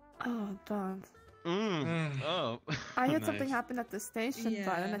 Oh, God. Oh. I heard something happened at the station,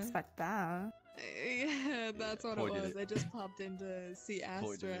 but I didn't expect that. Yeah, that's what Boy, it did was. it. I just popped in to see Boy,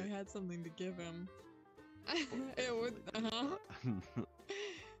 Astra. did I it. had something to give him. It would,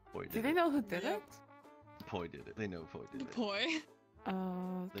 Boy Do they know who did it? Poi did it. They know Poi did it. Poi.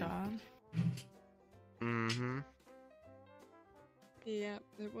 Oh, They- God. Mm-hmm. Yeah,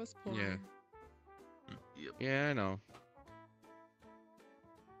 it was Poi. Yeah. Yep. Yeah, I know.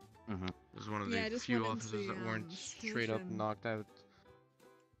 Mm-hmm. It was one of Yeah, I the just few went into officers the, that weren't straight up station. knocked out.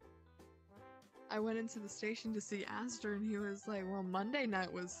 I went into the station to see Astor, and he was like, Monday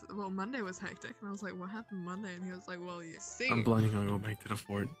was hectic. And I was like, what happened Monday? And he was like, well, you see. I'm planning on going back to the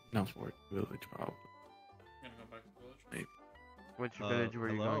fort. Not fort. Village, probably. Gonna go back to the village? Maybe. Which village were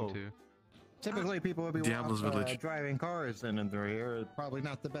you going to? Typically, people would be Diablo's Village. driving cars in and through here. Probably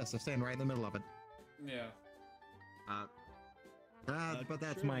not the best. I stand right in the middle of it. Yeah. But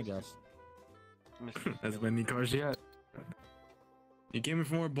that's my guess. As many cars yet. You came in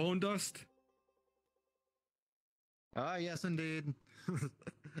for more bone dust? Ah, yes, indeed.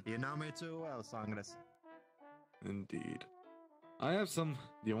 You know me too well, Songres. Indeed. I have some.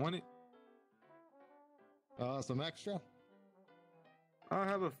 Do you want it? Some extra? I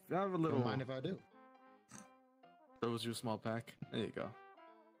have a little. Don't mind if I do. Throws you a small pack. There you go.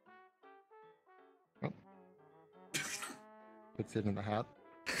 Puts it in the hat.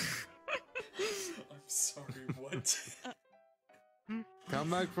 I'm sorry, what? Come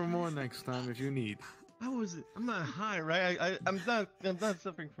back for more next time if you need. How was it? I'm not high, right? I'm not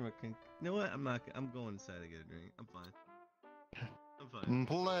suffering from a You know what? I'm going inside to get a drink. I'm fine. I'm fine.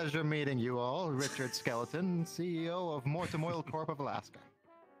 Pleasure meeting you all. Richard Skeleton, CEO of Mortem Oil Corp of Alaska.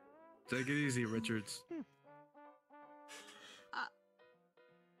 Take it easy, Richards.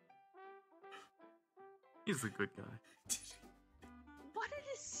 He's a good guy. What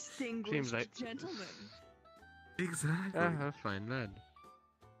a distinguished Seems like- gentleman. Exactly. That's fine, lad.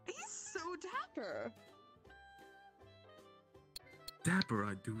 He's so dapper. Dapper,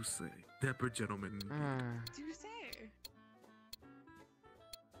 I do say. Dapper gentleman. Do you say?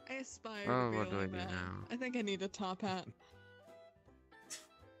 I aspire Oh, to be what do I like do that. now? I think I need a top hat.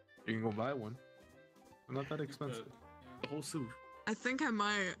 You can go buy one. They're not that expensive. The whole suit. I think I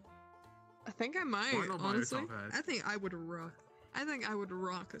might. Why not buy a Honestly, top hat? I think I would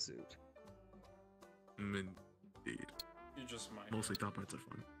rock a suit. Indeed. You just might. Mostly top hats are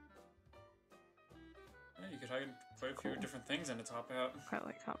fun. Yeah, you could hide quite a few different things in a top hat. Quite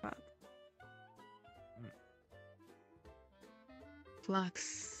like top hat.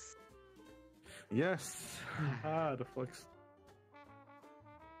 Flux. Yes. The flux.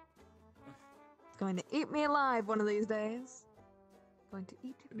 It's going to eat me alive one of these days. Going to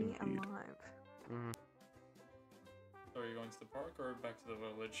eat me alive. So are you going to the park or back to the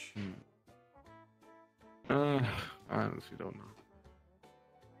village? I honestly don't know.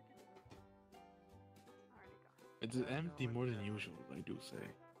 It's empty more than usual, I do say.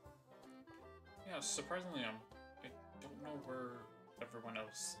 Yeah, surprisingly, I don't know where everyone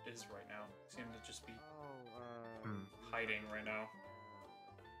else is right now. Seem to just be hiding right now.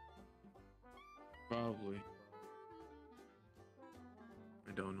 Probably.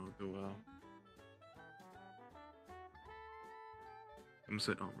 I don't know too well. I'm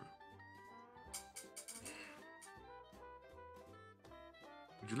sit armor.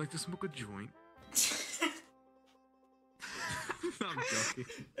 Would you like to smoke a joint? I'm joking.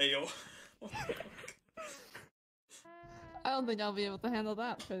 Ayo. I'll don't think I'll be able to handle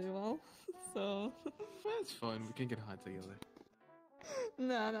that pretty well. So. That's fun. We can get hot together.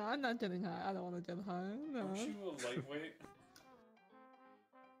 No, I'm not getting high. I don't want to get high. No. Aren't you a lightweight?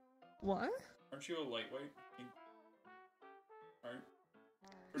 What? Aren't you a lightweight? Aren't?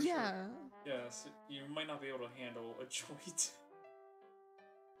 Pretty Yeah. Sure. Yeah, so you might not be able to handle a joint.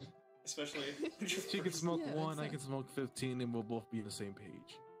 Especially if She can smoke Yeah, one, I can smoke 15, and we'll both be on the same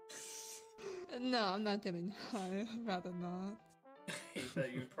page. No, I'm not getting high. I'd rather not. I hate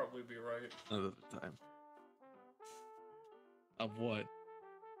that you'd probably be right. Another time. Of what?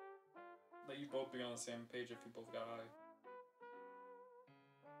 That you both be on the same page if you both got high.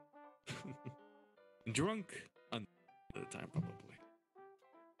 Drunk? Another time, probably.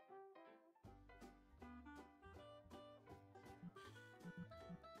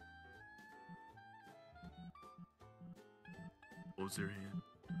 What was their hand?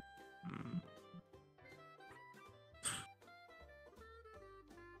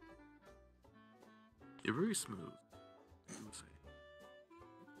 You're very smooth. I will say.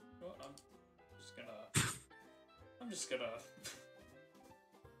 Well, I'm just gonna.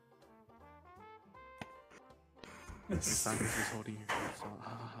 Simon is holding your hand, so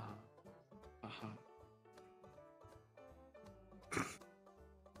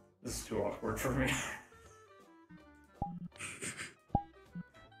This is too awkward for me.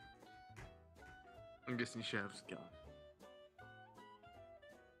 I'm guessing Shav's gone.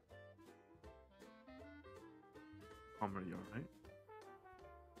 Palmer, you alright?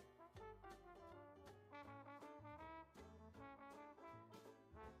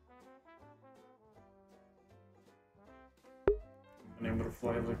 Been able to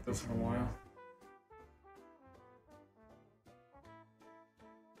fly like this in a while.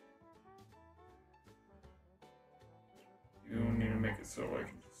 You need to make it so I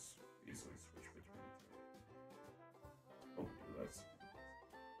can just easily switch between the two. Oh, that's.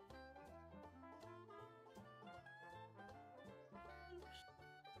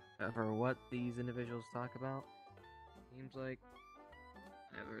 For what these individuals talk about, seems like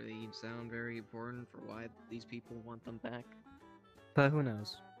never really sound very important for why these people want them back. But who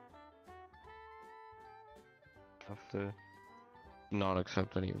knows? Have to not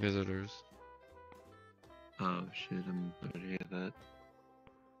accept any visitors. Oh shit, I'm sorry to hear that.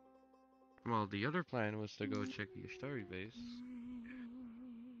 Well, the other plan was to go check the Astari base.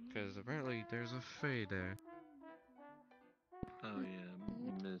 Because apparently there's a Fae there. Oh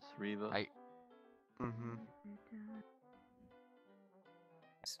yeah, Miss Reva.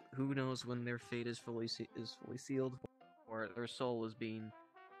 Who knows when their fate is fully sealed, or their soul is being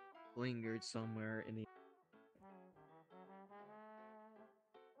lingered somewhere in the.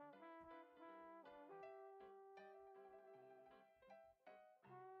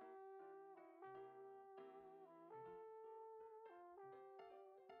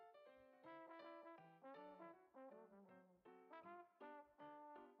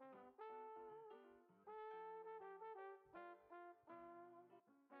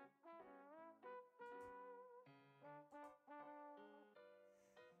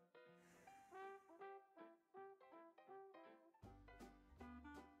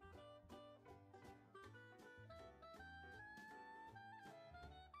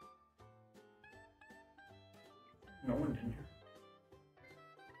 No one in here.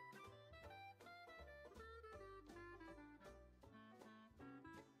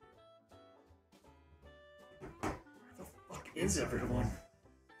 Where the fuck is everyone?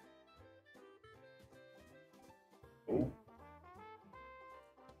 Oh.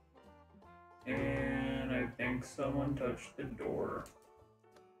 And I think someone touched the door.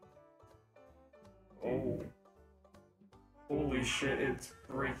 Oh. Holy shit, it's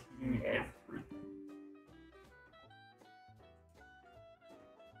breaking everything.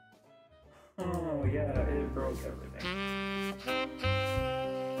 Oh yeah, it broke everything.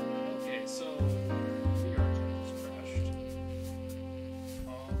 Okay, so the archive was crashed.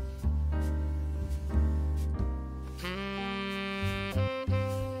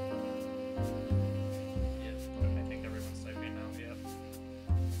 Yeah, but I think everyone's typing now, yeah.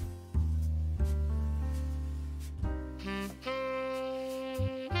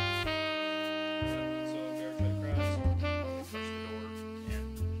 So the archive crashed, they touched the door, and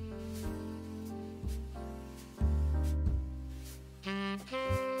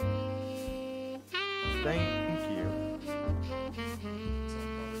Thank you.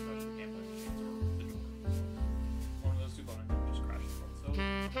 one of those two buttons just crashed. So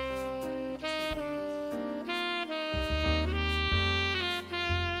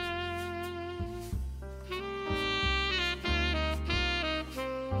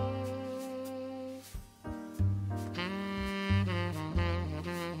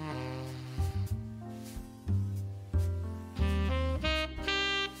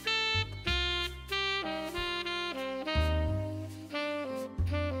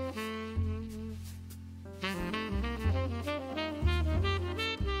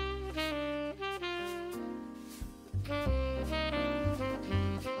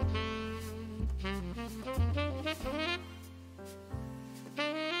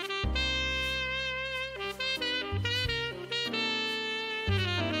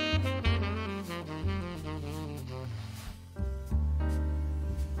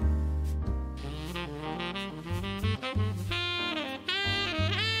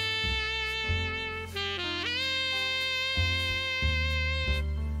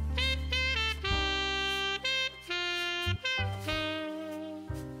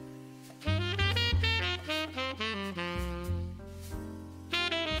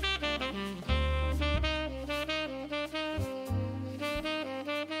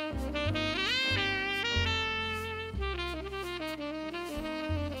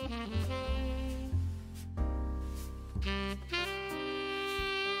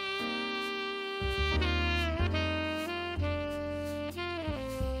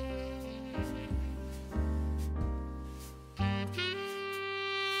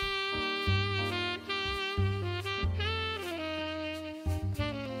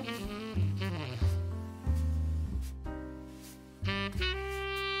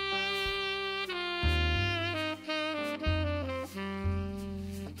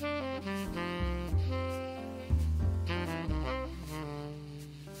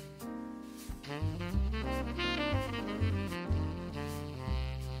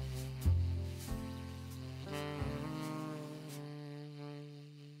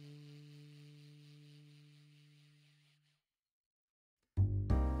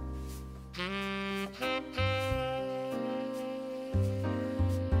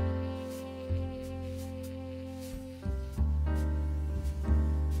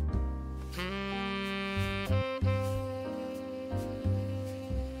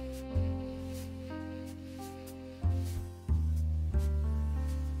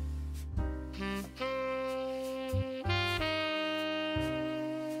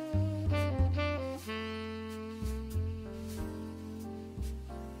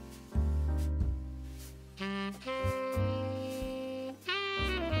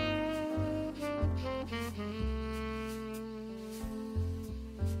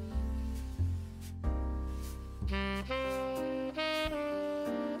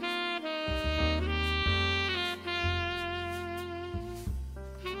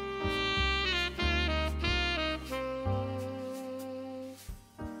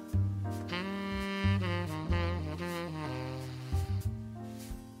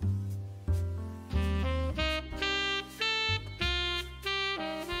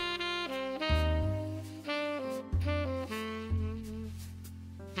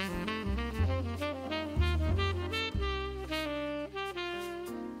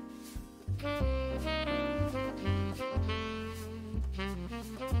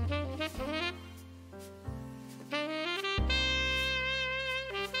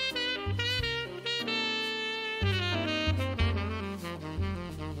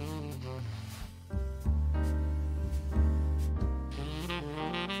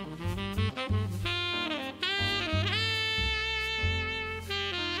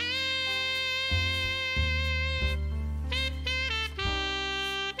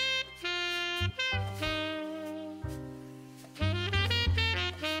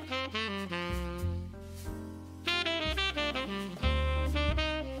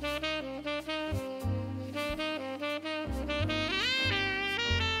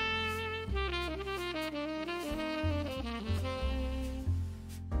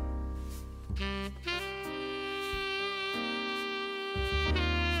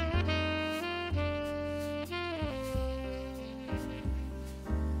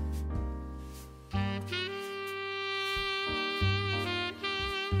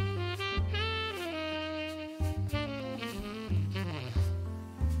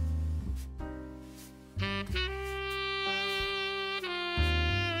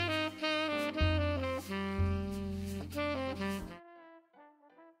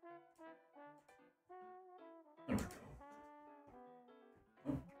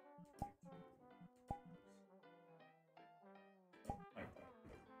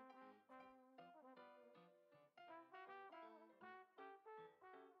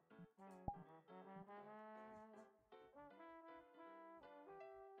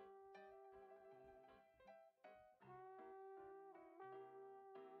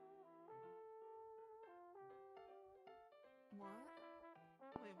What?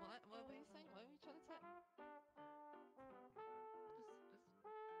 Wait, what? What were you saying? What were you trying to say? Wait,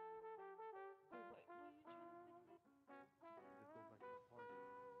 what were you trying to say to me?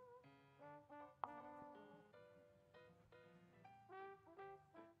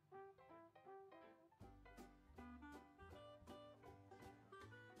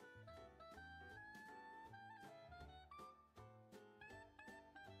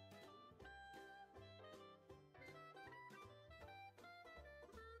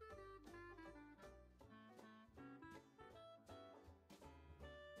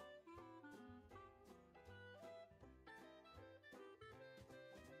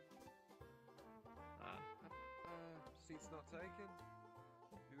 Seats not taken.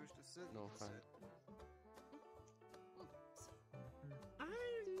 You wish to sit? No, fine.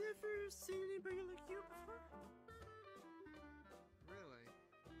 I've never seen anybody like you before. Really?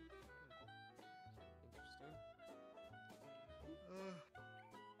 Interesting.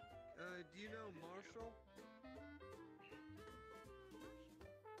 Do you know Marshall?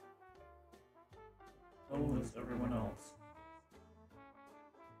 So is everyone else.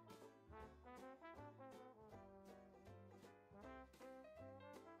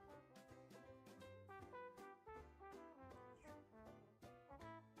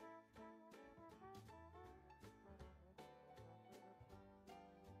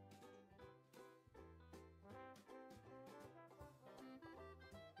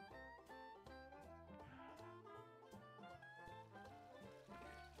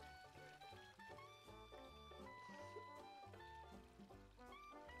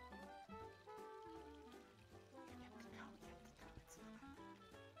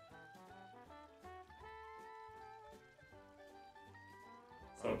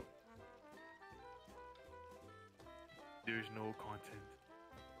 So, There's no content.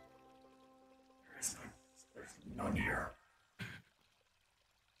 None here.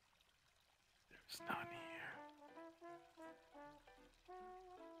 There's none here.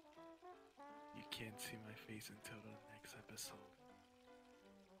 You can't see my face until the next episode.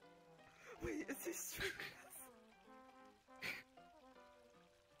 Wait, is this true?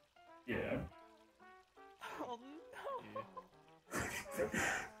 Yeah. Oh no.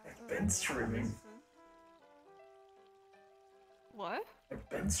 I've been streaming. What? I've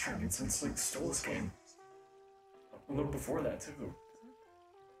been streaming since like Stolas game. A little before that too.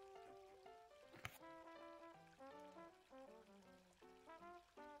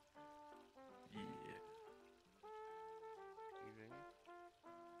 Yeah. Evening.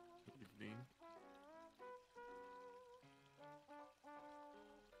 Evening.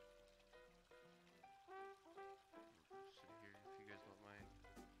 Sit here if you guys don't mind.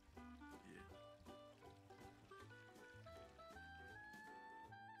 Yeah.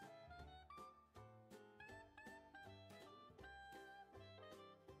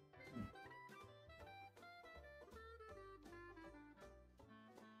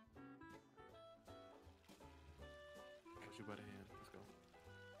 Catch you by the hand. Let's go.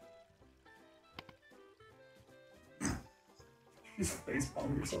 You just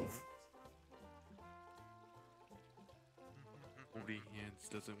facepalm yourself. Only hands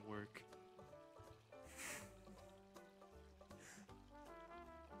doesn't work.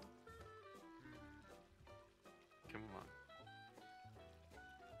 Come on.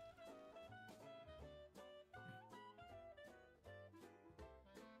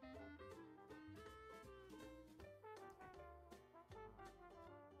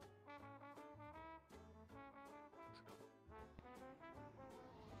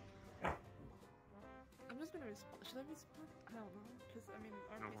 I'm just gonna respond. Should I respond? I don't know. Because, I mean,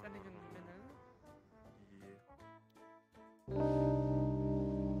 RP's ending in a minute. Yeah.